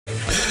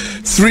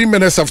3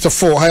 minutes after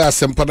 4, higher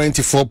Sempa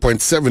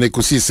 94.7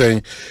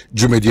 Ekosiisen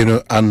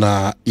Jumedino and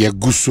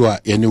Yagusua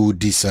Yenu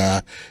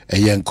Disa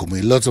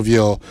Yankumi. Lots of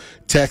your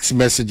text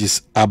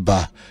messages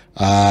Abba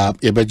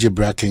Yebeji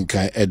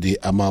Brakenkai Eddie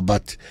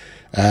Amabat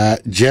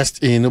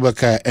just in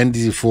Ubaka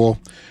NDC4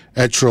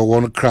 Etro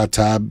 1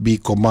 Krata B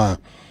Koma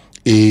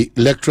a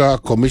electoral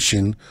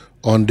commission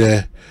on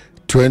the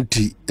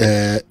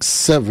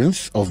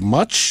 27th of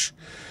March.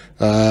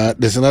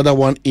 There's another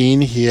one in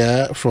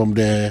here from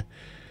the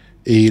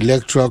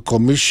Electoral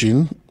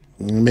Commission,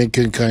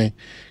 making kind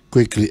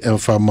quickly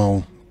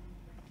informal.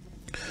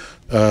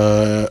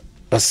 I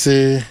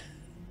say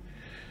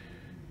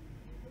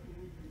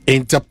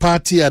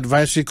Inter-Party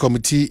Advisory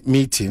Committee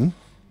meeting.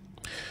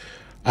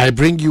 I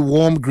bring you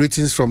warm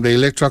greetings from the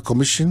Electoral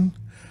Commission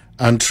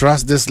and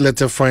trust this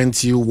letter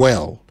finds you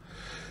well.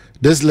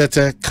 This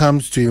letter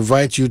comes to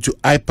invite you to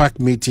IPAC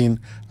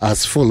meeting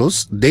as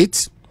follows.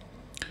 Date: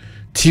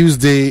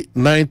 Tuesday,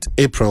 9th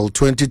April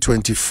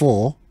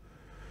 2024.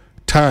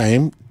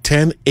 Time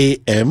 10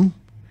 a.m.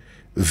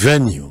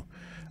 Venue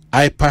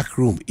IPAC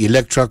room,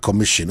 Electoral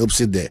Commission,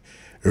 opposite the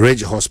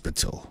Ridge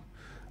Hospital.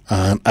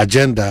 And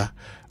agenda: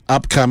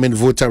 upcoming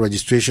voter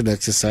registration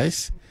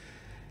exercise,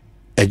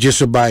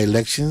 by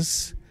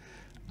elections,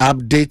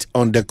 update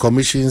on the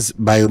Commission's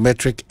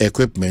biometric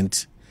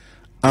equipment,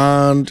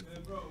 and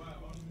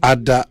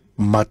other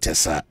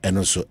matters. And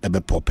also Ebe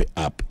Poppy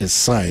Up is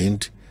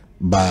signed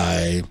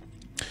by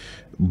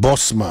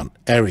Bossman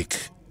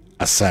Eric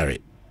Asari,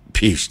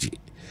 PhD,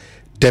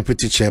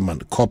 Deputy Chairman,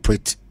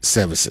 Corporate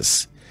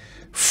Services,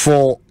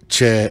 4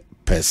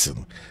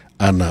 Chairperson,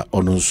 Anna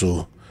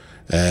Onuso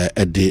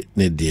Ede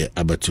Nedie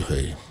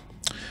Abatuhe.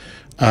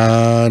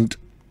 And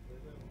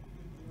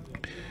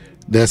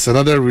there's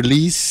another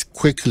release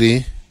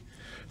quickly,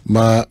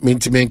 Ma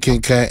Mintimen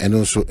Kinkai, and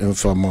also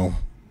informal.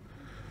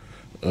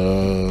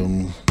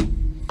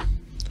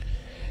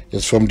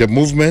 It's from the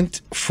Movement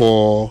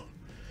for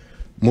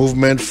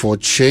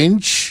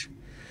Change.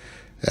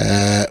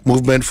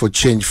 Movement for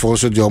Change for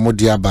also the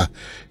Omodiaba.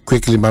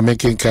 Quickly, my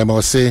making time,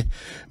 I'll say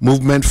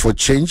Movement for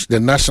Change, the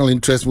National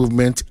Interest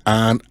Movement,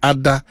 and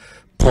other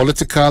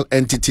political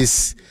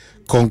entities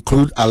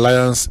conclude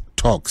alliance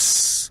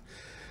talks.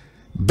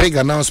 Big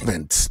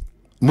announcement.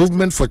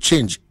 Movement for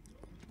Change,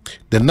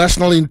 the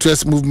National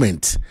Interest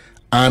Movement,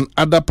 and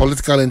other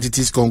political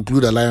entities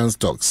conclude alliance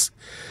talks.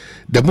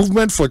 The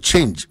Movement for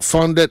Change,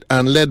 founded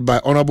and led by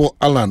Honorable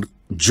Alan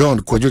John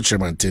Kwadwo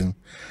Kyerematen,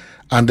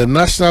 and the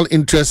National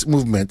Interest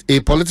Movement,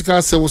 a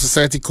political civil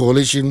society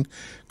coalition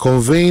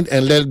convened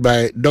and led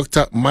by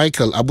Dr.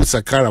 Michael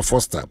Abusakara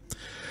Foster,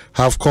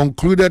 have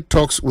concluded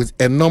talks with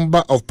a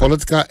number of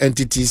political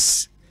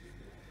entities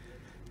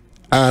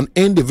and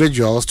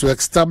individuals to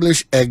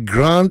establish a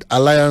grand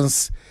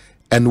alliance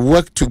and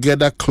work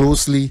together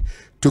closely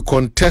to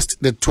contest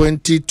the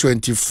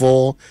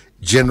 2024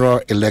 general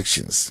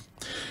elections.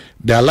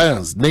 The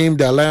alliance, named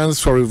the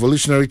Alliance for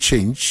Revolutionary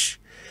Change,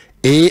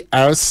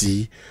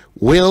 ARC,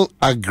 will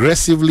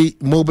aggressively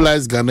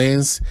mobilize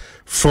Ghanaians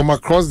from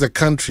across the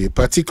country,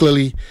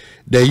 particularly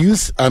the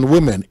youth and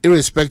women,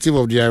 irrespective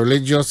of their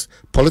religious,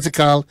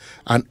 political,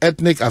 and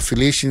ethnic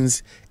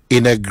affiliations,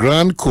 in a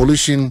grand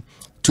coalition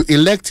to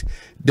elect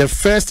the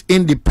first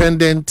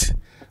independent.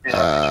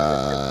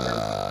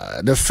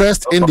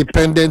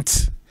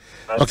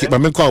 Okay, but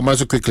I'm going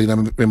to quickly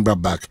remember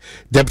back.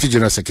 Deputy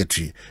General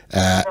Secretary,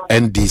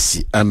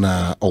 NDC, and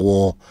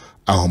Owo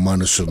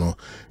Ahomanu Sono.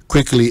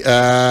 Quickly,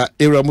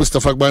 Ira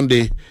Mustafa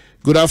Gbande.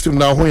 Good afternoon.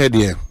 Now, who are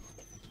you?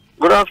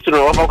 Good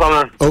afternoon.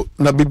 Oh,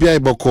 na Bibia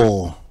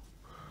Iboko.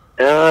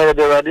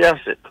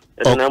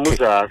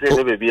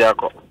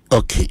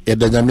 Okay.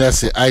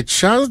 I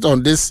chanced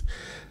on this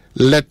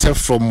letter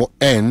from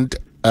End,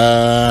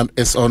 and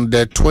it's on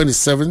the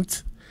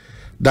 27th.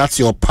 That's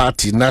your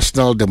party,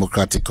 National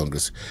Democratic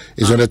Congress.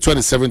 It's on the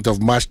 27th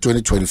of March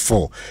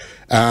 2024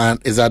 and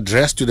is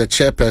addressed to the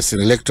Chairperson,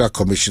 Electoral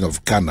Commission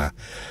of Ghana.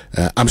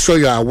 I'm sure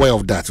you are aware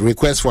of that.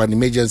 Request for an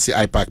emergency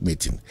IPAC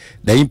meeting.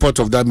 The import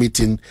of that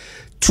meeting: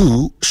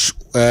 2,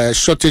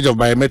 shortage of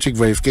biometric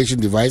verification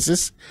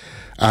devices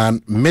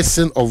and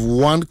missing of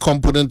 1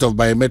 component of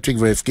biometric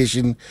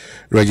verification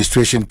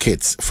registration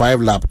kits,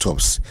 5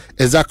 laptops.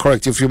 Is that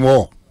correct? If you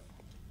more?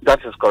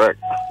 That is correct.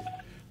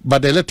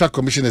 But the Electoral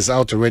Commission is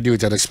out already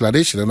with an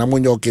explanation, and I'm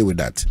only okay with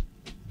that.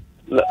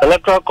 The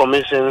Electoral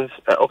Commission's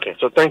okay.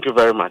 So thank you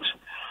very much.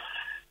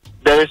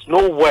 There is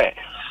nowhere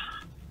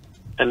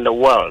in the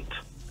world,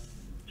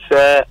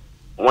 say,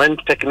 when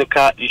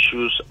technical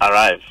issues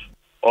arrive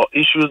or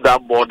issues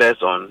that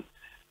borders on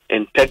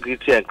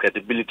integrity and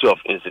credibility of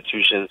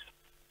institutions,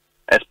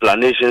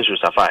 explanations should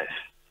suffice.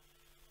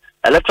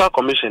 Electoral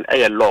Commission,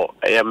 a law,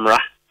 a MRA.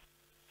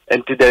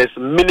 And there is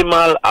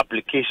minimal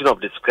application of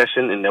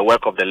discretion in the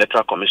work of the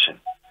Electoral Commission.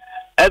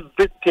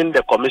 Everything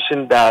the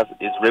Commission does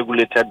is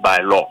regulated by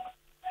law.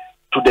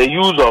 To the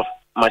use of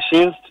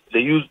machines,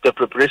 the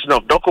preparation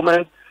of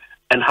documents,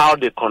 and how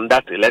they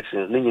conduct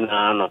elections.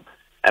 Emrano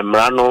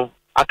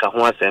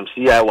Akahwas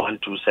MCI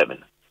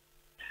 127.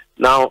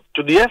 Now,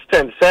 to the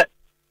extent that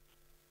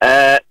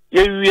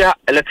ye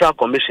electoral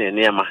commission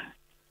niema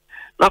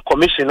na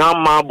commission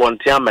ama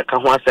bontia meka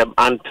ho asem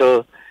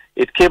until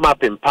it came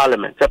up in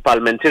parliament. The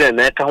parliamentarian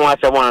na ka ho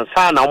asem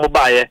ansa na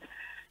omobaye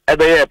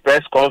ebe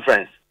press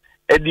conference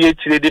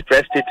the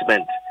press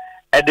statement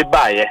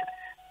baye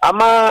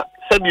ama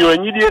sabi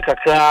onyidie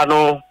kakra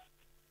no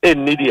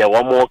enidi e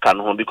wo mo ka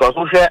no because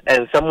wo hwe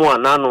ensem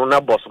anano na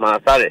boss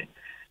manasare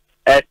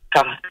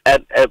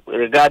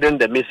regarding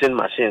the missing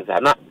machines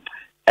ana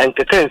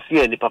enkeka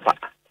nsi ani papa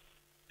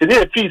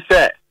the fee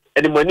say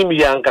anybody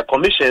yanka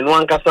commission no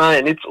ankasa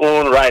in its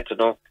own right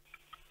no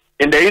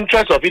in the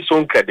interest of its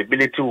own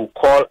credibility will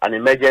call an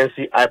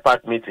emergency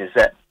IPAC meeting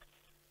say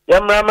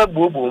yamrama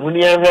bubu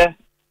huni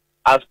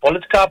as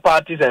political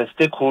parties and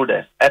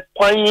stakeholders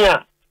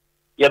ekwanya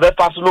yebe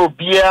personal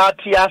bia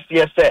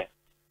TSC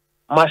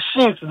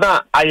machines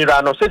na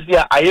ayira no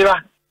sesia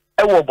ayira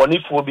ewo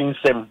bonifo bi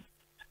nsem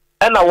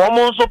and a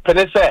woman so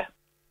penese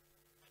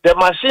the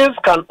machines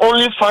can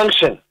only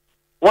function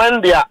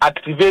when they are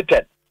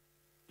activated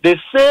the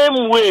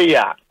same way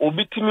ya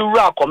obitimi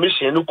ra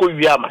commission no ko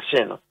wia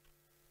machine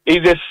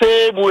is the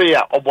same way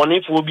ya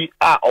obonifo bi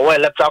or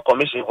electoral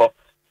commission ho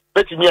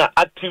betimi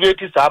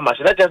activate sa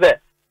machine that say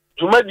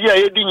tumadia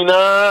yedi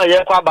nyina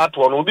ye kwa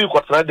abato no obi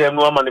kwotena dem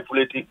no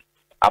manipulate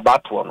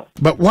abato no.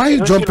 But why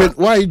you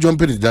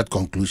jumping to that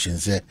conclusion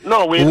say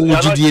no we are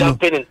not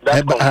jumping in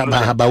that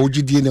conclusion ba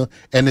ugidi no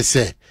ene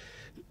say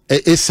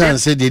esan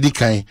say dedi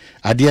kan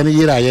ade ne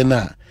yira ye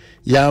na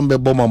ya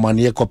mbebo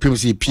mamane ye kopim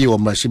si pie o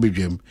mrahye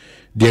bedwam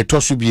de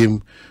toso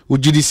biem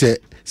ugidi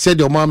say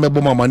de o ma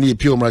mbebo mamane ye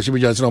pie o mrahye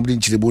bedwam se na omdi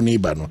nchirebo ne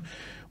iba no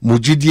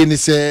mugidi ne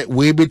say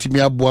we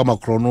betimi abo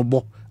amakro no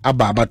bo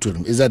aba abato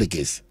no. Is that the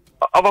case?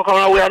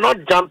 We are not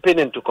jumping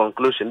into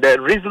conclusion. The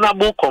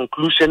reasonable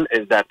conclusion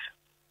is that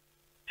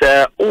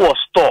the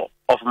store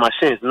of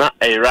machines na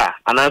era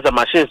and as the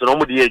machines no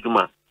mo die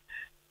adwuma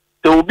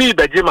there will be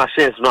beji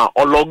machines now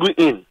or log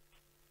in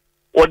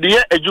or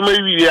the adwuma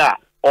wi a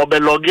or be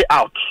log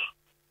out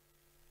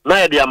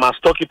na they am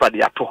storekeeper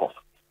they ato ho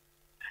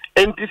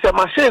enti se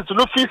machines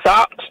no fi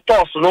sa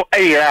stores no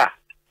era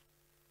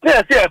na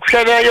say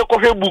ehwe ye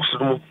kohwe books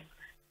no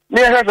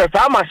na say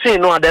sa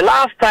machine no the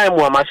last time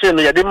wa machine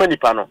no ye de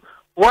manipa no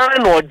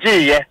one or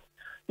J,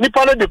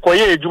 nipa no de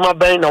koye ejuma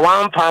ben na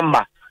one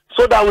pamba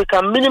so that we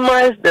can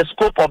minimize the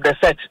scope of the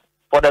search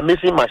for the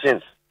missing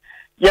machines.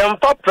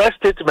 Yamfa press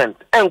statement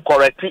and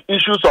correct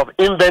issues of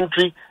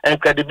inventory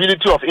and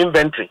credibility of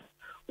inventory.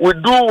 We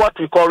do what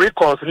we call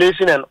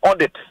reconciliation and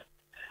audit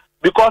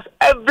because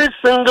every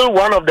single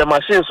one of the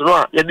machines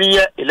no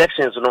yedi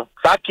elections no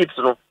circuits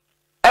no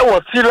e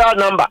was serial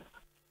number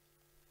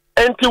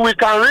until we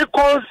can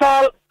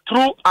reconcile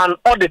through an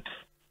audit.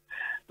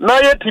 Now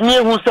yet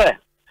who say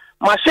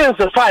machines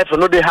 5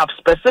 no they have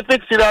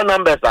specific serial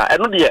numbers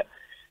and no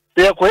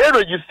they acquire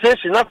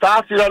registration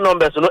after serial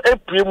numbers no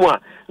every one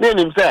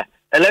name say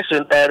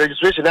election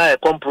registration a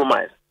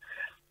compromise.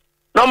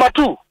 Number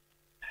 2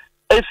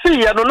 see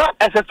no na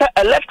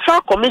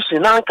electoral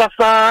commission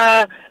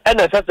ankasa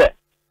NSS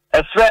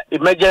a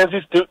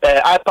emergency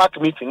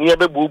IPAC meeting here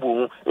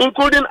bubu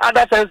including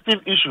other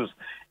sensitive issues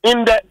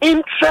in the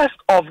interest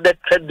of the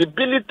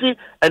credibility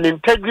and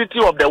integrity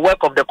of the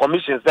work of the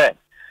commission say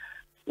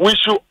we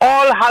should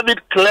all have it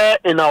clear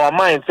in our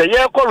minds. Say,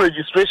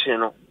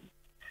 registration.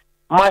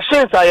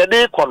 Machines are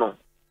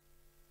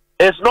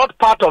it's not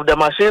part of the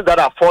machines that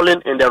are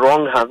falling in the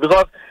wrong hands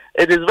because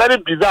it is very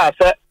bizarre.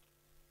 Say,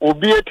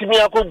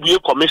 be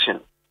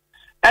commission.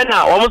 And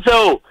now, almost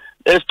say,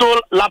 they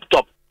stole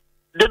laptop.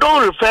 They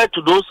don't refer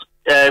to those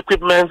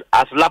equipment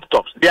as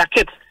laptops. They are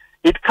kits.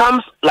 It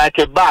comes like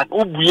a bag.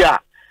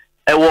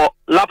 A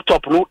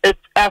laptop, no,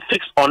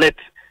 fix on it.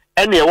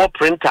 And a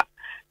printer.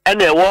 And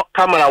a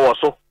camera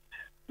also.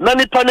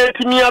 Nani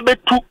paneti mi abe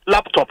 2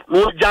 laptop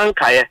no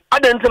jankaye.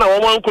 Adenti na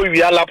woman ko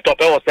wia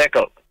laptop or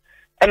cycle.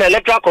 An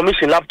electoral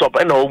commission laptop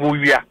and owu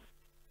wia.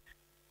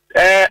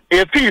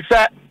 If he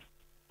say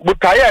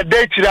butaye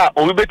dey chira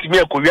o we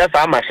betimi ko wia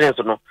sa machines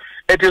no.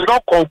 It is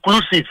not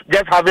conclusive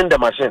just having the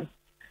machine.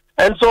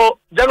 And so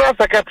General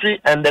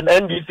Secretary and the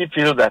NDC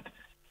feel that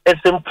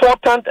it's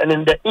important and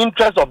in the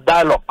interest of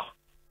dialogue.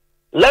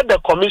 Let the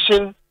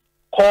commission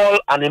call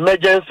an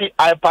emergency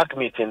IPAC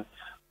meeting.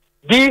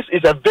 This is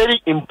a very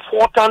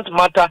important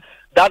matter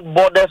that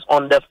borders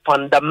on the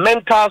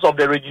fundamentals of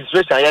the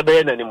registration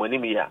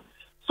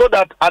so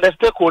that at the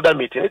stakeholder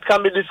meeting it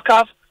can be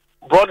discussed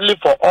broadly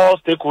for all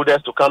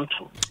stakeholders to come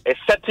to a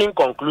certain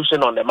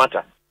conclusion on the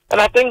matter. And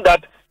I think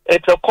that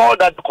it's a call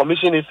that the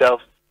commission itself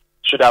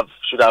should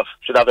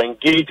have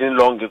engaged in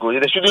long ago.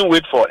 They shouldn't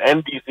wait for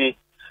NDC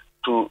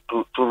to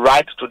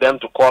write to them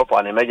to call for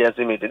an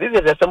emergency meeting. This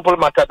is a simple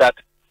matter that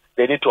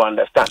they need to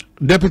understand.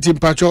 Deputy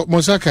Mpacho,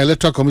 Mosaka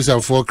Electoral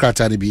Commission for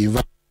Krata to be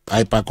invited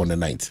IPAC on the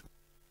 9th.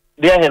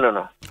 Dear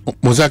no.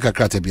 Mosaka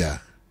Krata Bia.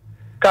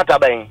 Krata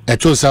Bang. I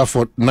chose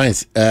for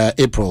 9th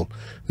April.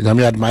 We have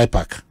had my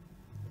IPAC.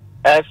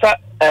 Sir,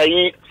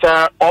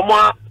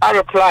 I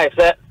reply,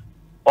 sir,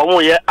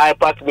 ye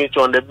IPAC meeting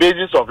on the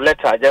basis of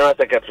letter General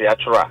Secretary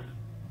Achura.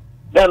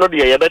 Then no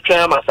dear, you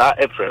better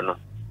April no.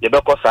 You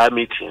better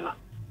meeting no.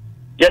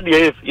 Yet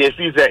yes,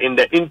 is in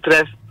the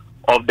interest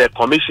of the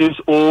commission's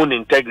own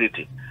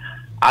integrity.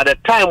 At the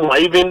time,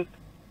 even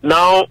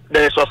now,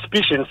 there is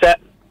suspicion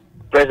that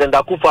President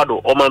Akufo-Addo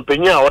or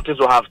Mampenya Otis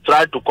will have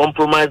tried to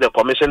compromise the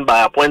commission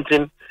by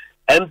appointing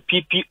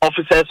MPP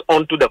officers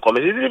onto the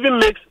commission. It even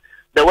makes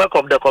the work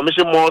of the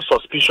commission more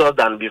suspicious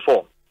than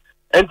before.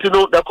 And to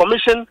know the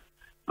commission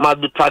must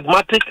be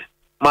pragmatic,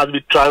 must be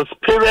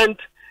transparent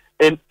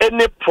in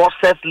any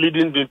process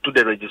leading into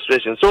the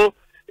registration. So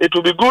it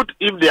will be good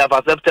if they have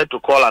accepted to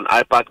call an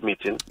IPAC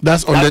meeting.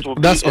 That's on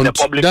the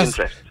public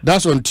interest.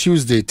 That's on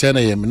Tuesday, 10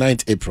 a.m.,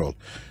 9th April.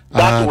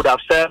 That would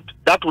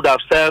have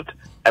served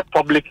a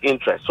public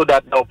interest, so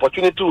that the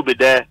opportunity will be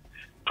there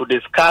to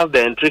discuss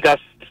the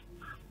intricacies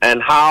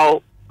and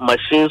how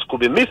machines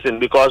could be missing,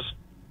 because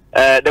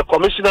the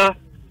commissioner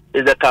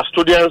is the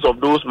custodian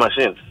of those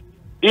machines.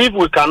 If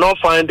we cannot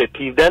find the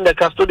thief, then the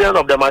custodian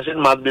of the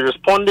machine must be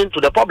responding to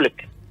the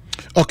public.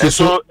 Okay,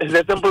 so it's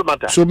a simple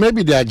matter. So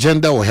maybe the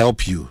agenda will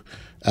help you.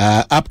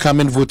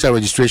 Upcoming voter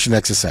registration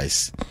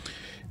exercise,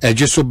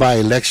 just so by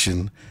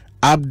election,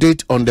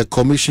 update on the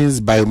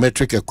commission's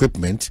biometric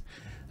equipment,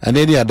 and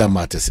any other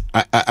matters.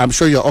 I'm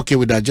sure you're okay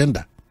with the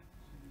agenda.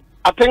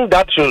 I think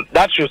that should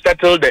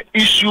settle the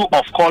issue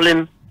of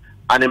calling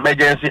an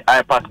emergency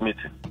IPAC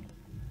meeting,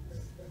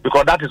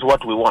 because that is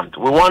what we want.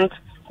 We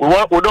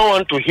don't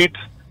want to hit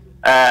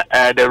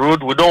the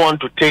road. We don't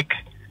want to take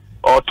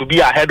or to be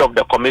ahead of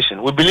the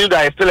commission. We believe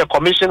that it's still a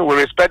commission. We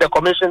respect the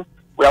commission.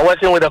 We are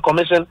working with the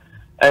commission,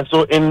 and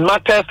so in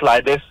matters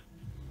like this,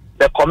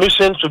 the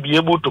commission should be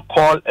able to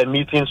call a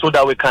meeting so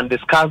that we can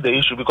discuss the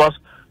issue, because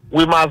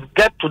we must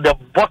get to the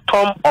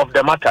bottom of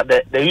the matter,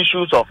 the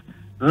issues of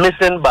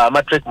missing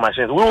biometric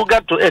machines. We will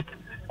get to it,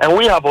 and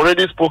we have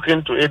already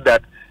spoken to it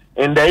that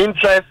in the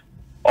interest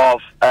of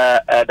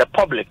the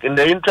public, in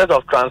the interest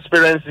of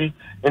transparency,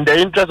 in the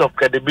interest of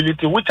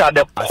credibility, which are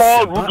the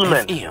core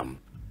rudiments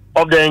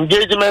of the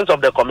engagements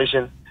of the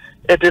commission,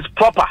 it is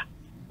proper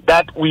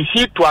that we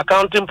heed to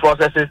accounting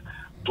processes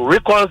to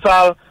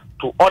reconcile,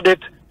 to audit,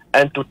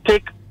 and to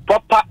take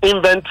proper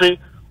inventory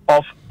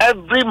of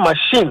every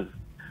machine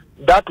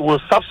that will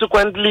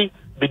subsequently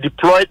be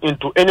deployed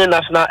into any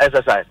national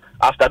exercise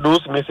after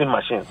those missing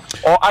machines.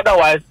 Or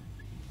otherwise,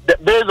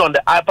 based on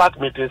the IPAC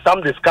meeting,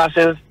 some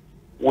discussions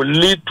will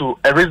lead to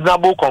a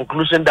reasonable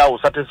conclusion that will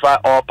satisfy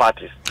all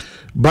parties.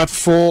 But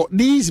for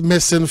these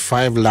missing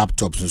 5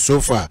 laptops, and so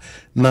far,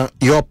 now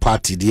your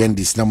party, the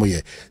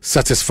NDC,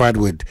 satisfied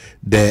with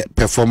the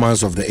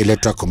performance of the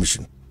Electoral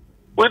Commission?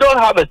 We don't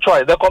have a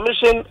choice. The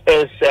commission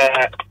is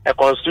a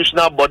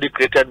constitutional body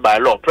created by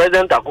law.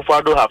 President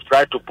Akufo-Addo have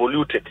tried to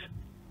pollute it.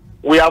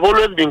 We have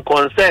always been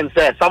concerned,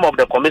 sir, some of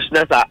the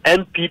commissioners are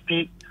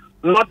MPP,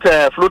 not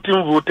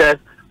floating voters,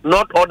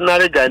 not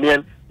ordinary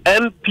Ghanaian,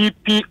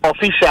 MPP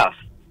officials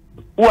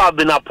who have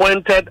been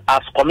appointed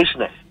as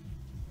commissioners.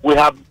 We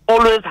have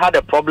always had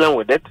a problem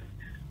with it,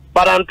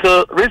 but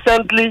until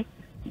recently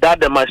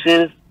that the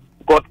machines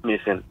got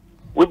missing,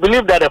 we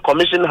believe that the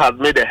commission has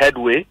made a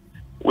headway.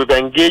 We've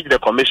engaged the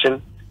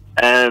commission,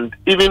 and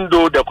even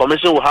though the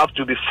commission will have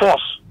to be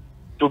forced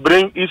to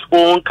bring its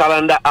own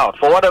calendar out,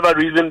 for whatever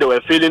reason they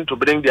were failing to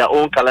bring their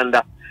own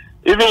calendar,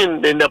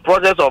 even in the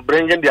process of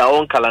bringing their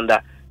own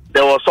calendar,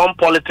 there was some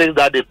politics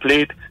that they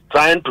played,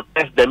 trying to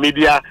test the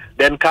media,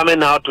 then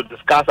coming out to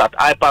discuss at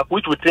IPAC,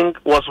 which we think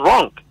was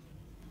wrong,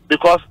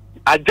 because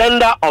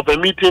agenda of a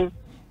meeting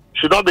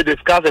should not be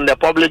discussed in the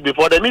public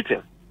before the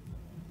meeting.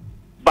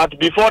 But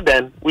before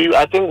then,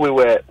 I think we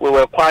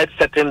were quite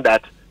certain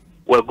that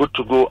we're good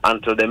to go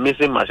until the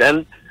missing machine.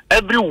 And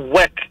every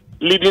work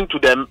leading to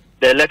the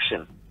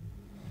election,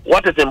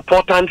 what is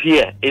important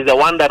here is the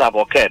one that have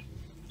occurred: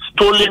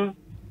 stolen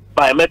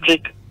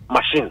biometric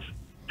machines.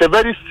 It's a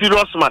very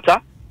serious matter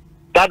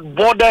that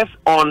borders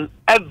on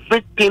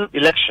everything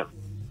election.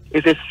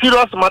 It's a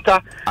serious matter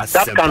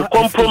that can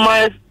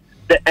compromise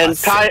the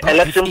entire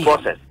election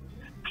process.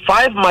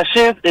 5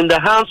 machines in the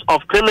hands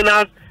of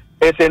criminals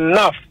is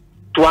enough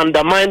to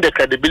undermine the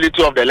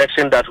credibility of the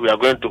election that we are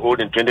going to hold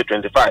in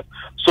 2025.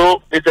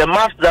 So it's a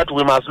must that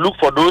we must look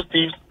for those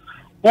thieves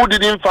who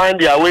didn't find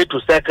their way to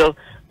circle,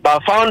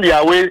 but found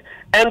their way,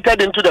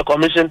 entered into the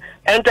commission,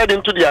 entered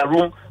into their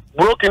room,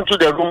 broke into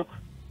the room,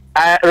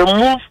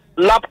 removed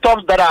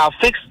laptops that are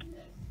fixed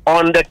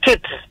on the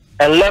kit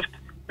and left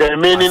the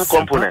remaining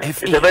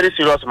components. It's a very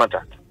serious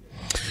matter.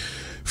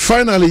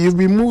 Finally, you've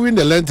been moving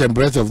the length and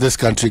breadth of this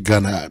country,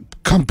 Ghana,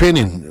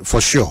 campaigning for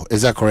sure.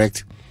 Is that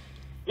correct?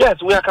 Yes,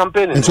 we are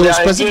campaigning. And so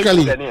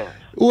specifically,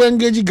 who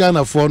engage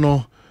Ghana for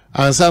no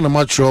and sign a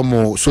much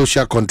more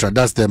social contract?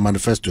 That's the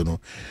manifesto, no?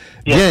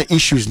 Yes. Their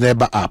issues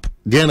never up.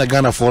 Then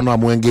Ghana for no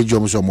engage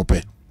you so mope.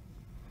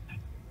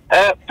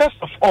 First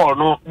of all,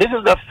 no, this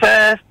is the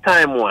first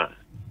time one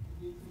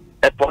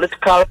a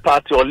political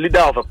party or leader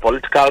of a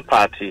political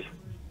party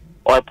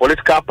or a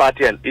political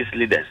party and its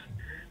leaders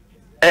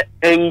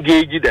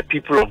engage the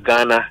people of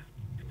Ghana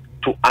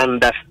to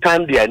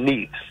understand their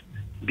needs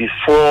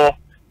before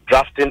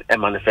drafting a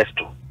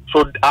manifesto.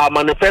 So our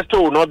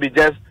manifesto will not be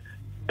just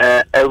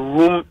a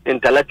room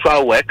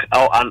intellectual work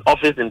or an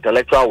office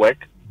intellectual work.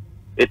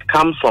 it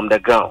comes from the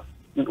ground.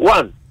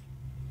 One,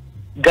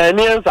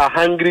 Ghanaians are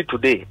hungry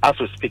today as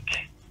we speak.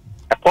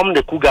 From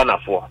the Ghana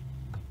for.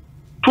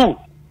 Two,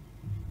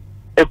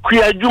 a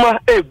Juma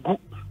egu,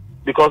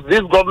 because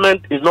this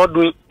government is not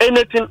doing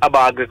anything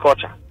about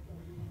agriculture.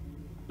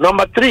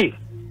 Number three,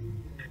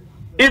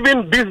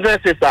 even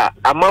businesses are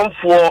among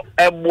for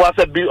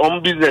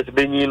on business,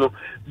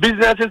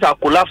 businesses are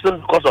collapsing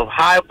because of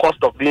high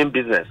cost of doing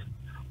business.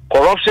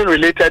 Corruption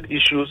related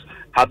issues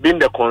have been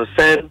the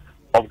concern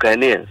of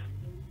Ghanaians.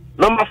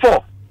 Number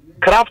four,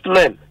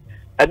 craftsmen.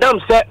 Adam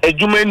said a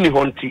human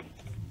nihonti,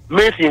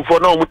 mason for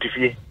no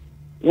mutifie,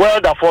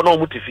 welder for no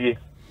mutifie.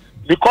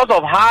 Because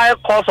of high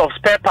cost of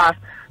spare parts,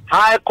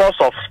 high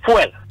cost of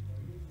fuel.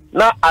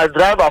 Now a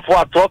driver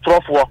for a trot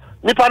for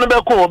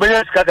Nipanabeko,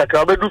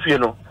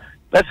 Beneska,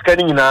 let's get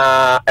in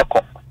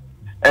echo.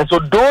 And so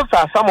those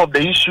are some of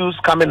the issues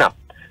coming up.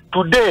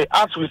 Today,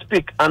 as we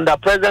speak, under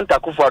President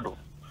Akufo-Addo,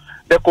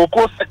 the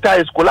cocoa sector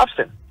is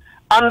collapsing.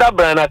 Under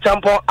Brian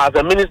Achampong as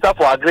a Minister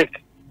for Agric,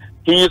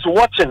 he is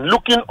watching,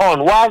 looking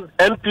on while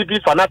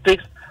MPP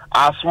fanatics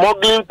are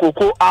smuggling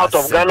cocoa out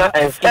of Ghana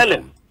and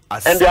selling.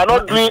 And they are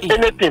not doing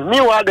anything.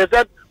 Meanwhile, they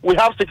said we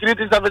have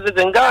security services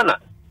in Ghana.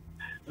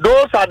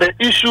 Those are the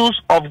issues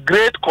of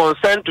great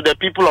concern to the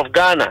people of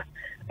Ghana.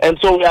 And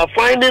so we are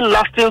finding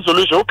lasting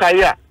solutions. Okay,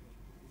 yeah.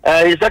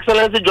 His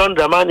Excellency John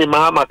Dramani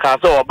Mahama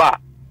Kasa Oba.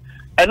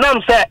 And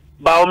I'm saying,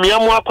 Bawumia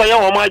Mwakwaya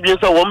Wama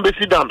Jinsa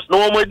Wombesi Dams, no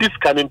one this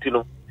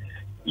canintino.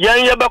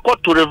 Yan Yabako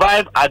to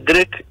revive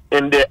agric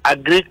in the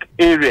agric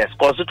areas,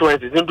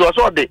 constituencies, into a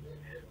sort of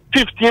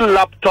 15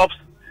 laptops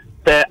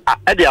per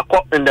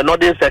in the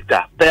northern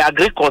sector, per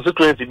agric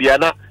constituency,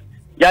 Biana,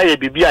 Yaya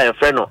Bibia and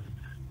Freno,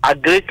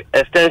 agric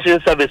extension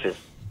services.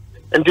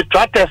 And the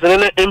tractors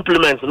and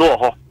implements no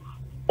ho.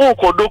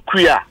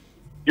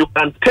 You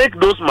can take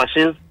those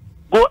machines,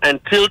 go and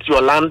tilt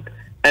your land,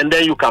 and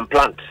then you can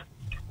plant.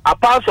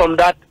 Apart from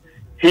that,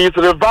 he is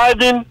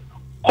reviving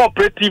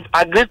cooperative,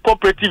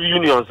 agri-cooperative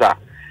unions.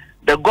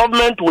 The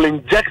government will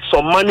inject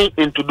some money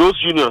into those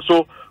unions.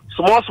 So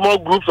small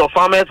groups of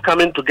farmers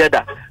coming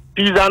together,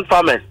 peasant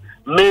farmers,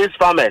 maize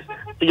farmers,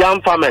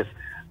 yam farmers.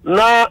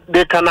 Now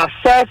they can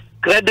access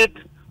credit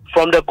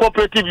from the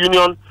cooperative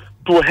union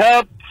to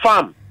help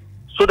farm,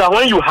 so that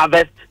when you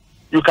harvest,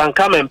 you can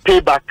come and pay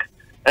back,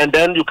 and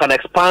then you can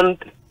expand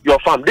your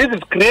farm. This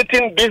is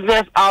creating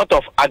business out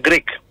of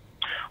agric.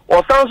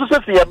 Or sounds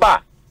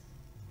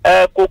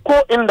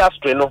cocoa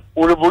industry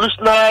will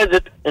revolutionize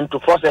it into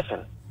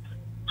processing,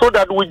 so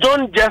that we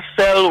don't just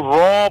sell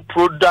raw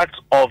products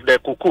of the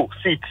cocoa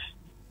seeds.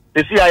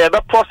 You see, I have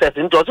a process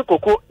into also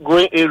cocoa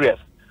growing areas.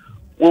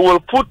 We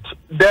will put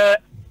the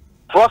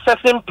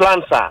processing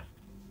plants.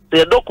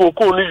 The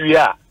cocoa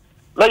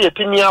now you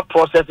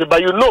process it,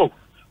 but you know,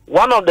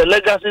 one of the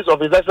legacies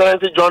of His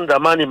Excellency John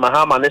Dramani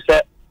Mahama is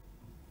that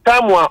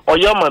Tamwa or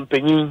Yaman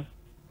Penin,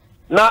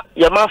 na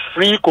yama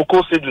free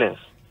cocoa seedlings,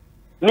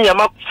 ni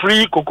yama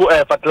free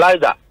cocoa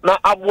fertilizer, na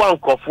abuan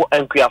kofu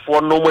and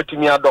kriafo no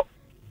mwetimiado.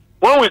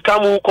 When we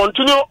come, we will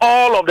continue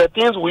all of the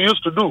things we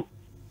used to do.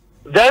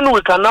 Then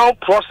we can now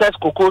process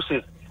cocoa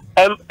seeds.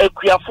 And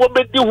kriafo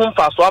be di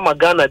humfaso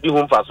amagana di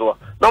humfaso.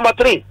 Number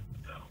 3,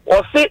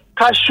 or say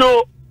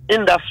cashew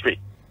industry,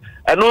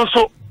 and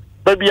also.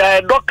 Baby, I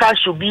don't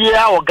cashew be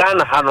or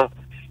Ghana Hano.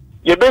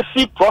 You be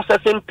see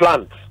processing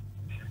plants.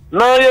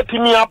 Now you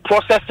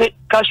process it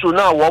cashew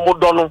now one more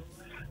dono.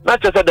 Not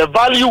just that the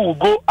value will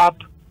go up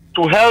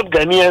to help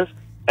Ghanaians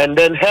and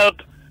then help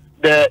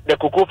the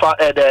cocoa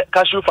the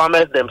cashew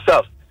farmers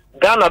themselves.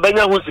 Ghana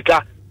benya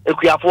husika,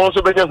 Ekuyafo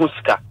so benya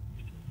husika.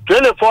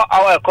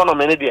 24-hour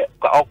economy there.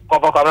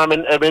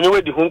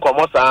 Anyway the home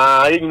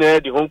komosa,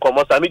 the home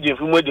komosa, me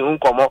jimfumo the home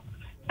komo.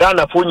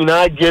 Ghana phone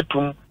nyina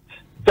jetum.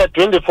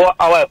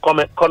 24-hour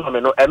economy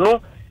no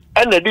eno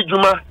ena di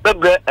djuma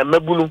bebre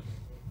emebunu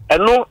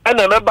eno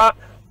ena meba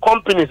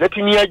companies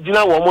etini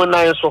agina wo mo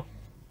nan so.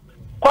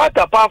 Quite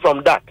apart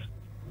from that,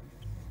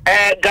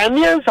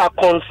 Ghanaians are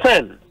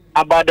concerned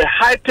about the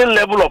heightened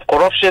level of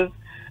corruption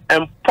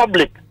and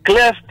public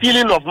clear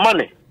stealing of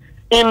money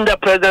in the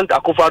President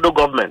Akufo-Addo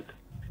government.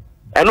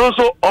 And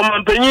also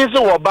Omanpenyin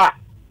so waba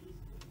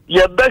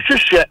you better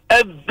share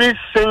every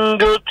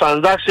single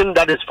transaction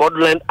that is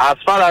fraudulent as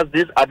far as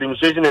this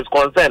administration is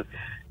concerned,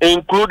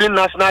 including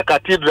National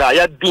Cathedral.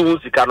 You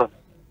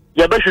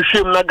better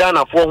share na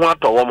Ghana for one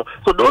to one.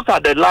 So those are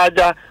the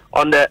larger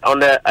on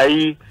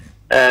the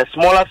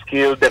smaller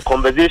scale, the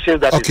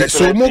conversations that. Okay,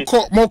 so more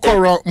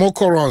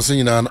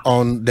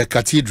on the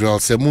cathedral.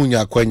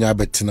 Semunya kwenya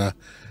betina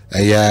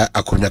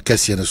akonya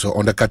kesi. So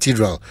on the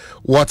cathedral,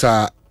 what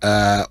are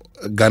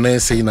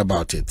Ghanaians saying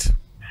about it?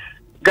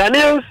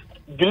 Ghanaians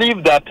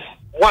believe that,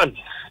 one,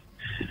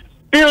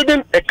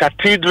 building a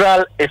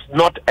cathedral is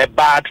not a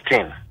bad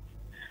thing,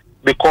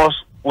 because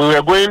we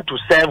were going to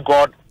serve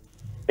God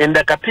in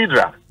the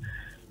cathedral.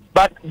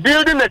 But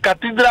building a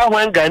cathedral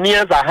when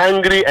Ghanaians are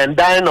hungry and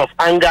dying of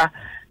hunger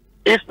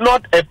is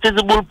not a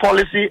feasible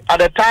policy at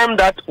the time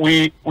that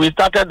we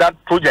started that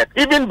project.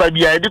 Even by the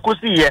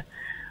Edikusi here,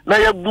 na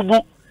ya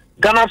bubu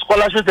Ghana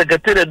Scholarship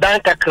Secretary Dan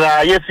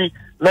Kakra Yesi,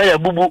 na ya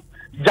bubu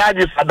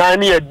judges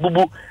adani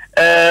bubu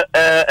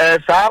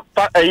sa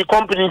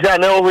companies are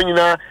now when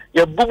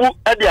you bubu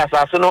at the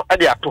assassin at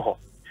the atoho.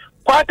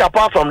 Quite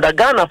apart from the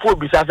Ghana for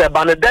business,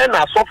 but then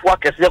a soft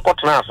work as your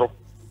cotton.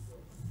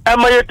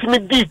 Am I a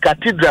timid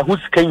cathedral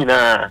who's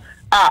Kenya?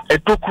 A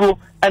tokru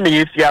and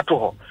the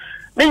Asiatoho.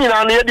 Meaning,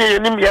 on the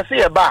name, you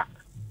see a bar.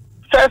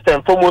 First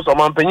and foremost,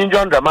 on Penny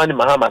John Dramani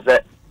Mahama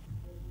said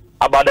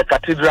about the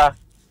cathedral,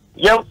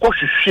 young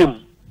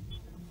Koshishim,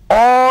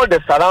 all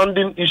the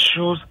surrounding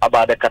issues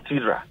about the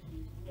cathedral.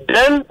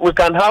 Then we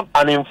can have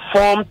an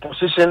informed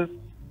position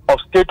of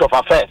state of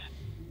affairs,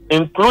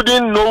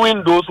 including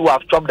knowing those who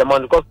have chopped the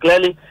money, because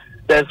clearly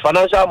there's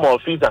financial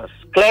malfeasance,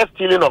 clear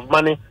stealing of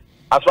money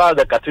as far as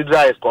the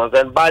cathedral is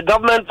concerned by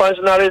government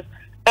functionaries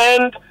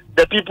and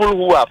the people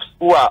who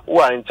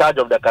are in charge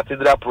of the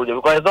cathedral project.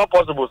 Because it's not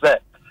possible, sir,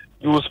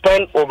 you will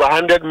spend over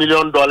 $100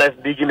 million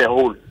digging a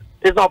hole.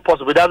 It's not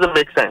possible. It doesn't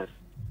make sense.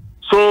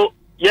 So,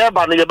 yeah,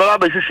 but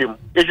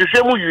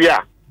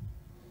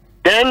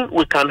then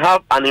we can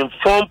have an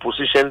informed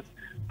position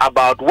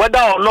about whether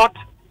or not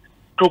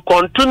to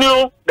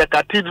continue the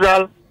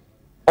cathedral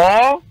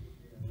or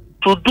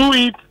to do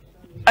it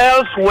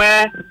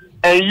elsewhere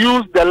and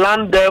use the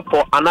land there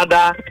for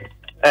another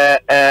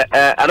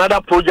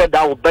project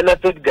that will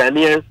benefit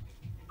Ghanaians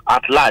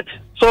at large.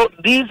 So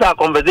these are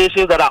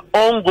conversations that are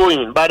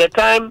ongoing. By the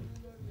time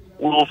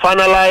we will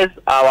finalize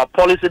our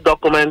policy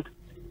document,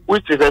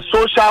 which is a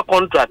social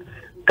contract,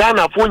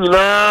 Ghana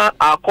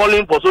are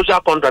calling for social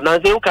contract. Now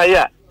say, okay,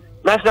 yeah,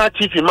 National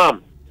Chief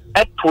Imam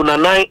at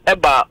Tunanai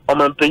Eba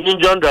Omampenyin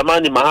John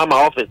Dramani Mahama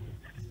office.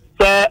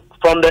 So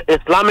from the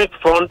Islamic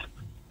front,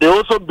 they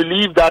also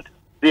believe that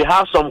they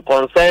have some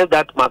concerns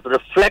that must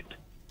reflect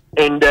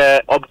in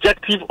the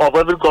objective of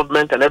every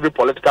government and every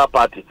political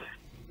party.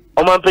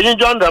 Omampenyin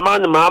John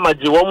Dramani Mahama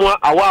Jiwomwa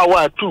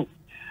Awa 2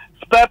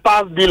 spare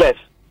parts dealers,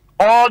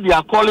 all they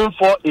are calling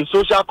for is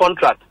social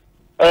contract.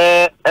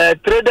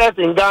 Traders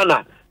in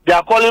Ghana, they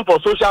are calling for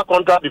social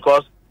contract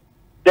because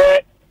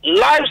the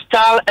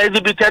lifestyle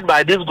exhibited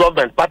by this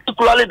government,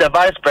 particularly the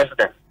vice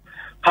president,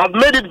 have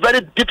made it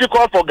very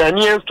difficult for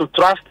Ghanaians to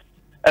trust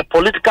a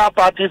political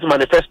party's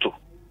manifesto.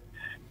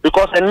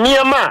 Because a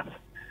Niyama,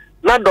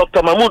 not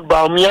Dr. Mahmoud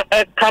Bawumia,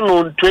 a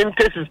canon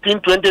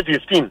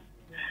 2016-2015,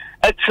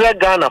 a clear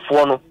Ghana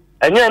for no,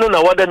 and you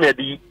know what they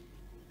be.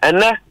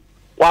 And then,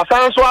 while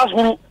Francois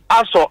who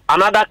also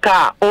another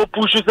car or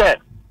pushes there,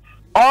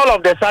 all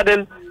of a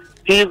sudden,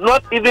 he is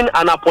not even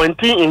an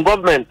appointee in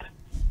government,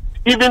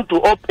 even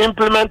to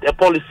implement a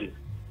policy.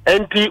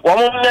 And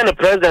the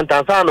president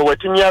and son of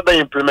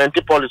implement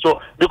the policy.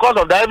 So because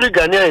of that, every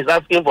Ghanaian is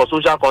asking for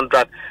social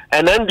contract,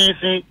 and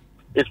NDC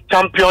is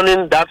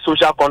championing that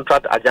social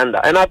contract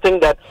agenda. And I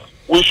think that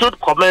we should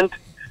commend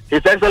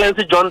His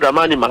Excellency John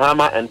Dramani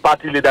Mahama and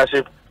party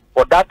leadership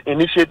for that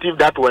initiative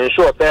that will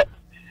ensure that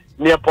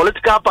near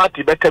political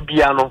party Beka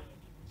Biano,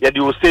 yet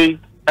you will say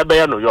all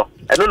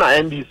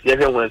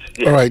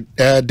right,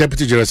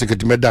 Deputy General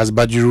Secretary Medas,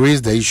 but you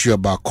raised the issue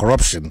about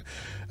corruption.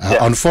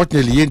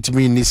 Unfortunately, you ain't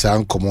me Nisa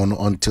uncommon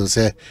until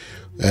say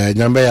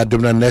Nyambaya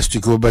Domina next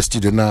week over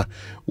studio.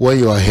 When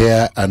you are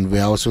here and we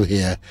are also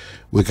here,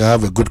 we can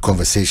have a good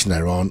conversation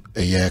around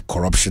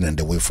corruption and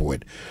the way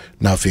forward.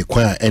 Now, if you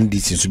acquire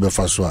NDC Super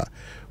Faswa,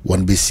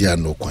 one BC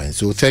no coin.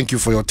 So thank you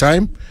for your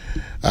time.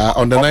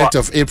 On the 9th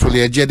of April,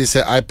 the JD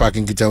said I park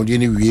in Kitao,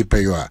 we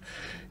pay you.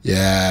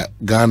 Yeah,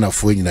 Ghana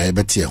for you, I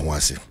bet you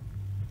once.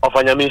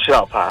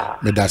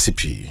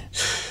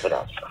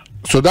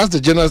 So that's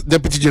the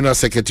Deputy General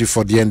Secretary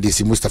for the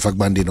NDC, Mustafa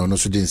Gbandi, no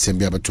Sudin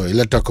Sembia Bato,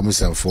 Electoral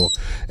Commission for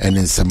and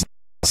in some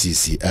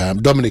CC.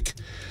 Dominic,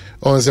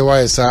 on the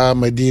why, sir,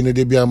 my dean,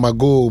 they be a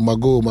mago.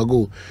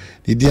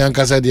 The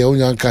Diankasa, the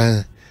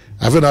Onyanka.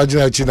 I've been out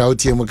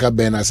out here, Muka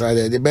Ben, as I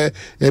did. The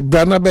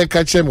Brana Bear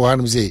catch him,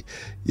 one say,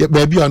 yeah,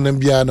 baby on them,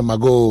 Biana,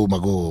 mago.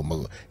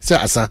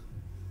 Sir,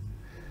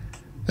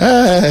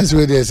 that's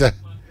where there's a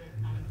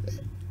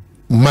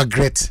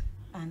Margeret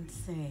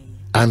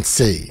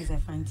Ansei. It's a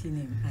fancy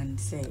name,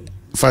 Ansei.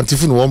 Fancy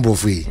for one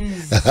free.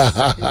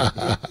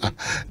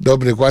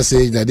 Dominic was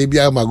saying that they be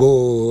a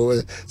mago.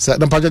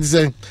 The project is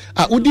saying,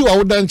 would you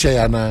out done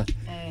Chayana?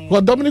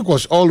 Well, Dominic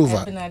was all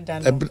over.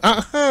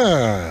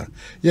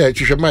 Yeah, you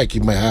should mic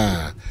in my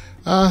hair.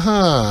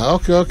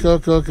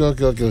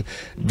 Okay.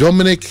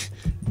 Dominic,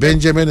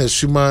 Benjamin, and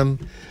Suman,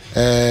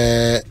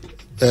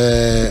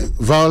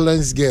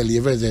 violence girl,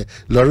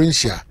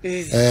 Laurentia.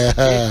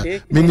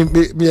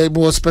 Me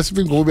more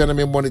specific go be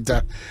and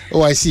monitor.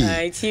 Oh, I see.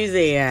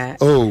 Tuesday, yeah.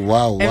 Oh,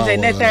 wow.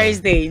 And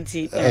Thursday,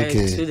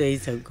 okay. 2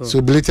 days ago.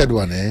 So belated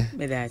one, eh?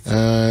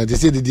 They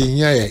say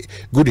the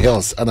good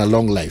health and a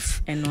long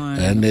life, and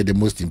the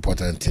most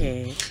important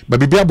thing. But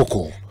Bibia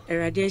Boko,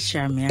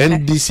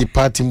 NDC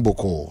party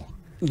Boko.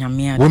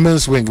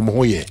 Women's wing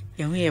moye,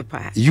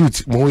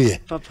 youth moye,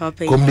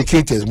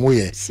 communicators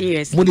moye.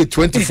 Seriously, more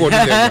 24 in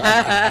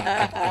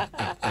them.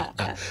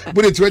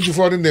 More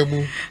 24 in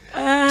them.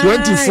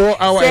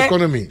 24-hour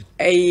economy.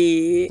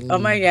 Oh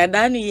my God,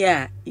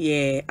 Dania,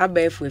 yeah, I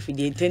bet if you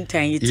didn't 10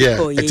 times, yeah,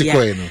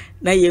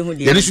 na ye hu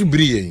de. Ye should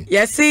be.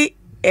 You see,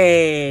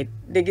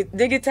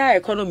 digital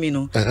economy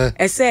no.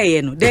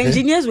 Say no. The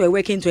engineers were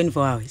working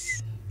 24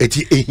 hours.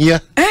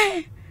 Here.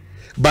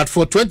 But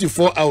for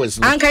 24 hours.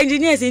 Anka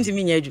engineers into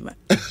me nyejuma.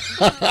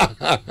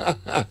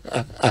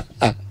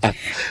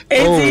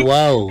 Oh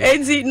wow.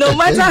 No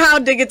matter how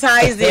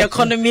digitized the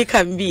economy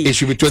can be. It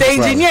should be 24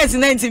 hours. Engineers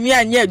into me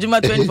and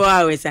nyejuma 24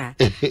 hours.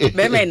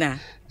 Bemena.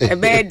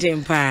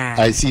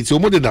 I see. So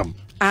modern.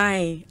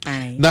 Aye.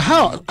 Now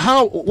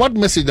how what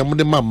message the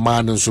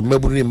man and so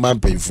maybe man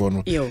pay for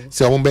no.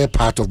 So I won't be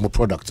part of my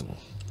product.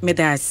 Me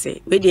da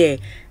say. We dey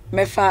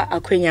mefa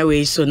akwenya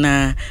we so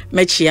na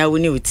mechia wo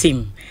ni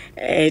team.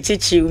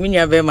 Chichi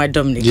uminya be my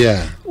Dominic.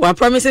 Yeah. Wa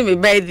promising me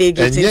birthday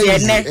gift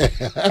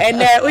and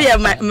we are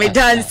me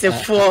dance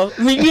for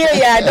me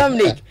ya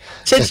Dominic.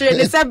 Chichi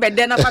ne say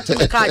bede na pato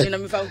me card na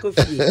me fa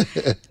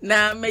nkofi.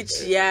 Na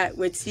mechia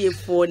wetie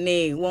for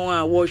ne won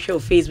a wo show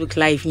Facebook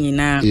live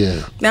nyina.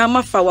 Yeah. Na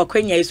mafa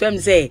wakwenya so am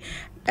say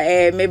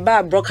me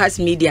ba broadcast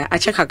media a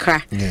check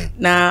akra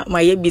na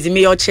my busy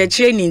me your church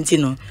training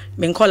no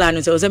me call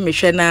anu say me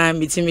hwe na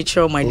me ti me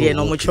chiro my dear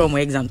no mo chiro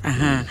my exam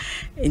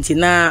nti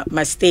na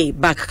ma stay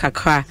back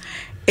kakra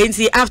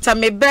nti after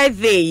my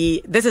birthday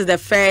this is the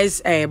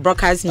first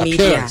broadcast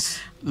media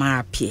ma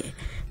appear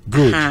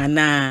good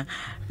na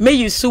me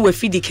you so we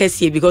feed the case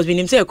here because we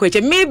nim say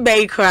question me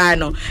be cry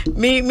no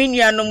me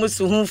nua no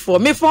musu hu for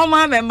me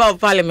former member of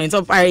parliament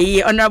of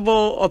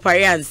honorable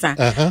Margeret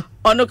Ansei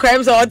ono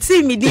crimes or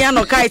team media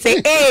no kai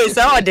say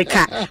so all the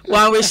car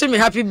one wish me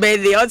happy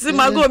birthday or see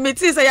my go me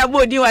say ya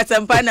bodi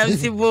wasampa na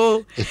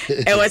msibo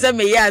e was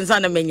me ya Ansei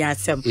na me nya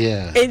asem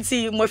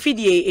enti mo feed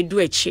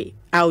edu echi.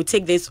 I will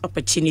take this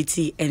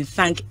opportunity and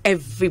thank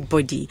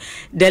everybody.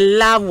 The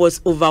love was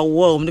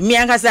overwhelmed. Me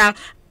ankasa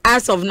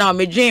as of now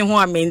me dream who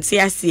am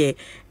enti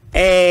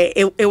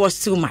it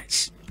was too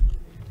much.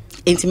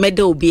 Intimate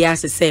obi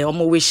as say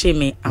omo wish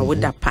me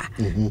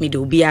awodapa me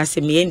do obi as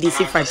me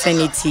NDC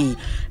fraternity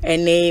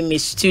any me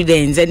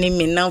students any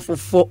me now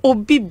for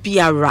obi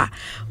biara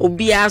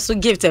obi aso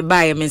gift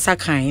buy me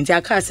sakan inti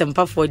aka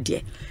sempa for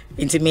there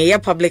inti me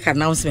public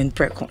announcement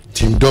preko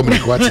Team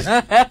Dominic what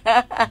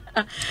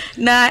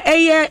na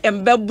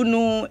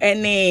embabunu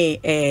any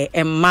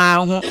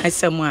emma ho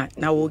asem a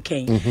na wo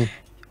ken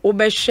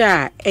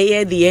Obesha,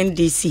 the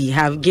NDC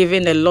have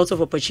given a lot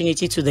of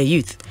opportunity to the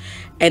youth.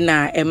 And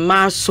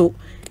so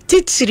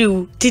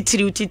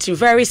titru,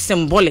 very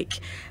symbolic.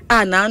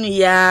 Now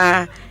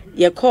ya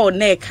call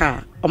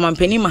neka, or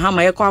Mampeni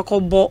Mahama, ya call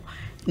bo,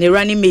 ne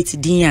running mate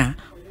dinya,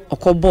 or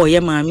call boy,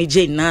 ya mami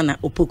Jane Nana,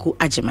 Opoku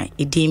Ajama,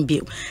 a dim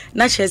bill.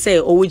 Now she say,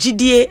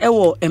 Ojidie,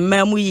 ewo, a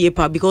mamu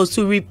yepa, because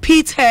to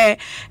repeat her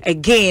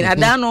again, I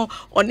don't know,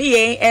 on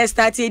the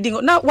started,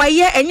 now, why,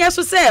 and yes,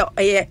 to say,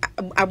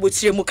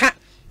 Abuchi Muka.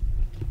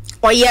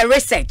 Or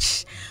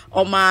research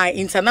or my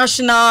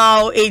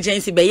international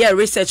agency be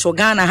research or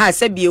Ghana has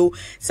sebio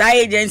sa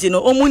agency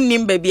no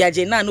omunim baby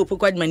agena no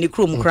pokwa mani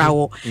krom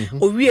krawo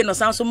o wie no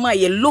san so my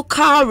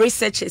local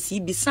researchers he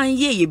be san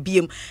ye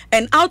biem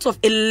and out of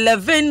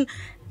 11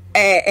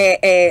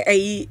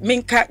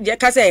 minka je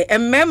ka say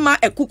emema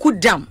ekuku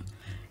dam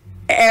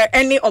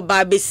any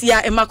oba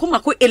besia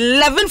emakomako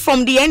 11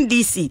 from the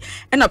NDC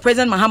and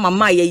President Mahama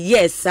Maye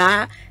yes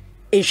sir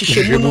out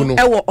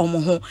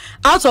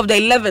of the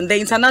 11 the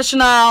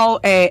international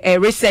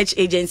research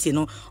agency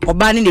no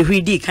obani ne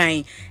hwidi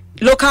kan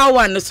local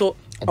one so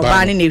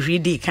obani ne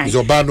hwidi kan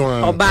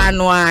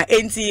obano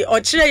enti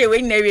ochire ye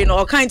we newe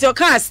no kan ti o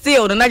kan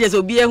still no na just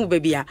obi ehu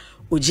babia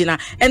ojina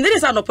and there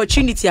is an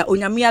opportunity a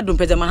onyame adom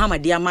President Mahama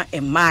diama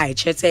emma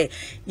chete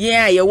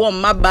ye wo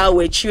mmaba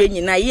we chiwe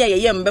nyina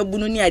ye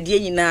mbabunu ni ade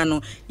nyina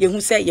no ye hu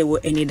se ye wo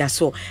anida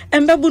so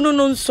mbabunu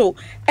no nso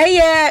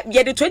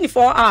ye the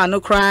 24 hour no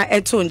kra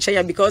eto nche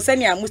ya because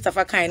any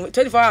Mustafa kan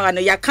 24 hour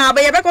no ya kan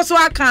ba ye bekoso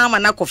aka ma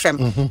na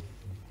kofem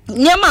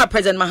nyama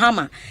President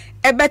Mahama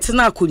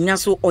ebetena akunya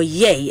so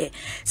oyeye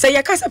se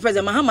ye kasa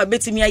President Mahama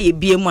betimi aye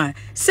biemu a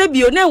se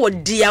bio na wo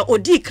dia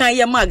odi kan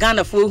ye ma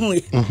Ghana fo hu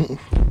ye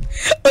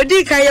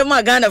odi kan ye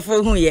ma Ghana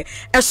fo hu ye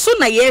eso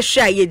na ye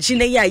hwa ye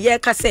gine ye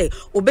kasa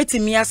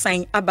obetimi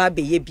asan aba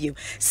be ye biemu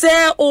se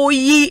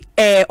oyi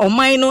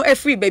oman no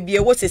afri babie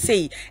wo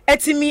sesei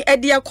etimi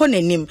ede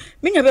akonanim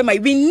menya be my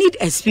we need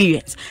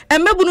experience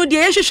embebu de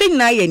ye hwehwe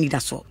na ye nida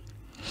so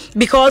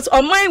because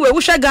on mine we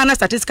wish Ghana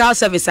Statistical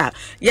Service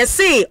you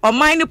see on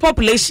mine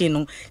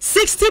population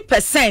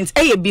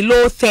 60%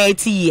 below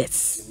 30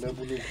 years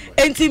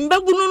enti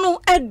mbabunu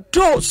no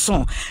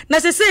edoso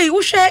na se say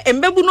wish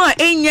mbabunu a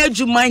enya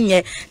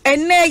adwumanye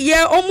ene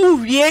ye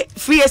omuwie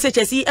free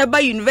SHS eba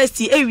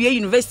university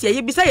university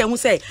ye bisa ye hu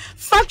say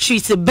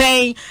factories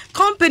ben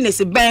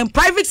companies ben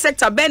private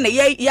sector ben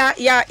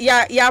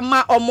ya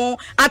ma omo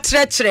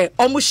atretre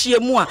omo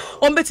hyiemu a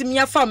ombetimi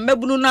afa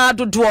mbabunu na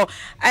adodo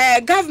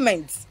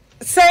government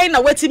say na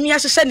wetimi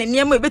ahye ne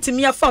niam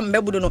ebetimi afa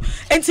mmebudu no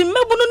enti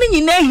mmebudu no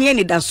nyina ahie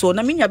ni daso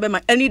na menya be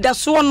ma ani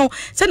daso no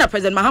say na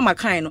President Mahama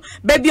kan no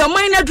baby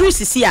oman na dru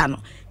sisi ano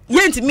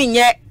ye ntimi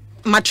nye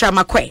matra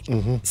makwe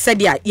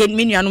said ya ye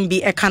menuanom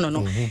bi eka no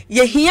no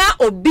ye hia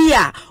obi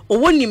a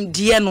owonim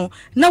die no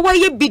na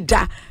waye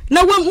bida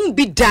na wahu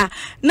bi da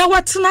na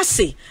watena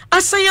se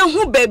asan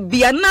hu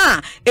baabia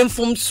na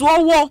emfomso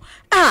wo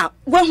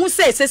wahu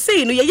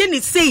say no ye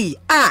ni sei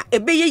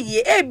ebeye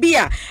ye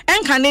ebia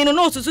enkane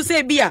no osusu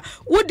say bia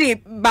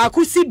wode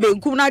baaku si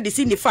benkum na de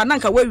si nifa na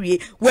nka wawie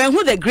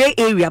wahu the grey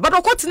area but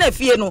okotena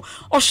fie no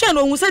ohwe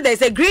no hu say there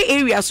is a grey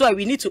area so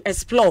we need to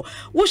explore.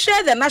 We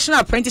share the national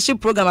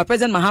apprenticeship program at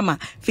President Mahama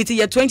 50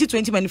 year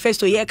 2020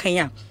 manifesto ye kan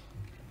ya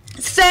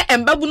say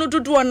embabu no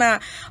dodo na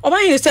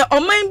oman say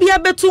oman bia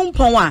betu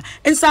mpon a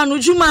ensa no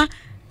djuma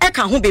e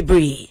ka ho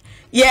bebre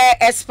ye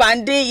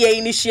expand ye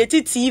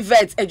initiate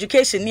TVET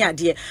education ni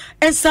ade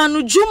ensa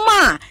no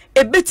djuma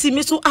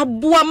ebetimi so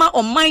aboama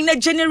oman na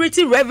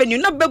generating revenue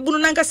na bebu no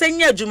nanka say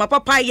nya djuma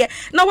papa ye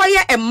na wa ye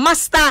a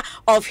master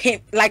of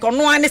him like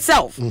ono an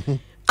itself.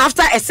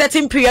 After a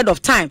certain period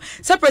of time,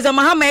 so President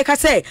Mahama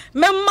say,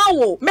 "Memma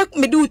wo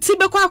me do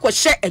tibeko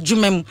akoshe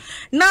adwumam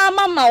na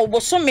mama wo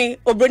bosome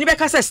obroni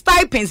beka say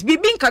stipends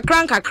bibin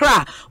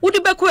kakra wo de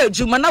beko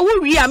adwuma na wo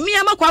wi a me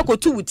amakwa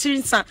akotu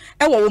wutirinsa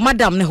e wo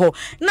madam ne ho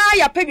na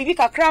ya pe bibi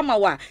kakra ma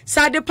wa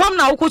sa de pam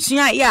na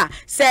wokosua ya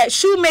say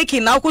shoe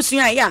making na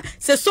wokosua ya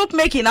say soap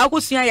making na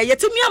wokosua ya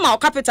yetimi ama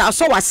capital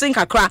so wasen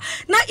kakra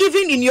na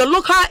even in your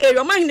local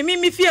area ma hini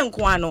mi fie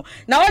nko ano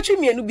na watwe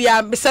mienu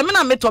bia se me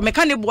na meto me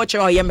ka ne bo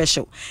kire o ye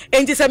meshew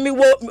enti se mi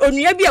wo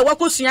onua bia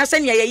wakosua se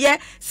ne ye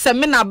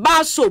seminar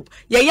bar soap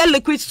ye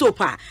liquid soap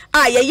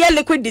ye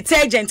liquid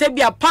detergent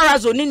bia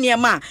parazone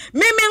niema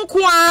me nko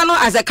ano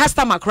as a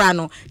customer kra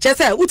no che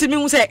say utimi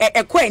hu say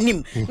ekọ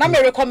anim na me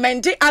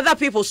recommend other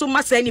people so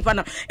ma say nipa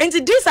na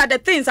enti these are the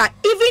things that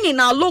even in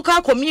our local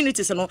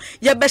communities no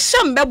ye be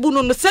sham bebu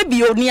no se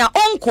bi onia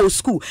onko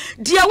school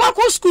dia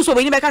wako school so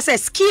we ni be ka say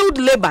skilled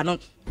labor no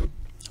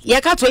ye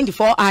ka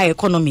 24-hour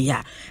economy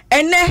ya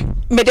ene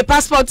me the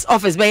passport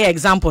office be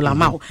example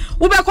ama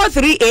wo be call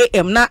 3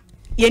 AM na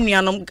ye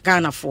nuanom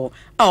Ghana for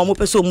omo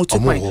peso omo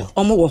 2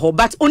 omo wo ho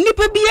but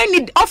onipa bi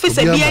any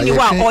officer bi any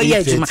wa o ye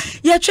adwuma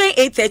ye train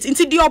 8:30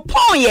 until the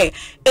upon ye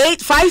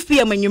 5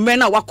 PM anwumre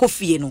na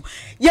wakofie no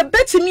ye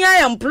betimi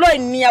I employ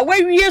nia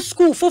wawie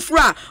school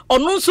foforo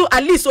ono nso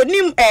at least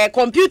onim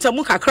computer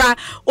mu kakra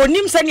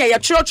onim se ne ye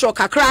trotro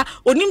kakra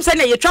onim se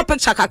ne ye twa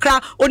picture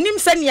kakra onim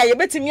se ne ye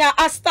betimi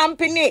a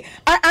stamp ne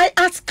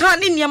I scan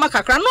ne ma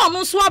kakra no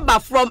ono nso aba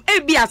from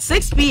AB at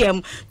 6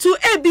 PM to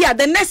AB at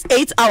the next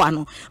 8 hour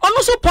no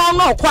ono so pon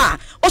no kwa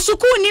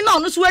osuku ni na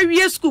ono so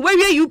wawie school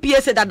wawie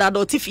UPS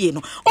dadado tifie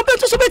no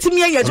obeto so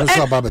betimi ye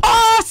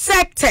all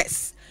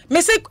sectors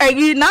me say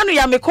na no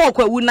ya me call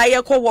kwa wu na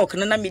ye call work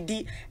na me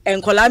di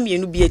enkola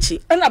mienu bi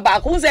echi na ba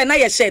ko say na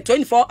ye share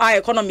 24-hour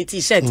economy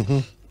t-shirt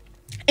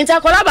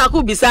interkola ba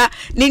ko bisa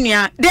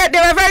ninia they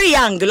were very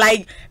young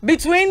like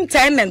between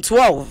 10 and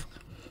 12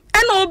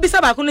 and no bisa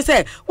ba ko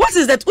say what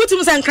is that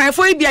utim say cry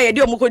for bia ye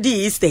de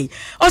omukodi stay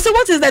or say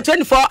what is the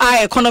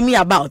 24-hour economy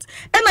about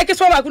and like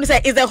it's what ba ko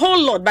say is a whole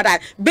lot but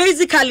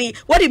basically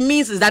what it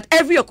means is that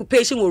every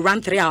occupation will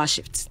run 3-hour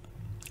shifts.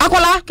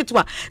 Akola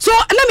kitwa. So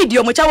let me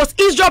do which I was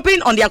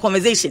eavesdropping on their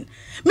conversation.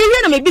 Me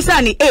when I be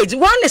say age,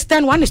 one is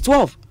 10, one is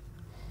 12.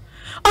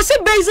 I say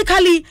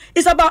basically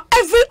it's about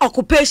every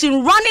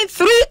occupation running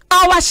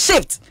 3-hour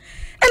shift.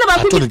 And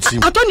about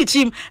attorney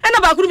team. And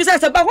about could be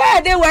said, but why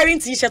are they wearing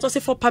t-shirts? I say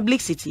for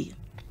publicity.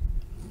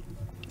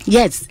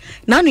 Yes.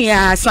 Now we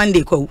are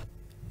Sunday ko.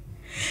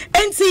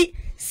 And see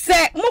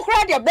say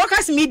mukra dia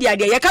broadcast media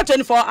dia yeka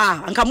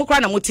 24-hour anka mukra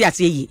na muti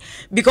ase yi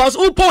because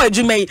upon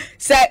adwuma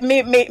say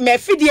me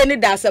fidie ne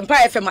da Sempa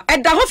FM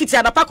e da ho fiti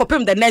adapa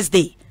kopem the next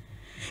day.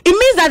 It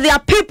means that there are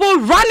people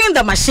running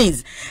the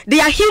machines. They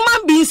are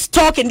human beings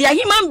talking. They are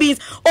human beings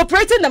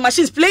operating the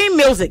machines, playing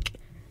music.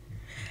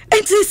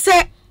 And he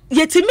say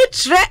yetimi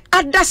tre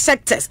other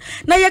sectors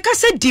na yeka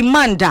say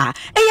demand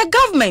e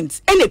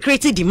government and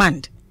create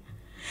demand.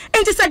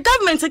 And it's a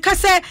government can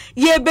say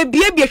ye baby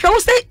we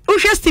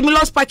say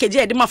stimulus package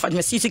e dem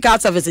pharmaceutical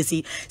services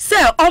say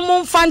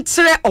omon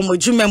fantre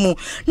omodwumemu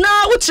na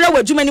wo kire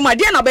wadwumani ma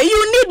de na be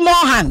you need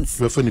more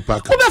hands we fani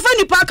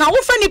paka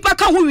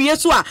ho wie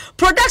so a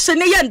production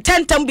ne ye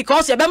tentem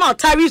because ye be ma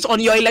tariffs on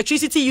your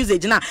electricity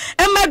usage na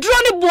e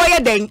madro ne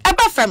boy den e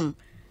ba fam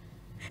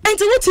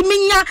enti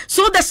wotiminya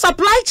so the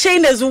supply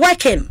chain is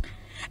working.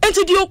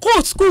 Into the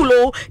old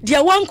school,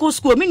 dear one co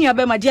school, many of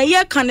them, dear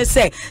year can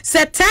say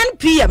 10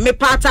 PM, me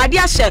part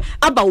idea share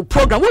about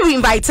program. We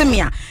invite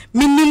me.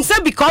 Meaning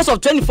because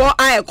of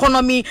 24-hour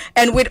economy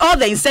and with all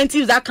the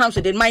incentives that comes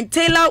with it, my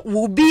tailor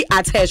will be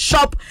at her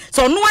shop.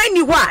 So no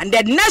anywhere and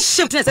the next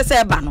shift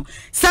necessary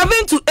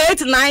 7 to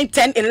 8, 9,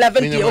 10,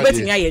 11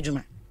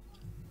 PM.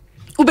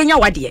 Ubenya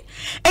wadie.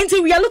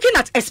 Until we are looking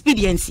at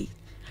expediency,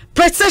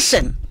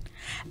 precision,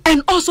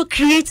 and also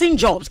creating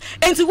jobs.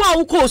 And to wa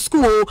uko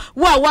school,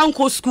 wa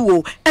wanko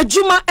school,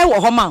 ejuma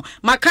ewo homa,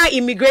 maka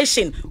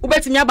immigration,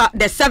 ubetimi about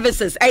the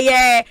services,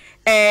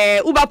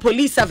 uba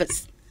police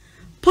service.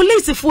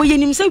 Police for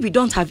you say we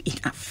don't have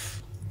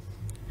enough.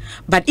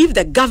 But if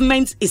the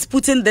government is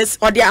putting this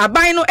or they are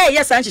buying no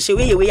yes and she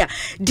we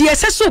the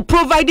SSO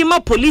providing my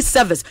police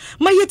service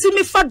my yeti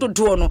me fa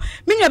dodo no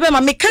me nwa be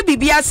ma me ka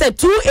bibia say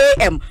 2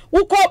 a.m.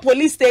 we call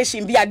police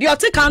station bia the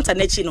ot counter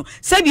na chi no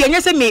say bi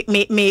enye say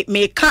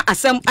me ka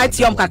asem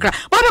atiom kakra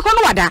wa be ko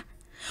no wada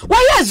why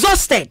you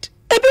exhausted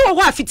ebi wo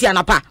ho afiti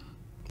anapa.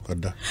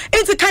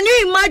 Can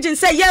you imagine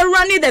say you're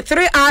running the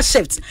 3-hour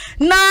shift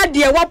now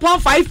the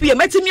 1.5 p.m.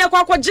 Etimi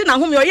akwa na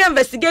home your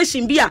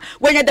investigation bia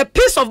when you the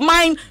peace of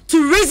mind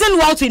to reason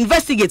well to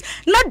investigate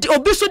not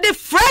obi so the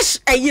fresh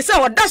you say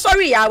what that's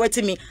sorry ya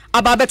wetimi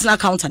about better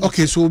counter.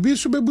 Okay, so obi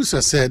so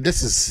bebusa said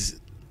this is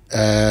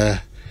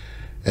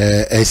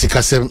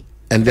sikasem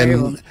and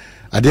then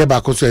ade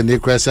ba ko so any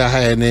crasa ha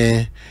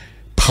any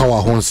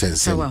power hon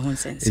sense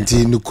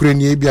nti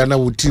nukureni bia na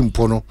wutim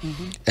po no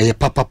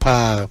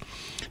papa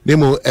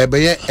Nemo a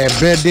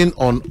burden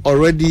on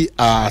already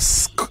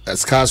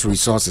scarce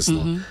resources.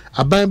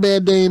 A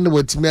burden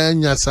with me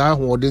and Yasa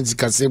who didn't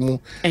Kasemu.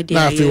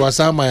 Now, if it was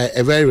a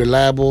very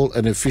reliable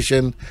and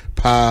efficient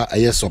power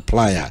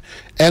supplier.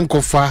 And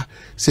Kofa,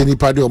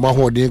 Senipadi or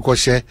Maho didn't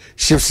share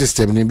shift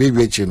system in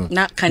baby chino.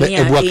 Not very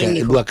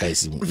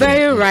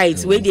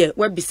right. Wait there,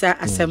 where beside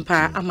a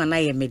semper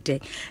Amanaya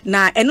mede.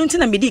 Now, and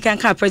until a medical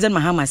President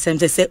Mahama Sem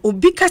say,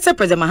 Ubicasa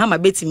President Mahama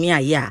Betty me a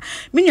year.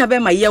 Meaning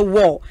about my year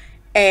war.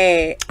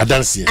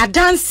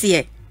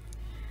 Adansie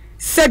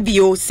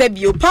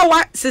sebio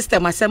power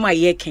system asema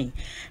yeken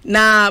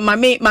na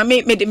mame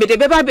me de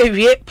beba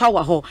be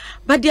power ho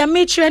but dia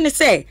mature ne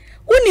say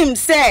unim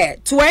say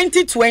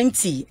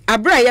 2020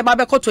 abra ye ba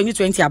be ko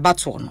 2020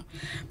 abato no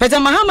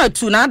President Mahama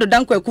tu na ado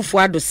danko akufu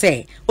ado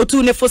say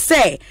otu ne fo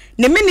say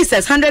ne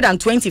ministers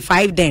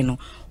 125 den no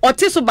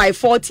otiso by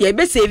 40 e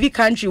be save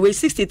country we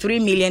 63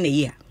 million a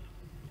year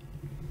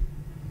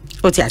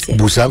otiase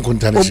busan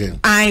kontanishe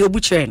ai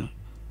obuchere no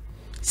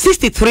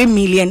 63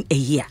 million a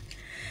year.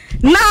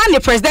 Now the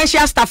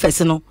presidential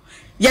staffers no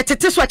yet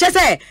it is what I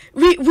say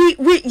we can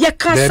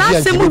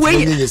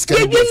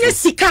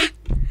sika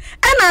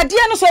and idea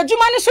no so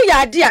jumani so your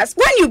ideas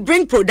when you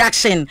bring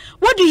production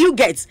what do you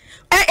get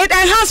it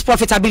enhance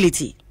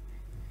profitability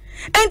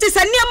and it's a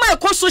near my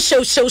cost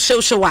show o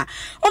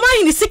ma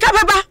ni sika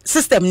beba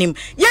system nim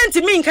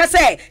yenti mi nka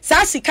say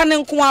sa sika ne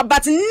nko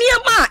but near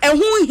ma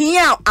ehun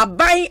hia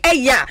aban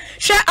eya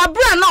hwe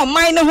abra na o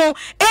man ne ho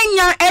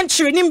enya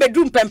entry nim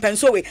bedroom pempen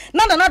so we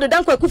na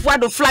dan kwa kufu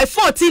ado fly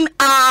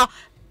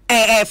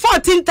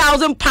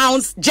 14,000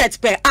 pounds jet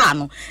per hour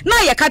no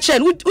na ye ka che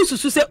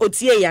ususu se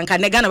otie ya nka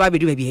ne Ghana ba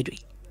bedu ba bi edu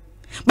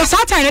but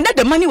that time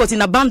the money was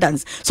in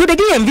abundance so they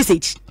didn't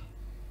envisage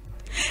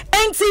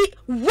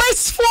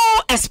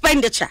wasteful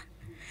expenditure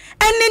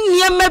and then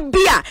niema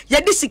bia ya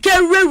de sika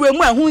rewe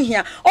mu ahun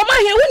hia o ma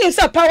hia woni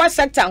say power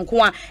sector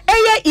nko a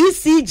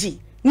ECG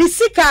ni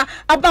sika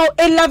about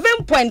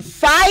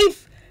 $11.5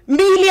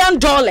 million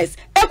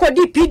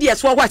ekodi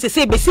PDS what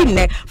say besim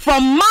ne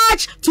from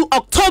March to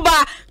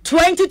October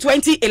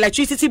 2020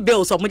 electricity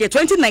bills or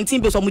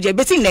 2019 bills or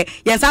besim ne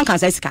yensan kan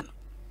say sika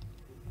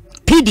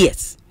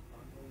PDS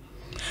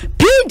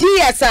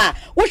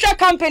which are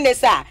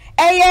companies are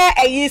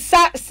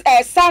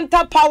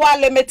Santa Power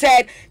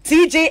Limited,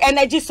 TJ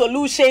Energy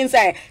Solutions,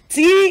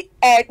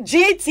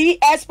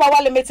 GTS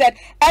Power Limited,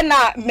 and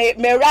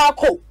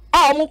Miracle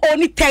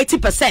only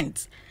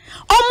 30%.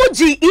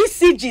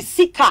 ECG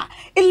Sika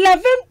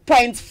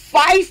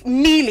 11.5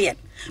 million.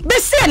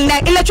 Besen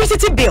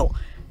electricity bill.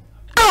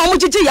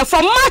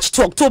 From March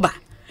to October.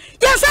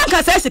 Yes, I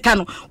can say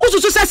Sikano.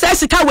 Also, say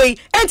Sika way,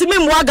 and me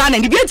more Ghana,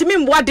 and the me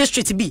more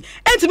district B,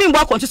 and me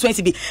more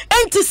constituency B.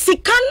 And to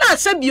Sikana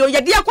Sabio,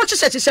 ya dear coach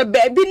says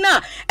baby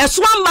na, a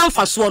swan man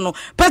for Swono.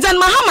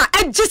 President Mahama,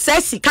 I just say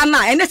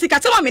Sikana, and the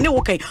Sikatama mini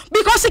okay,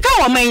 because Sika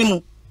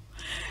maimu.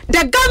 The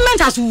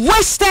government has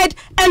wasted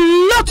a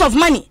lot of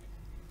money.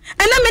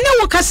 And I mean,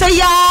 you can say,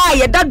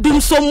 yeah, that doom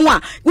so more.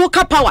 You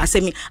can power say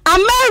me. A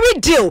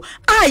married deal.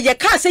 You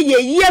can't say ye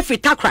year free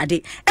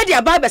takrade. Eddie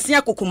Ababa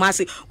Senya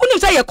Kukumasi. When you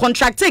say a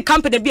contracted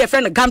company be a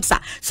friend of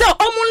Gamsa. So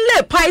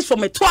only price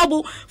from a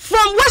trouble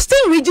from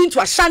Western region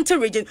to Ashanti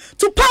region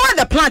to power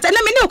the plant. And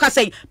I mean, you can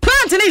say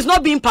plant is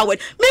not being powered.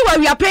 Meanwhile,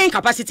 we are paying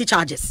capacity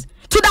charges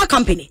to that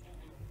company.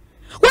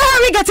 Where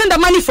are we getting the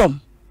money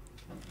from?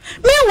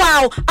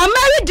 Meanwhile, a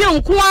married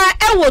deal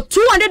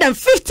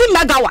 250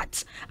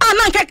 megawatts.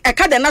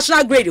 The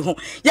national grid home.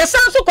 Yes,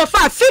 also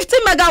confirm 50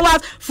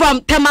 megawatts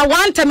from Tema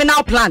 1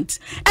 terminal plant.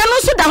 And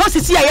also the house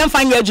is here and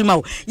find your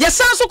Jumao. Yes,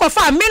 also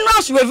confirm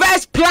minerals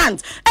reverse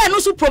plant and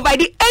also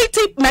providing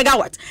 80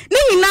 megawatts.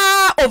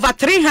 Now over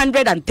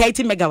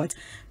 330 megawatts.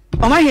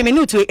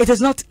 It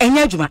is not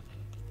any Juma.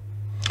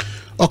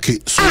 Okay,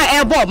 so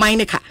airborne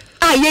minica.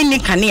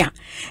 Yenikania.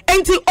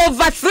 And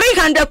over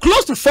 300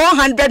 close to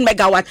 400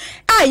 megawatts.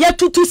 Yet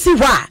to see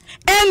why.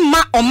 And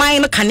ma or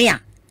mine cania.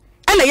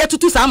 And yet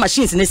to some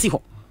machines in the sea.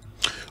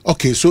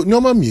 Okay, so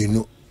Norma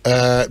Mino,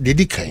 what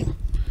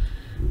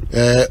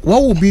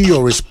will be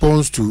your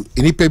response to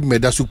any paper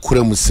medasu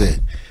kuremu say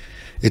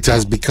it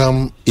has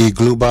become a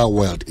global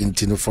world?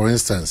 For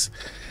instance,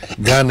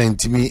 Ghana and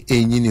Timi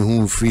Enyini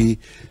who free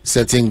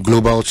certain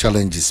global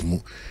challenges mu.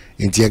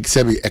 inti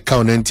eksebi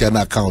account enti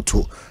na account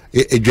to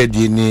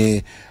edwadi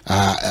ni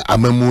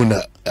amamu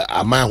na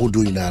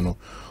amahudo ina no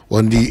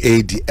on the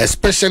AD,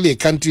 especially a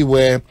country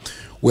where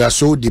we are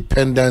so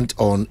dependent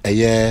on a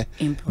year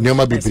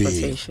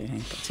importation.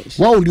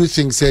 What would you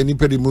think, say,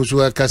 anybody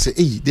Musua can say,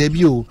 hey,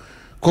 debut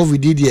COVID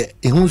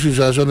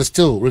did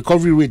still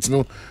recovery rates, you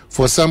know,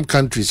 for some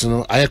countries, you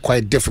know, are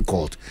quite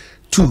difficult.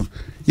 Two,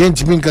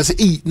 Yantimin can say,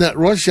 hey, now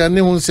Russia,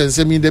 no sense,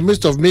 I mean, in the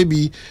midst of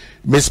maybe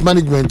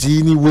mismanagement,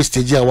 any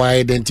wastage, I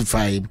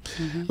identify.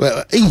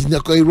 Well,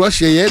 hey,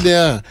 Russia, yeah,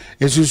 there,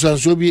 and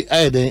so be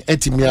either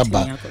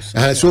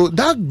etimiaba. So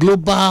that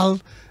global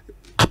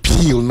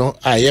appeal, no,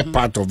 I am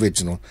part of it,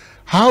 you know.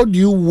 How do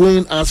you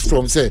win us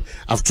from, say,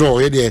 after all,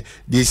 they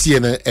see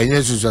an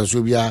Enyesu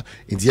so be a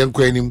Indian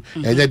Quenim,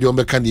 and then the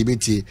Ombecan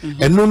debate,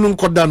 and no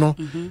Codano,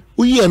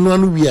 we are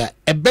non we are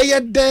a better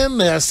than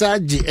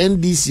Saji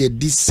NDC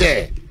this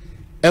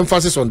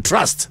emphasis on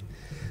trust.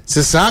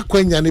 Sesa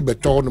Quenyani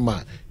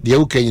Betonma, the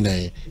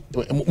Ukraine,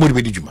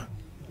 Mudibidijuma.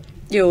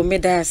 Yo, me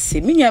da se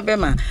minya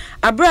bema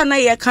abra na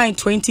ye kan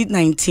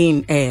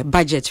 2019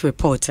 budget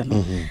report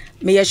no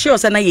me ye sure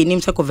say na ye nim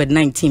say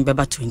COVID-19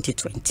 beba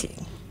 2020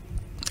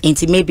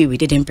 and maybe we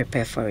didn't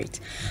prepare for it,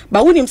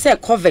 but when him say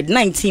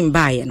COVID-19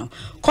 buy, you know,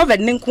 COVID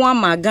nko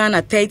ama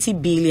Ghana 30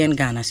 billion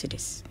Ghana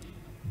cedis.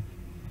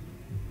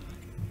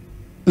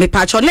 Me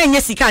pacho na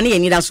nye sika na ye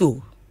nida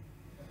so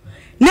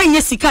na nye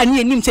sika na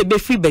ye nim say be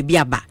free baby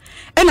aba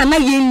e na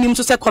ye nim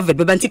so say COVID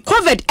beba nti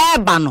COVID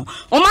eba no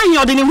o ma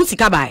hia ode ne hu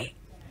sika buy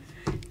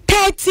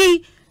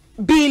 30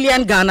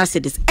 billion Ghana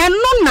cedis. And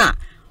no na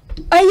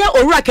aya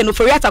owura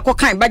kenoforiata ko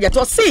kan budget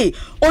or see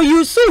or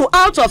you sue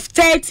out of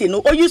 30 no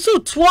or you sue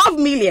 12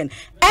 million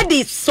and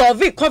the solve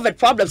COVID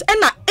problems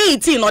and na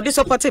 18 or the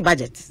supporting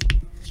budget.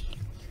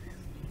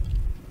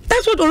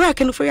 That's what owura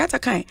kenoforiata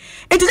kan.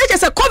 It is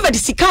just a COVID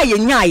sika ye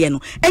nya ye no.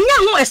 Enya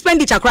ho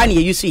expenditure kra na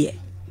ye use ye.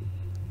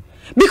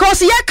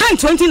 Because year kind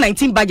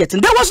 2019 budget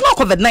and there was no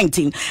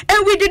COVID-19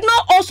 and we did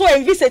not also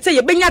envisage say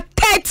you benya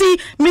 30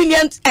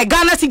 million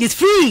Ghana cedis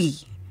free.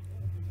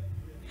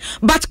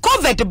 But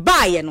COVID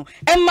buy you know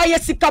and my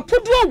sika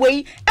pudu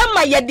away and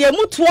my de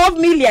 12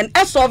 million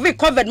SOV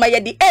COVID my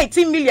the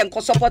 18 million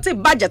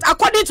supporting budget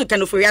according to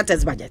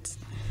Kenoforiata's budget.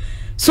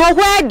 So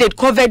where did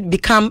COVID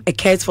become a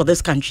curse for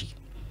this country?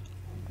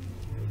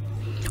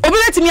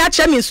 Obeleti mi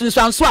ache mi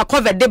nsunsu a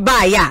COVID de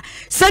buy ya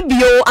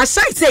sebio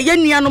aside say ye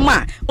nuanom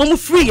a omu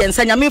free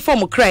ensanya me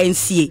form kra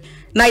nsie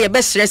na ye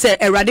be sere say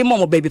erade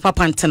mom baby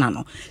papa ntena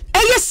no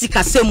eye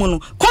sikasemu no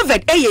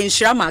COVID eye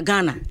nhira ma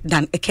Ghana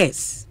than a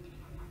case.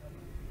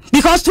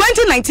 Because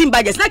 2019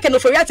 budget na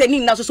Kenoforiata ni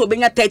na so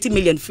benya 30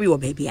 million free or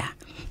baby a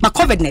but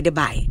COVID na de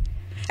buy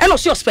and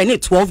also spending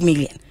 12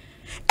 million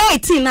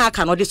 18 na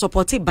can the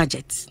supportive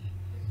budget.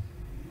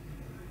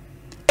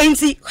 And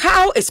see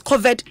how is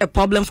COVID a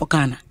problem for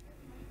Ghana?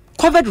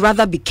 COVID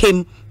rather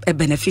became a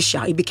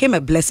beneficial. It became a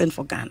blessing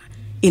for Ghana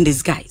in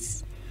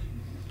disguise.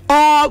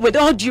 Or with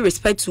all due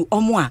respect to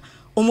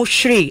Omo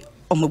Shri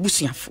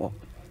Omobusiafo.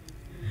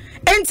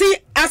 Enti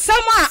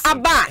asama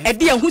aba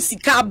edi ehu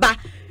sika aba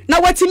na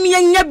watimi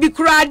anya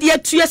bikura de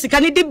atu sika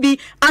ne de bi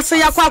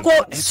asaya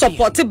kwako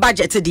support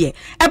budget de.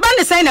 Eba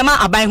ne say na ma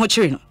aban ho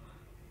chiri no.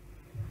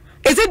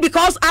 Is it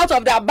because out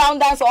of the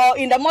abundance or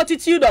in the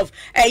multitude of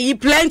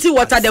plenty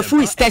water the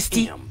food is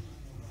thirsty?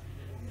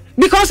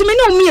 Because me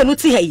no me enu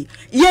ti hey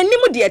ye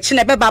nimu de eche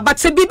na beba but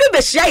se bibi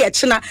be hia ye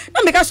chena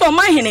na me ka so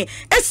man hene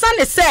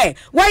esane se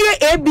why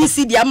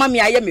ABC de ama me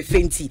aye me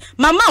fenti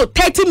mama o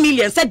 30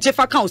 million se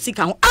jefa kan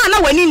osika ho na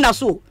wani na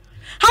so.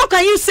 How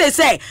can you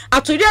say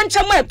atoria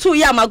nchama 2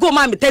 year mago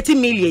ma me 30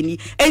 million ni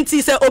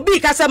enti se obi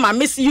ka se ma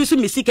miss use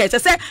me sika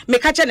se me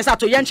ka che ne se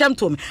atoria ncham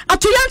to me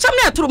atoria ncham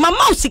na atoro mama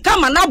o sika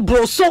ma na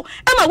bro so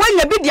e ma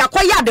wanya bi de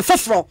akoya de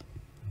foforo.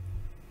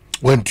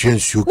 When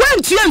Tiensu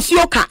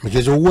ka.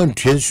 Because when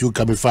Tiensu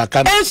ka me fa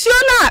ka.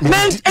 Ensiona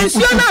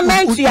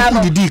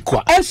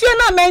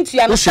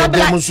mentia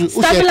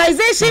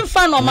stabilization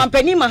fund on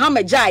Mampeni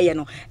Mohammed Jaye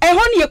no. E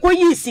ho ne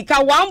yekoyi sika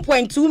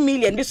 1.2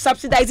 million bi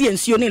subsidize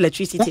ensiona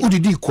electricity.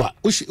 Udidi kwa.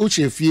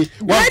 Uche fie.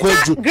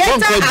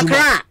 Greater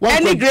Accra.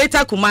 Any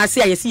Greater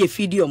Kumasi ayesi ye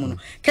feedi omo no.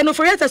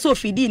 Kenoforiata so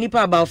feedi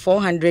nipa about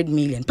 400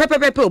 million. Pepe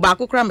ba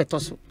akokra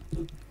metoso.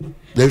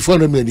 The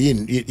 400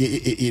 million,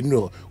 you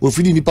know, we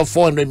feeding nipa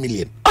 400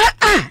 million.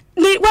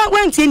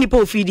 When see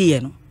nipa feeding,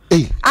 you know.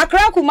 Hey, Accra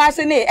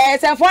Kumasi ne,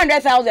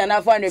 400,000 na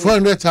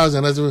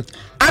 400,000 as well.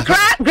 Accra,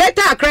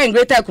 Greater Accra and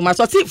Greater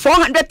Kumasi, so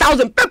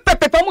 400,000.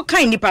 Pepe mo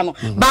kind nipa no.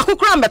 Ba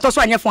akokra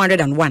metoso anya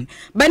 401.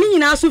 Bani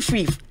nyina so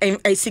free,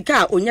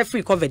 sika onya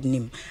free COVID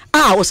nim.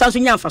 Osanso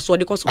nya mfaso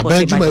de koso koso.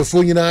 Abanjuma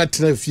efo nyina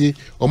atena fie,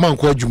 o man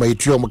ko adwuma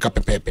etu o mo ka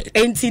pepepe.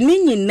 Enti ni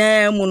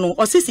nyina mu no,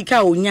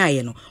 osisika onya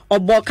ye no,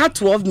 oboka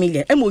 12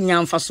 million, e mo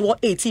nya mfaso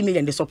 18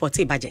 million de support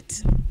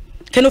budget.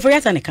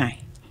 Kenoforiata ne kan.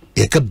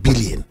 E ka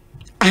billion.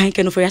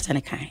 Kenoforiata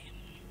ne kan.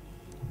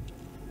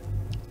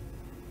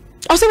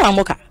 Ose wa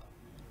moka.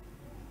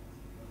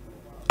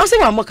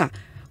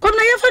 Kom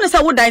na ye fa ne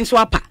sa wo dan so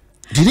apa.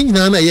 Didn't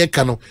Nana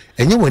Yekano,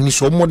 and you when you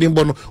saw more than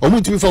Bono, or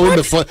want to be for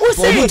before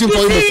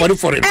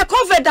for him. A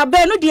covered a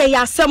beno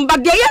dear, some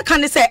but the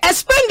can say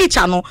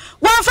expenditure no,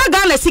 one for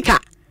Ghana Sika.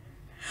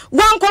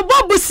 One ko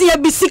bobu si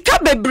ebisika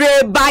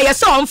bebre by a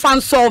son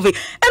fan solve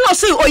and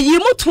also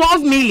oyimu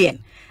 12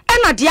 million.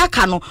 And a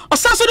diaka no, or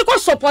some sort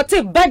of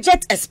supportive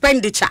budget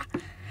expenditure.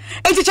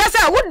 And teacher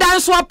say would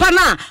dance one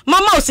pana,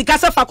 Mama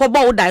Osikasa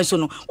Fakobo dance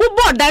no. Who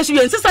bought dance you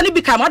and sister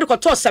become what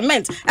could talk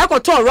cement, I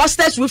could talk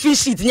rosters roofing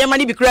sheets, near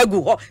money be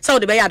cregu, so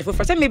the bayard for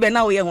first maybe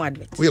now we are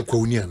one. We are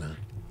Koniana.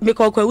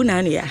 Because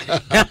Kounania.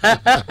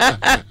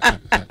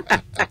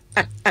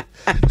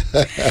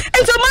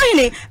 And so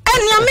money,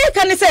 and your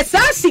American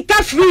says,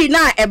 Sika free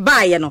now a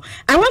buy, you know.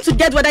 I want to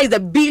get whether it's a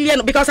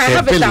billion because I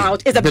have it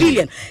out. It's a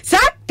billion. So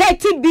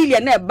 30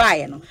 billion a buy,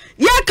 you know.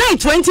 Yeah, kind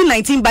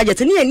 2019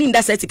 budget, and you need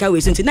that Sika way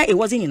since now it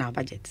wasn't in our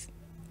budget.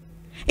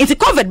 It's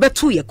covered but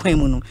 2 year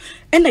quemono.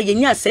 And the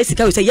Yenya says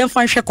Sika is a young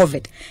function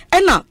covered.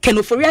 And now can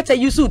Oforiata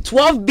use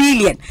 12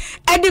 billion.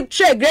 Edit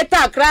trade Greater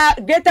Accra,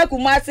 Greater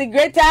Kumasi,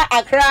 Greater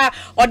Accra,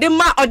 or the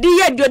ma or the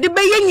yet the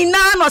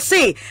bayin or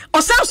say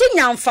or something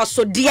young for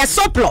so dear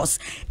surplus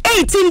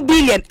 18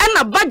 billion and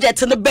a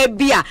budget in the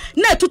baby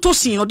net to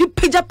see or the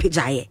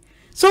pija.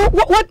 So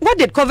what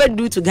did COVID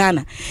do to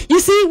Ghana? You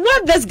see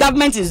what this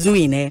government is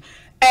doing,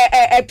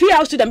 a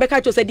PR student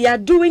Bekacho said they are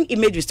doing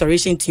image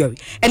restoration theory.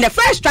 And the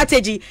first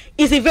strategy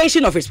is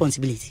evasion of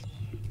responsibility.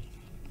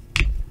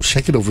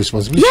 Shaking of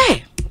responsibility? Yeah.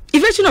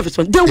 Evasion of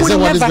responsibility. Is that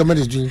what this government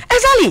is doing?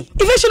 Exactly.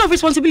 Evasion of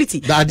responsibility.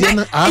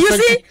 You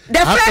see,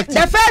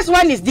 the first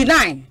one is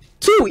denying.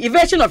 2,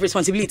 evasion of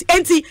responsibility.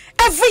 And see,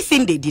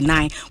 everything they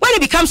deny, when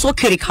it becomes so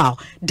critical,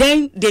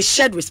 then they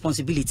shed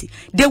responsibility.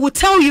 They will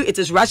tell you it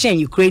is Russia and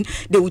Ukraine.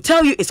 They will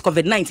tell you it's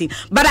COVID-19.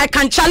 But I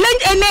can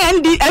challenge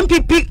any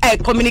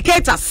MPP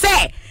communicator,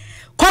 say,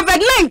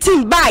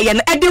 COVID-19 buy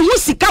and the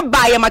Husika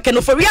buy and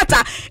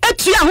Makenoforiata,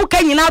 Etuya who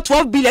can now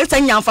 12 billion,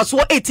 and for so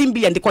 18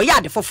 billion, the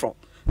Koyade for.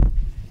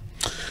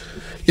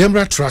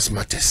 Yambra Trust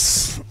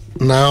Matters.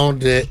 Now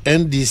the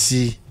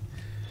NDC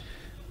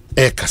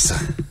Ekasa.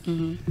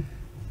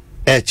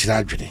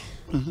 Children.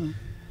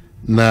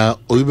 Na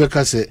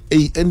Oyubeka say,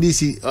 hey,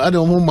 NDC, I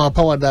don't want my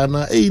power down.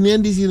 Hey,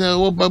 NDC,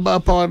 na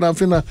power down.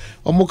 Fina,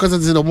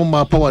 Omokasa said, I want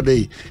my power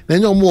day.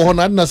 Then you more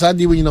on na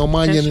Sadi when you know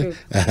man.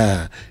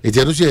 It's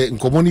a Russia in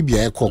Commoni be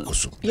a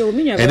caucus. And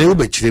they will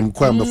be chilling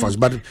quite fast.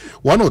 But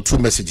 1 or 2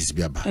 messages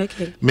be about.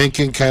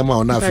 Making came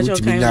out now for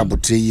to me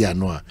about 3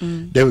 years.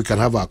 Then we can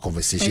have our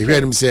conversation.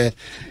 Hear him say,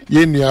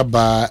 Yenya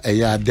ba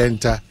a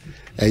denta,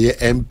 a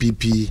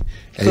MPP,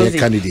 a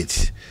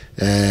candidate.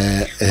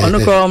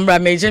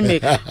 Major me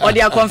or they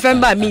are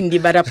confirmed by me,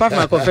 but apart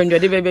from confirmed, the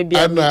baby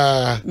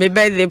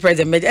maybe the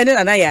president and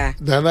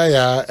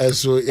Nanaya,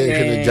 so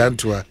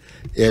Jantua,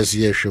 yes,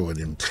 yes, show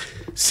him.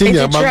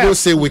 Senior Mago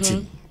say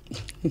waiting.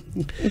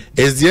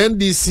 Is the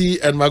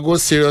NDC and Mago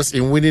serious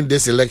in winning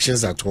these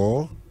elections at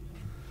all?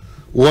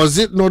 Was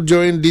it not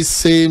during this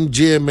same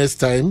JMS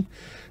time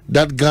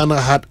that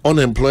Ghana had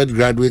unemployed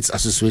graduates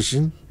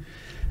association?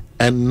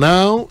 And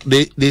now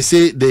they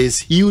say there is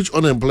huge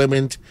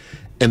unemployment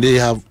and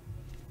they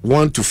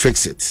want to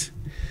fix it.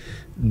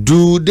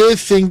 Do they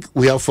think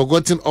we have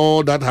forgotten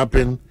all that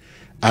happened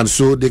and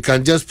so they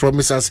can just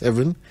promise us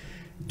heaven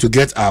to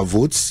get our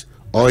votes?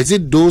 Or is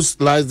it those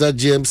lies that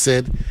GM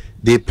said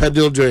they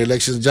peddled during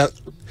elections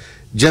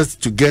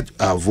just to get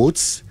our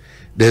votes?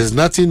 There's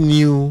nothing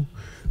new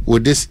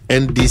with this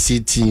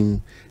NDC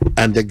team,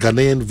 and the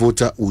Ghanaian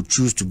voter will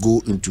choose to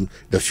go into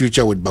the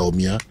future with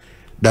Bawumia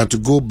than to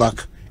go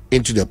back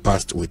into the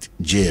past with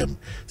JM.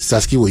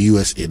 Saski were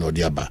USA no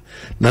diaba.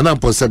 Nana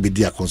Mponsa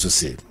Bidia also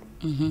say.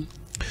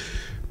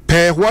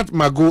 Per what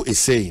Mago is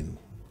saying,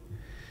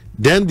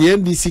 then the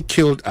NDC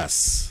killed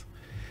us.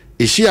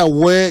 Is she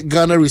aware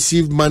Ghana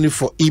received money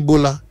for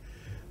Ebola,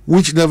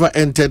 which never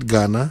entered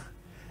Ghana,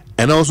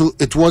 and also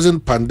it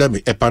wasn't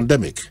a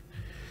pandemic?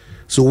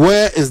 So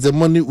where is the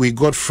money we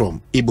got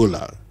from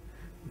Ebola?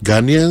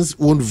 Ghanaians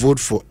won't vote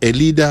for a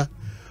leader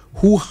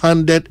who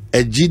handed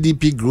a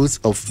GDP growth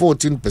of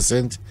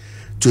 14%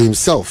 to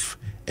himself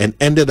and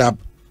ended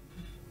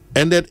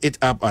it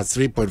up at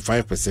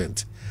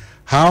 3.5%.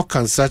 How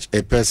can such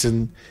a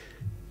person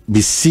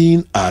be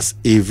seen as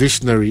a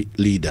visionary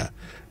leader?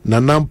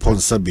 Nanam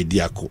Ponsa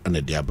Bidiako and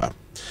Ediaba.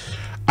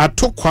 I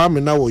took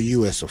Kwame now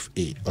US of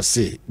A or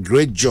say,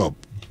 great job,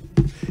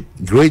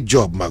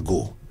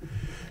 Mago.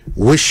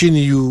 Wishing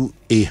you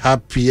the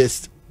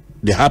happiest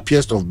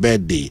of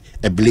birthday,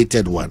 a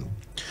belated one.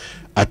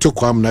 I took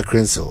Kwame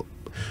Crensel,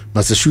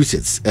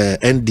 Massachusetts,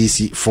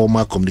 NDC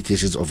former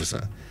communications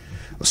officer.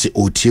 I say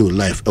OTO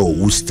Life,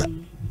 Worcester,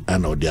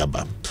 and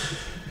Odiaba.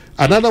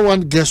 Another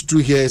one gets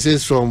through here. It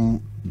says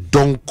from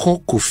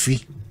Donko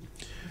Kofi,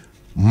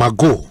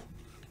 Mago,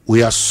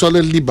 we are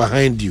solidly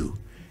behind you.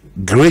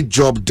 Great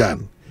job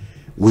done.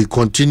 We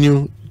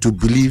continue to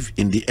believe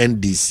in the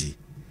NDC.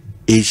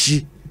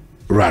 Eshi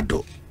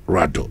Rado.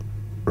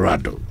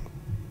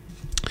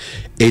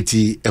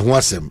 80 and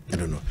wasem, I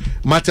don't know.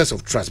 Matters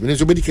of trust. Me,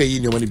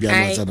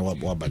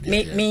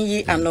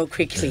 I'm not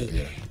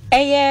quickly.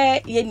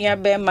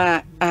 Yenya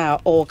bema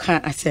or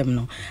can't asem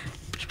no.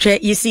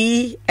 You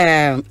see,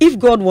 if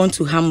God wants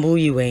to humble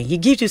you, He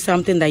gives you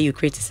something that you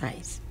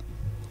criticize.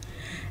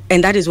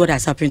 And that is what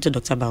has happened to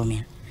Dr.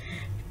 Bawumia.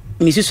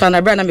 Mrs.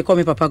 Fanabrana, me call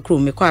me Papa Crew,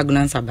 me call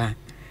Agunansaba.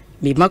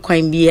 Me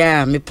makwine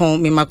bia, me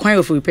pon, me makwine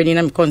of repenting,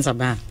 me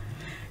consaba.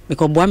 Me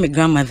call boy, me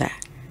grandmother.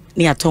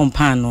 Near Tom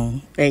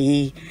Pano.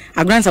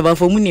 Agunansaba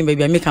for money,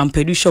 baby, I make am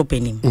pedu shop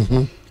in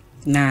him.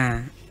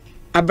 Nah,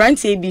 a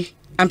brand baby,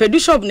 and pedu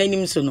shop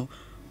name so no.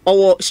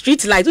 Or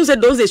street light, who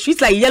said those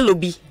street like yellow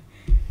bee.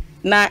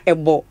 Na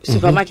ebo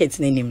supermarket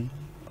name.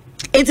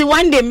 It's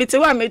one day, me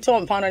Tom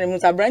Pano,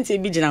 and a brand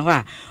baby,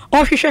 Jana,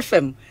 or fish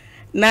FM.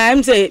 Na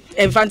I'm say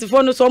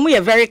Fantifo no so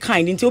mo very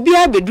kind into be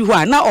able do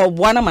na or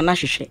bwana ma na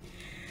hwehwe.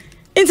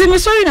 Into me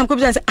sorry na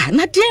mkobisa say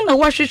na den na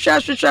wa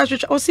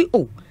hwehwe o say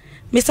oh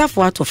Mr.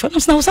 Fuato fe no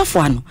na wo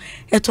safo ano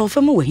e to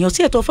fe mo we o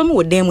say e to fe mo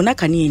we den mu na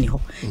kane ni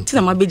ho ti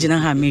na ma begina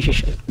ha me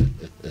hwehwe.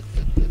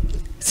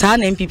 Sa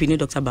na MPP ni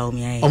Dr.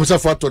 Bawumia e. O Mr.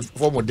 Fuato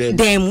for mo den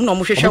mu no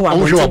mo hwehwe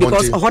wa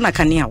because ho na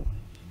kane awo.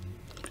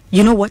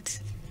 You know what?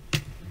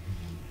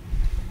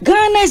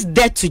 Ghana's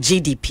debt to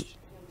GDP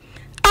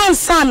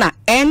Ansana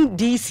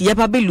NDC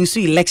Yababe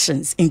Lusu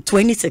elections in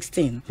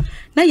 2016.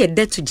 Now your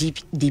debt to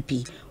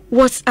GDP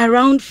was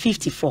around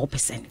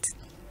 54%.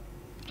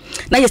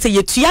 Now you say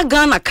you tuya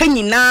Ghana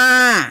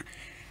kanina.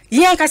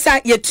 Ye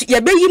kasa ye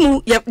be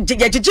yimu ye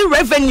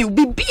revenue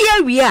be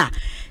area.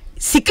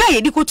 Sika ye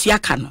di ko tuya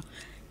kano.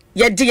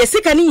 Ye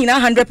sika ni nyina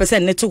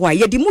 100% ne to wa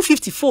ye di mu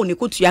 54 ne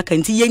ko tuya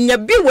kan ti ye nya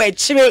bi we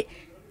chire.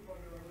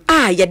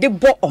 Ye de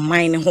bo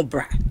oman ne ho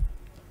bra.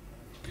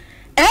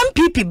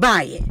 MPP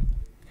buy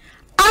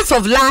as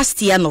of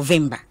last year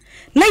November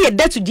now your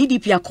debt to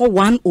GDP are called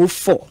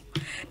 104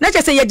 now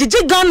just say you did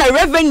Ghana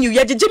revenue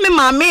you did me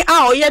mama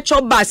or your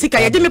chop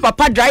sika you did me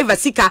papa driver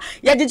sika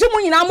you did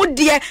mu nyina mo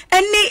de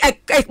any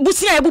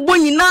busia ebubo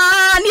nyina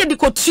na de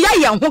ko tua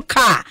ye ho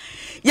car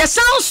you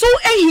sound so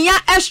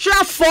ehia extra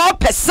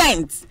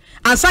 4%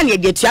 ansa na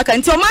de tua ka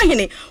nti o ma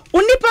hene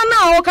onipa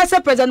na o ka se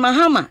President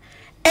Mahama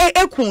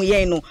ekun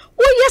ye no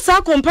wo yes a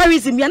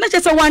comparison bia na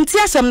che se wanti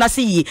asem na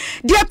se yi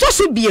de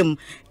atoso biem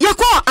ye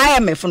call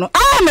IMF no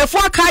IMF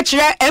aka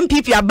kire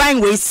MPP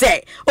aban we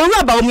say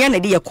Owura Bawumia na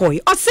de ye call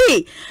o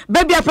say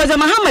baby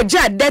President Mahama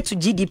ja debt to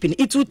GDP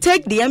it will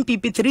take the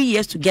MPP 3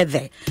 years to get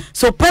there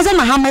so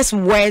President Mahama's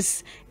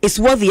words is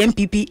what the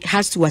MPP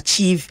has to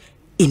achieve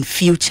in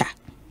future.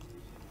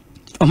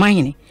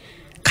 Omayini,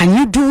 can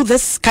you do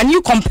this? Can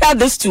you compare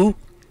this to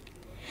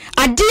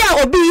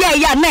Adia obi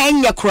ya na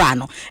enye kura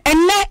no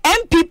and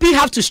MPP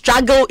have to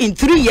struggle in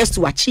 3 years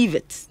to achieve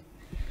it.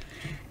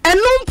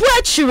 Enumpu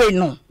achire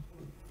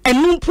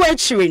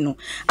no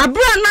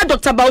abra na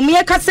Dr.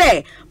 Bawumia ka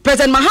say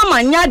President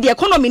Mahama nya the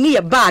economy ni ye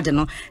bad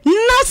no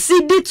na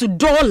cedi to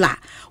dollar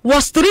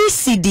was 3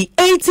 cedi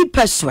 80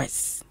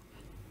 pesos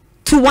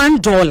to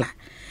 $1.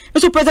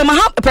 So President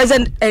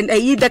Mahama and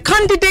the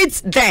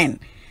candidates then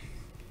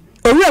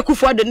Owura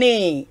Kufuado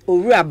ne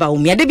Owura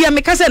Bawumia de bia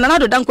meka say na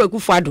do danko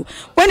Kufuado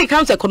when it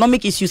comes to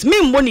economic issues me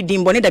mboni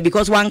dimboni that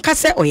because one ka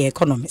say oye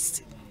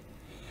economist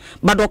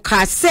but o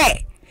ka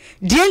say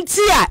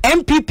dientia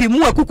MPP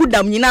mu akuku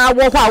dam nyina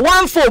wo ho a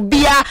wan fa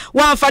obia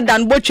wan fa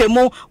dan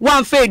botwemu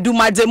wan fa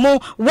edumademu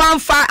wan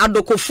fa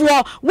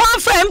adokofuo wan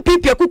fa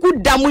MPP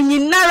akuku dam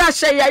nyina ra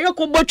hye ya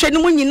yoko botwe ni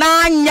mu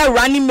nyina anya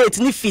running mate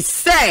ni fi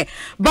say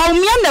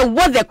Bawumia na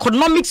what the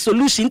economic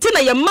solution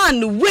tina ye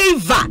man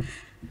waiver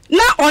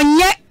na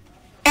onye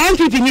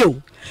MPP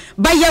new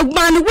but your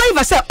man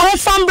waiver say on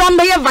farm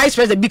brand vice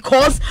president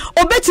because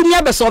obetimi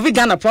abe solve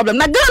Ghana problem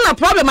na Ghana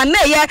problem and na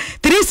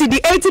 3 cedi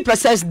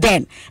 80%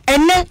 then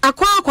and then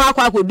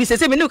akwa be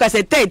say me no ka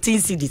say 13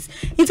 cedis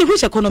into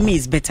which economy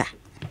is better.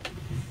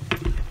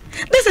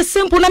 This is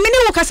simple. Na many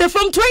workers say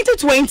from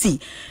 2020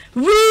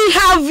 we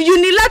have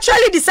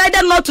unilaterally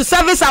decided not to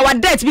service our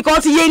debt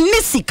because ye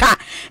nisika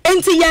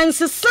enti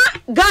yensesa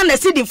Ghana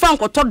cedi franc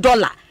to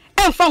dollar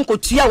and franc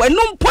tuya we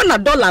no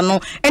pona dollar no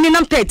and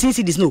nam 13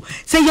 cedis no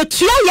say ye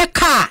tuya ye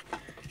car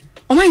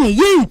o man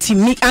ye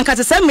ntimi anka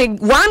say me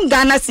 1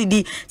 Ghana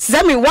cedi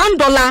say me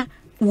 $1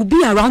 will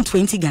be around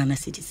 20 Ghana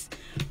cedis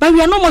but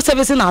we are no more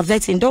servicing our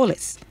debt in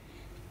dollars.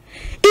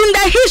 In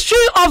the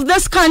history of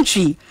this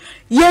country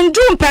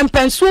yendrum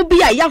pempenso bi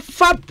a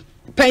yafa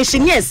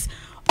pensioners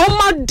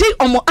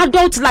omo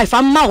adult life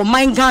amma o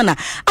man Ghana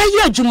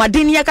aye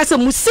adwumaden ya kase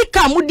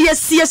musika mudi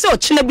asie se o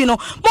chene bi no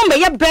mo me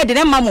ye bed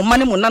ne ma mo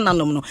mane mo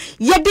nananom no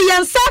ye de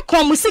yensa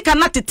kon musika